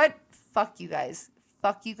 you know what? Fuck you guys.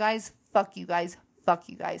 Fuck you guys. Fuck you guys. Fuck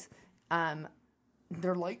you guys.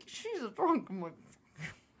 They're like, she's a drunk. I'm like...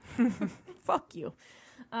 Fuck you.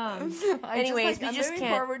 Anyways, we just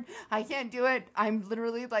can't. Forward. I can't do it. I'm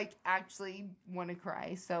literally like actually want to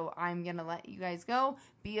cry. So I'm gonna let you guys go.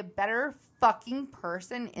 Be a better fucking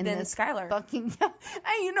person in this Skylar. Fucking.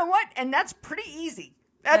 Hey, you know what? And that's pretty easy.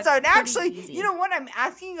 That's actually, easy. You know what? I'm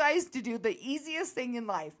asking you guys to do the easiest thing in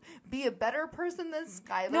life. Be a better person than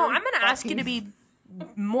Skylar. No, I'm gonna ask you to be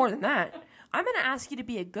more than that. I'm gonna ask you to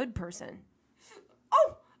be a good person.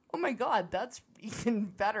 Oh my God, that's even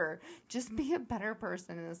better. Just be a better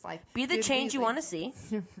person in this life. Be the change you want to see.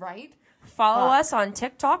 Right? Follow us on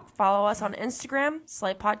TikTok. Follow us on Instagram,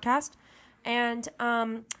 Slay Podcast. And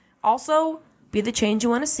also, be the change you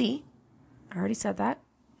want to see. I already said that.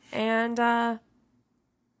 And,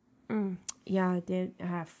 yeah, I did.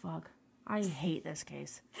 Fuck. I hate this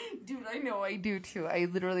case. Dude, I know I do too. I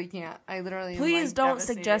literally can't. Please don't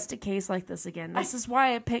suggest a case like this again. This is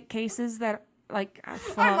why I pick cases that... Like,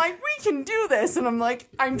 I'm like, we can do this, and I'm like,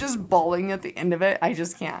 I'm just bawling at the end of it. I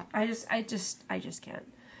just can't. I just can't.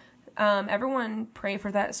 Everyone pray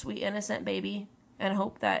for that sweet innocent baby, and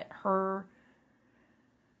hope that her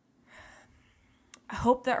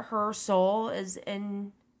soul is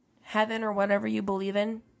in heaven or whatever you believe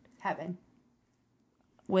in. Heaven.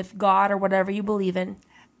 With God or whatever you believe in.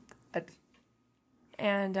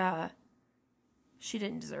 And she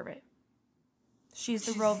didn't deserve it. She's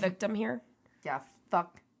the real victim here. Yeah,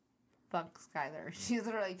 fuck Skylar. She's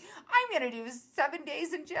literally, I'm going to do 7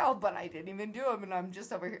 days in jail, but I didn't even do them, and I'm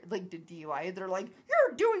just over here, like, the DUI. They're like,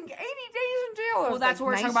 you're doing 80 days in jail. Well, that's what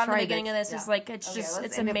we're talking about in the beginning of this. Is like, it's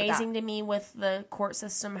amazing to me with the court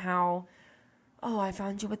system how, I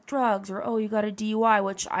found you with drugs, or, you got a DUI,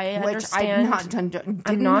 which I understand.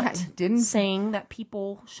 I'm not saying that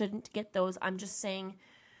people shouldn't get those. I'm just saying...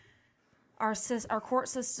 Our court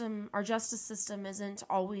system, our justice system isn't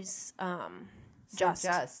always just.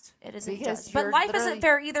 It isn't just. But life isn't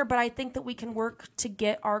fair either, but I think that we can work to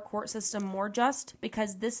get our court system more just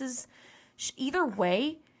because this is... Either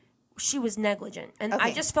way, she was negligent. And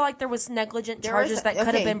I just feel like there was negligent charges that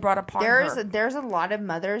could have been brought upon her. There's a lot of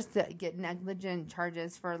mothers that get negligent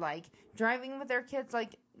charges for, like, driving with their kids,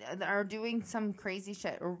 like... Or doing some crazy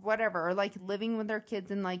shit or whatever, or like living with their kids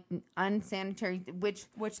in like unsanitary, which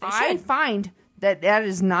they I should. find That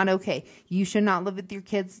is not okay. You should not live with your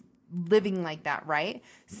kids living like that, right?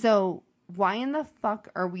 So why in the fuck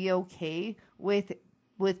are we okay with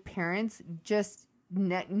parents just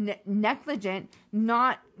negligent,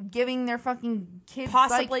 not giving their fucking kids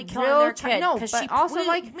possibly killing their kid? No, but also me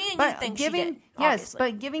and you think giving she did, yes,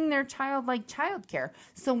 but giving their child like childcare.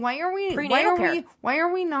 So why are we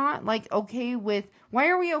not like okay with? Why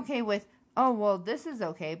are we okay with? Oh well, this is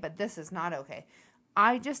okay, but this is not okay.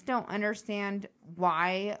 I just don't understand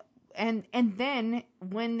why. And then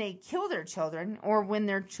when they kill their children, or when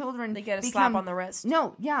their children they get a slap on the wrist.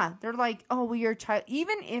 No, yeah, they're like, oh, well, your child.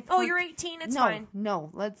 Even if you're 18, it's fine. No,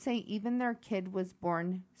 let's say even their kid was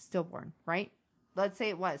stillborn, right? Let's say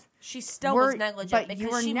it was. She still was negligent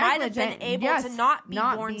because she might have been able to not be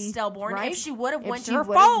born stillborn, right? If she would have went to her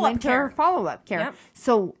follow-up care. Yep.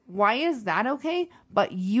 So why is that okay?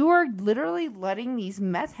 But you are literally letting these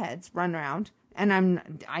meth heads run around, and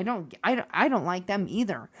I don't like them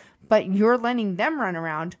either. But you're letting them run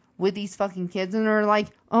around with these fucking kids, and they're like,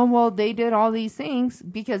 oh, well, they did all these things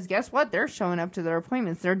because guess what? They're showing up to their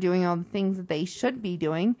appointments. They're doing all the things that they should be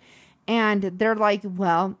doing. And they're like,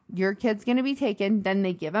 well, your kid's going to be taken. Then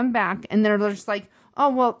they give them back. And they're just like, oh,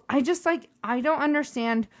 well, I don't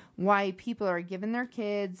understand why people are giving their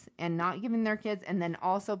kids and not giving their kids. And then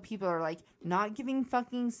also people are like not giving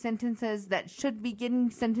fucking sentences that should be getting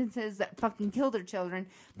sentences that fucking kill their children.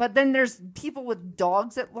 But then there's people with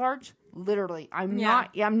dogs at large. Literally, I'm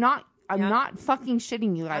not fucking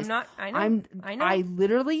shitting you guys. I know. I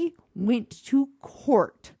literally went to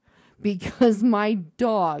court because my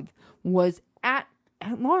dog was at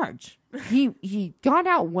large. He got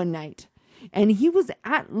out one night and he was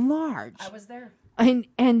at large. I was there.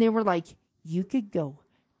 And they were like, you could go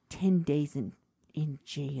 10 days in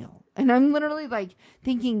jail. And I'm literally like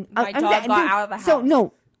thinking, my dog got out of the house. So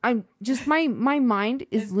no, I'm just my mind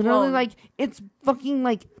is literally blown. Like it's fucking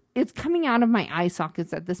like it's coming out of my eye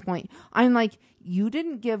sockets at this point. I'm like, you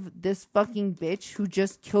didn't give this fucking bitch who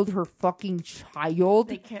just killed her fucking child.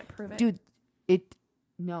 They can't prove it, dude.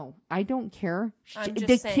 No, I don't care.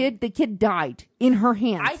 The kid died in her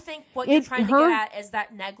hands. I think what you're trying to get at is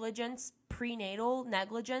that negligence, prenatal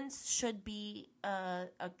negligence, should be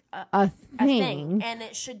a thing, and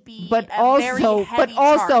it should be very heavy charge.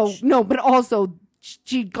 But also,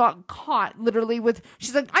 she got caught literally with.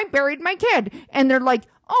 She's like, I buried my kid, and they're like,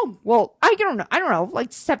 oh, well, I don't know,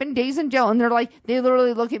 like 7 days in jail, and they're like, they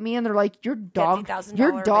literally look at me and they're like, your dog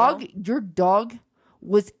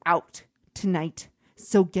was out tonight.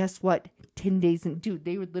 So guess what? 10 days in, dude,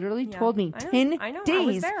 they literally told me 10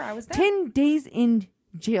 days. I was there. 10 days in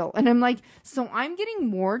jail. And I'm like, so I'm getting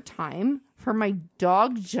more time for my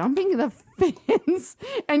dog jumping the fence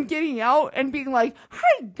and getting out and being like,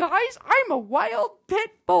 hi guys, I'm a wild pit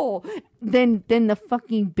bull. Then the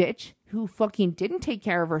fucking bitch who fucking didn't take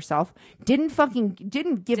care of herself, didn't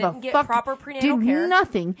give a fuck, proper prenatal care,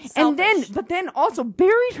 nothing, selfish. but then also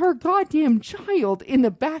buried her goddamn child in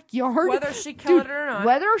the backyard. Whether she killed it or not,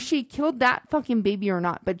 whether she killed that fucking baby or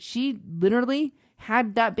not, but she literally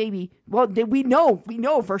had that baby. Well, we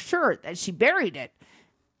know for sure that she buried it.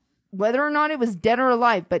 Whether or not it was dead or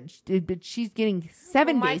alive, but she's getting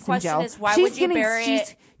 7 days in jail. My question is, why would you bury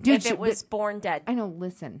it if it was born dead? I know,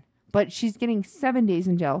 listen, but she's getting 7 days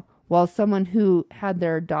in jail. While someone who had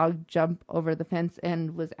their dog jump over the fence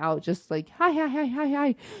and was out just like,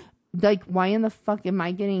 hi. Like, why in the fuck am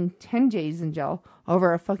I getting 10 days in jail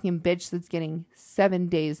over a fucking bitch that's getting 7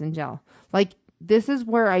 days in jail? Like, this is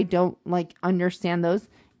where I don't, like, understand those.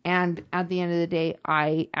 And at the end of the day,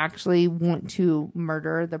 I actually want to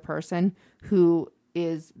murder the person who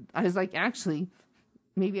is, I was like, actually,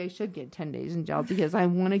 maybe I should get 10 days in jail because I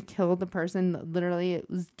want to kill the person that literally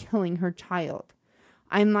was killing her child.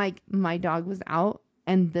 I'm like, my dog was out,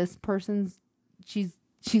 and this person's, she's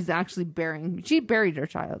actually she buried her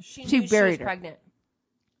child. She knew she was pregnant.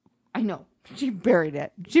 I know. She buried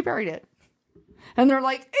it. And they're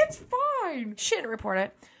like, it's fine. She didn't report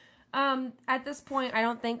it. At this point,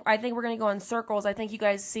 I think we're going to go in circles. I think you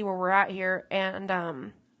guys see where we're at here, and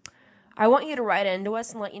I want you to write into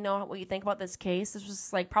us and let you know what you think about this case. This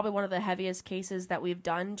was like probably one of the heaviest cases that we've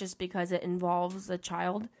done just because it involves a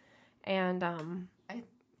child. And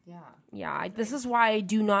this is why I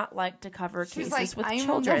do not like to cover cases with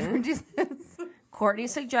children. Courtney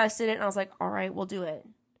suggested it, and I was like, all right, we'll do it.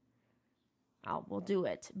 We'll do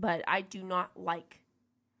it. But I do not like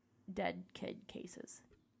dead kid cases.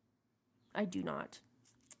 I do not.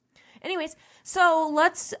 Anyways, so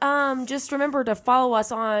let's just remember to follow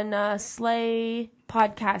us on Slay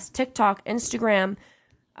Podcast, TikTok, Instagram.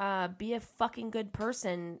 Be a fucking good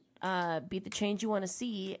person. Be the change you want to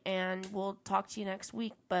see, and we'll talk to you next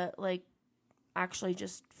week. But like, actually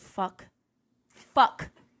just fuck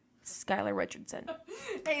Skylar Richardson.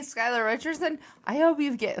 Hey, Skylar Richardson, I hope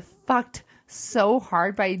you get fucked so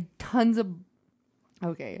hard by tons of...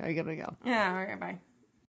 Okay, I gotta go. Yeah, all right, bye.